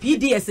na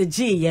PDS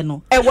je ye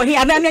no. E wo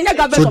here na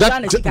government of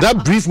Ghana. So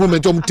that brief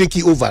momentum take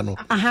it over no.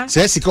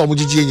 Say sika omo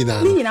jije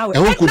nyina no. E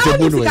won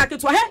kontrabo no.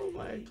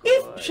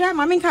 If share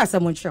maminka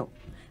asamoncho.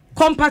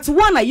 Compared to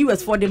one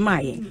US for the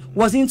mine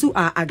was into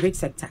our agri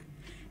sector.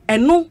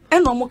 And no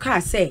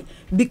Moka say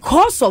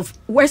because of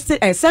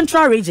Western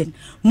Central region,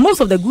 most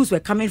of the goods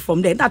were coming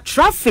from there. That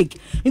traffic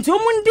into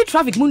Mundi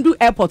traffic Mundu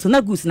airport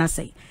na goods na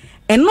say.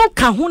 And no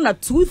kahuna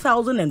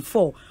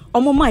 2004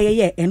 omoma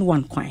ye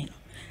N1 coin.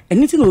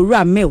 And nitin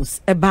ora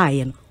mills e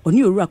buy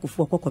oni ora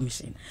Kufuor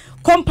commission.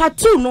 Compared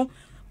to no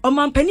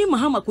omampani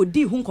Mahama could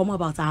di hun come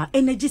about our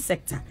energy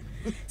sector.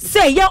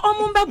 Say ya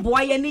omumbe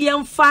boy ni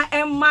yemfa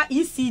emma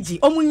ECG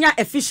omunya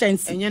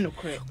efficiency enye no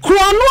kre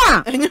krono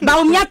a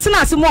Bawumia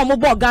tena ase mo omo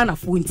Ghana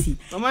fo nti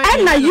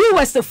and na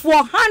US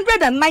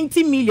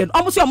 490 million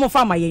almost your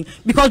farmer yen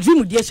because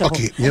dream die she ho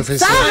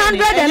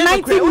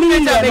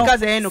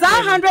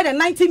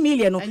 190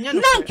 million na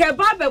nke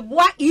ba be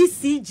boa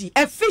ECG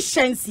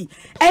efficiency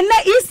and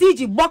na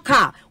ECG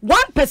boka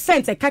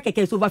 1% e kakeke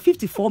is over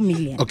 54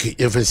 million. Okay,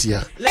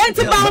 efficiency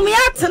enti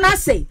Bawumia tena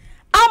say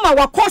Ama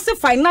wa cause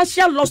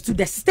financial loss to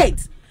the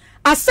state.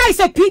 Aside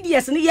say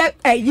PDS ni ye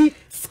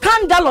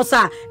scandalous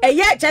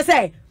ye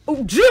say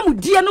dream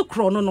die no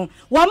krono no.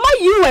 Wa ma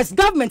US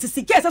government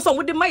secure say so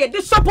we dey ma ye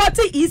dey support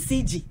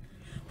ECG.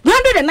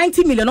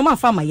 190 million no ma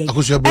farmer ye.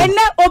 And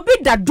obi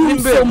da do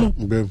so mu.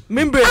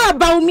 Member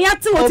Bawumia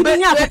ti wo ti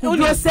nya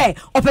akoko say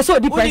opese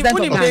odi president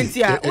of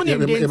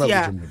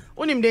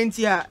Unim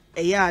dentia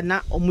eya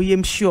na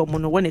omuyem sure mo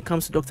no when it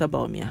comes to Dr.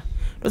 Bawumia.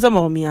 I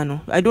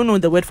don't know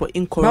the word for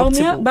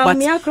incorruptible, but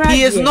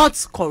he is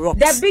not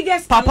corrupt. The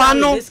biggest Papa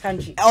no in this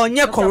country.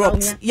 Onye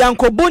corrupt.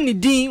 Yankoboni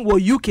din wo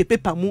UK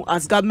paper mu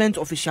as government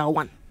official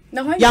one.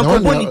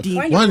 Yankoboni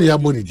din. One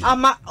Yankoboni din.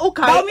 Ama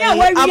okay.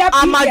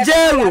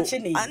 Amajero.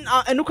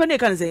 Enukane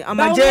kan say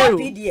Amajero.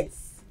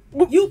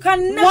 You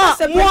can never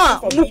separate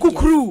from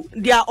Mukukru.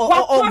 They are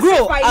or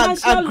grow a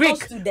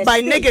Greek by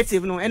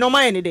negative no. And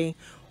oma anything.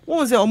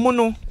 One say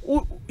omono.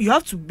 You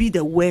have to be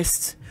the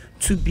worst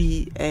to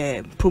be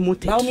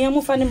promoted.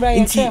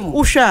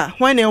 Usha,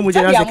 why na omo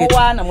general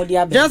secretary?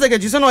 General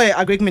secretary, so no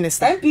a Greek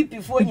minister.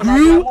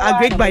 Grew a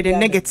Greek by the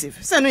negative.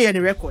 Say no ye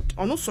the record.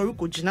 Ono sorry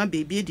ko gina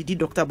baby didi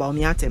Dr.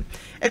 Bawumia atem.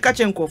 E ka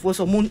chenko for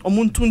so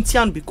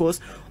omuntuntian because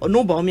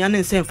ono Bawumia na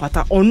nse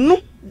mfata. Ono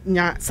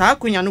nya saa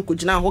kunya no ko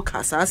gina ho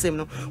ka saa asem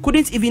no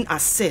couldn't even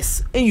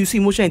assess. And you see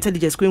emotional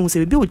intelligence ko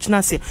say baby o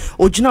gina say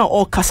o gina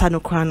all kasa no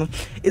kra no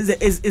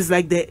is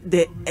like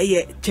the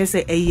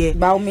chese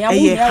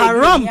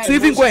haram to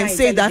even go and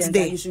say that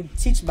day. You should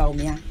teach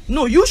Bawumia.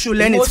 No, you should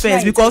learn it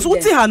first because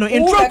uti hano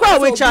in Tronko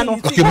we channel.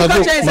 Okay, Bank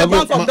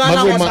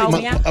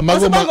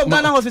of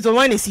Ghana hospital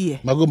when is here.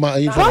 Bank of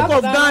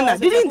Ghana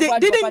didn't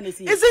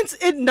isn't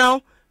it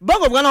now?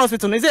 Bank of Ghana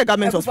hospital is it a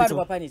government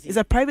hospital? It's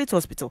a private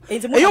hospital. You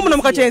say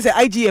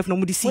IGF no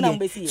mudi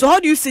see. So how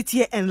do you sit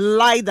here and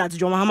lie that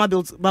John Mahama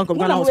built Bank of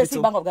Ghana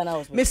hospital?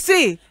 Me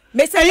say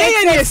do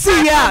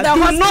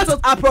not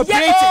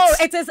appropriate it. Oh,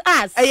 it is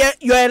us.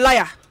 You're a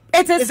liar.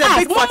 It is a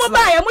big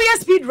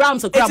speed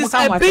round. It is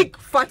a big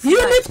fat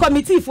unit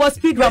committee for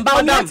speed round.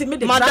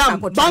 Madam,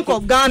 Bank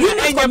of Ghana,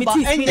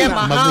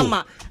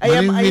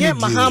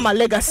 Mahama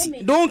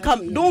legacy. Don't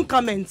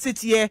come and sit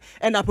here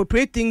and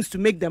appropriate things to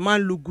make the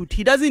man look good.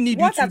 He doesn't need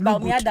you to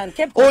look good.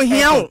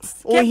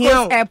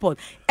 Airport.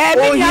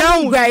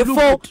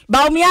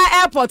 Bawumia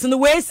Airport in the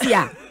West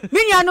here.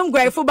 Minyanum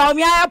grateful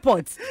Bawumia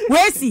Airport.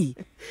 Where see?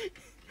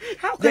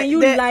 How can you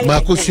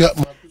lie?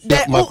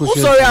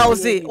 Sorry, I will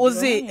say,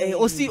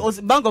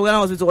 Bank of Ghana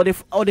hospital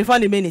or the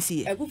fund the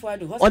here.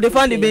 Or the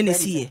fund the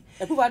here.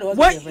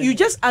 What you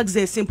just ask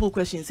a simple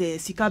question, say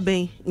Sika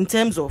Ben in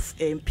terms of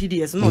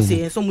PDS, not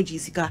say so much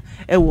Sika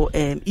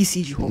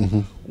ECG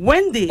home.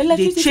 When they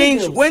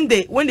change, when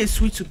they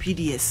switch to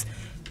PDS.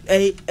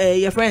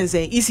 Your friends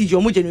saying ECG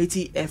or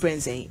generate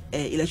friends saying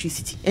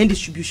electricity and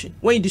distribution.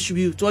 When you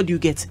distribute, what do you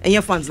get? And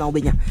your funds now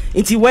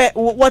into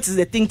what is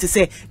the thing to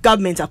say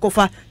government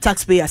cover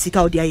taxpayers seek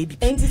out the IAB.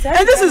 And this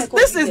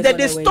is the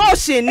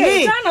distortion.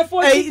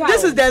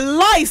 This is the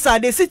lies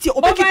they city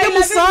from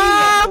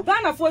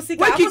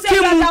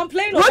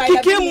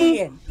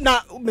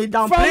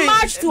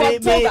March to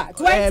October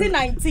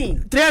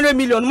 2019. 300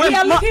 million. We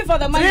are looking for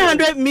the money.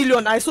 300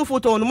 million. I saw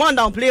photo on one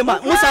downplay.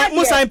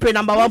 Musa pray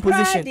number one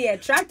position.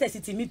 tractors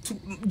it me too.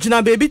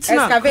 Jina baby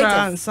tina.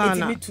 Excavators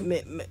it me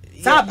too.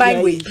 Sa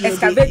buy way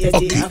excavators.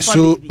 Okay,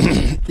 so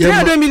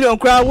 300 million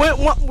crowd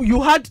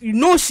you had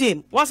no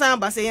shame. Once I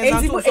am saying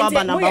something so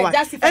about number 1.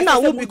 And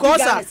now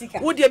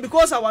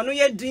because I want no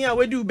yet dinner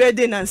we do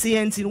birthday and see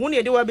anything. When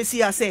you do we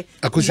see I say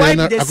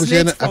Akosiana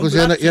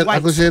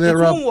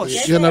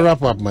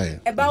wrap up my.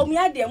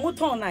 Bawumia de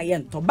moton na ye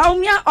nto.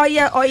 Bawumia oye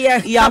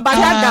ya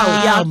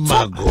badada ya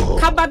mago.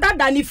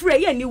 Kabadada ni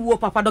free ye ni wo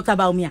papa Dr.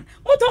 Bawumia.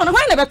 Moton na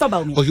why na beto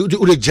Bawumia. Oh you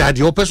the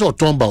jadi o person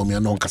ton Bawumia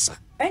no nkasa.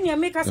 Enya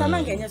make us na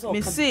ngenye so.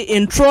 Me see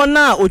intro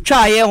na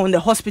otwa ye on the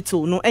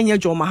hospital no enya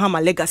John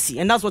Mahama legacy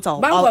and that's what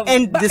I'll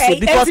end this with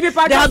because there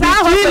have been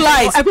 3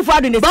 lies.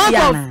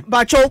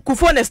 Bacho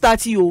Kufo na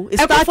start you. It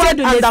started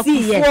under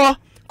Kufo.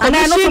 And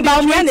I know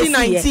about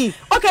 2019.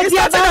 Okay, the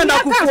other na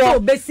Kufo.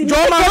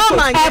 John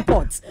Mahama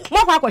airport.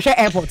 Mo kwa share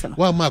airport no.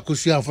 Wa ma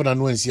Akosia for na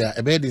no ansia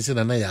e be dey say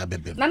na ya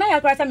bebe. Na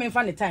ya kwata me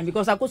fan the time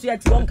because Akosia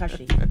ti on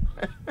cash.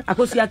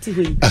 Akosia ti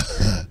we.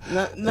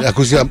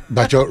 Akosia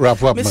Bacho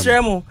wrap up. Mr.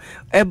 Remo,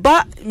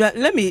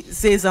 let me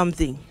say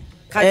something.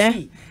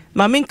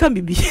 Mamin can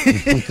be.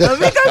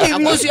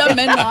 Akosia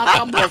men no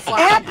akambo for.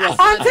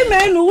 Auntie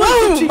men no.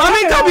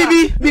 Mamin can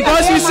be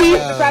because you see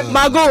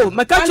Mago,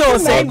 Makacho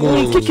said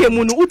kike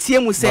mu no utie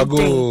mu said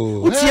den.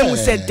 Utie mu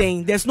said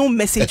den. There's no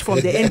message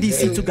from the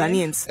NDC to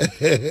Ghanaians.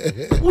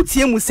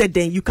 Utie mu said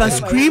den. You can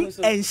scream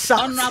and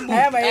shout.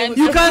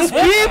 You can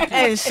scream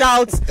and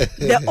shout.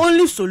 The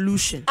only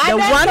solution, the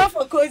one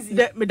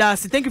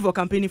thank you for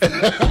campaigning for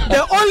me.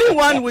 The only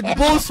one with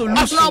bold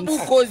solutions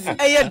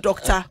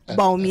Dr.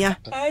 Bawumia.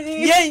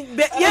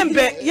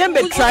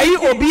 Yembe try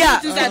obia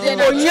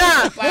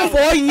onya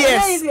 4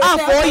 years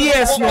 4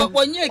 years no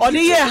on the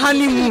year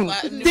honeymoon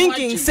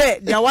thinking say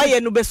there why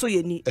no beso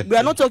yeni. We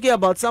are not talking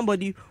about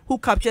somebody who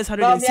captures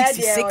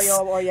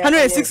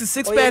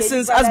 166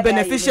 persons as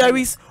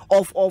beneficiaries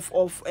of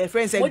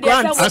friends and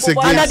grants as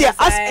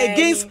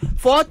against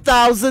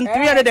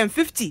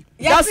 4,350.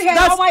 That's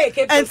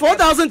and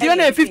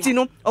 4,350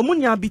 no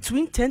omunya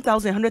between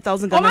 10,000 and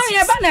 100,000 Ghana.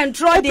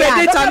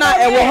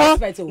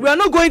 We are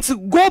not going to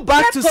go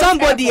back to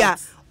somebody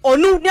or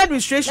no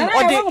administration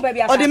or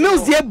the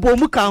mills there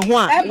bomu kan ho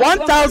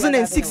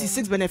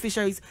 1,066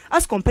 beneficiaries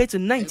as compared to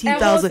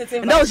 19,000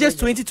 and that was just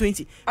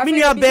 2020.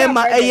 Minia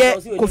Bema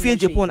Kofi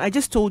Japan. I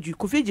just told you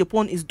Kofi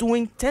Japan is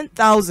doing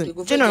 10,000.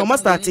 General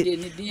must start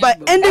it by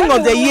ending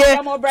of the year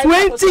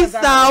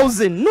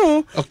 20,000.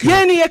 No,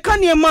 yani ye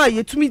kan ye ma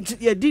ye tumi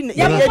ye din ye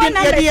 9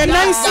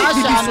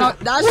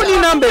 only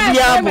number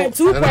biamo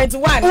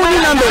 2.1 only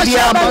number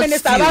biamo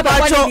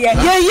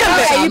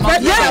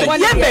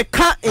ye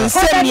ka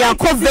insemi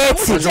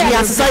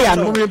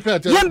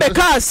Yembe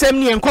ka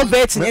semni en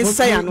convert in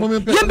sayano.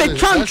 Yembe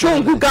kancho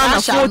ngugana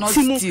for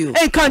timu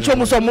en kancho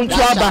muso muntu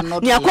aba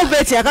ni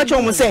convert ya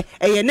kancho mu say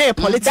e na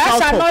political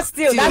call.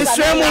 You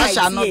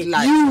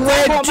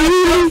were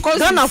due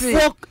Ghana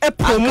for a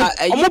promo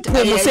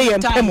say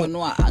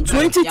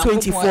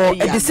 2024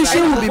 a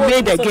decision will be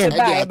made again.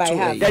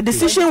 The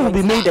decision will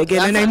be made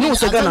again and I know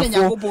so Ghana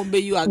for will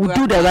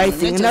do the right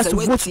thing and that's to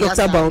vote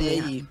Dr.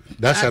 Bawumia.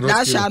 That shall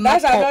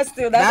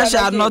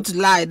not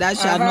lie. That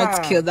shall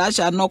not kill. That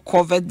shall not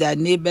covet their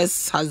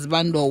neighbor's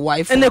husband or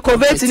wife. And the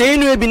covet in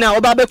any way be now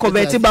Obabe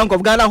Covet Bank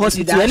of Ghana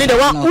Hospital. And the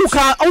one who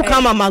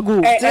come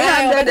Magu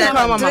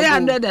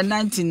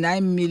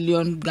 399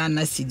 million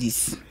Ghana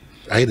cedis.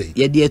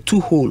 Yeah, they are 2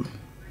 whole.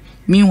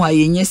 Meanwhile,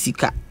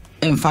 Yenyesika.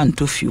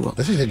 Infanto fuel.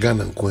 That's a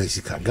Ghana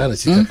Sika. Ghana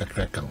Sika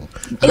Cracker.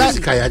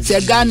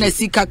 Ghana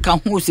Sika can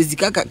host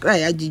Sika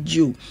Cry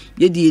Jiu.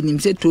 Yedi him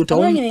said total.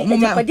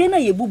 Padena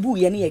ye bubu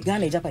yani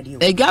Ghana Japadi.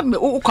 A Gabby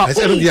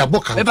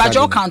about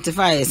your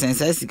counterfeits and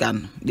says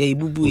Ghana. They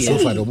bubu.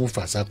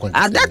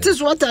 That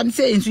is what I'm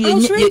saying.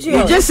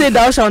 You just say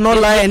thou shalt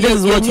not lie, and this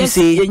is what you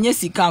say.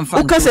 Yes, you can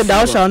find. Uka said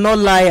thou shalt not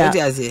lie.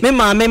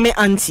 Me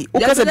auntie.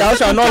 Uka said thou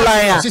shalt not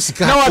lie.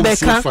 Now I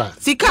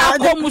Sika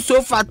come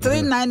so far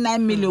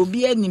 399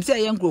 million.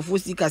 Yankrofo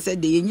sika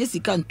said the yenye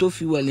sika nto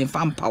fuel and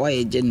farm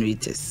power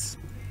generators.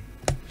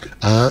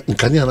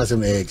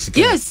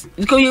 Yes,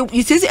 because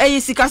you say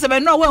sika say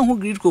no one who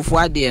grid ko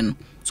for there.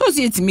 So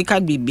see it me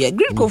can be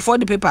grid ko for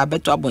the paper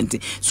better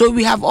abonte. So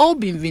we have all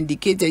been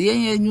vindicated.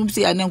 Yen you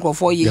say anenko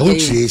for ye.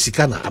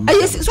 Sika na.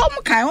 Yes, so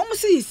mo kan o mo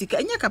say sika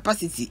enya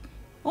capacity.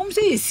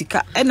 Say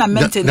sika and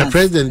maintenance. The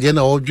president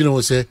Jena or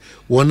Juno say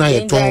one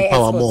eye ton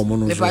power more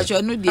mono. Another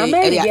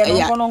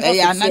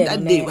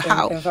day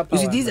how you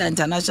see these are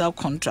international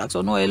contracts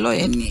or no a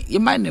lawyer you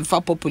mind in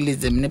for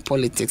populism in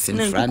politics in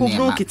France. Because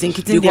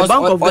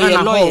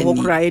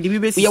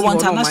we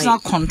want international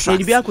contracts.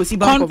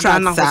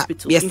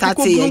 Contracts we start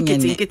saying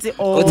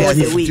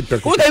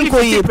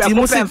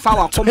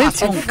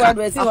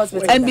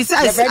and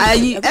besides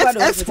I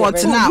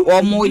export now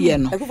or more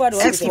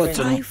export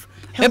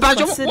Eba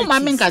jo mo ma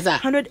men kaza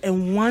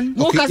 101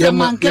 mo kaza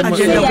man ke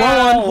agenda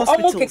 101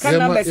 hospitals.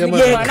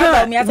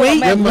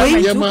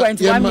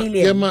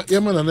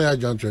 Yema na ya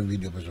joint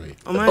video person.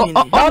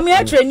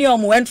 Bawumia training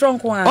omo entron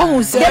ko an.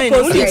 Oh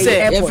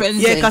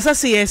say kasa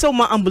say so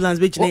ma ambulance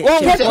be jine.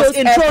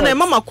 Intro na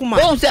mama kuma.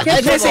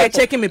 Say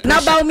checking me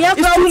pressure. Na Bawumia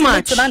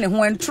crowd na ne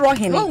ho entro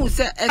hene.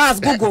 As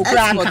Google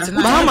crack.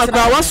 Mahama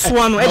kwa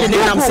wasua no e de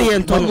nam say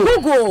ento.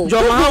 Google.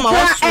 Jo Mahama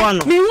wasua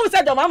no. Me who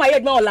said Jo Mahama ye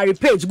me on Larry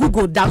page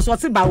Google down so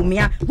say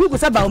Bawumia. Google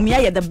say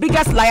Bawumia ye the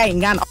biggest liar in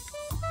Ghana.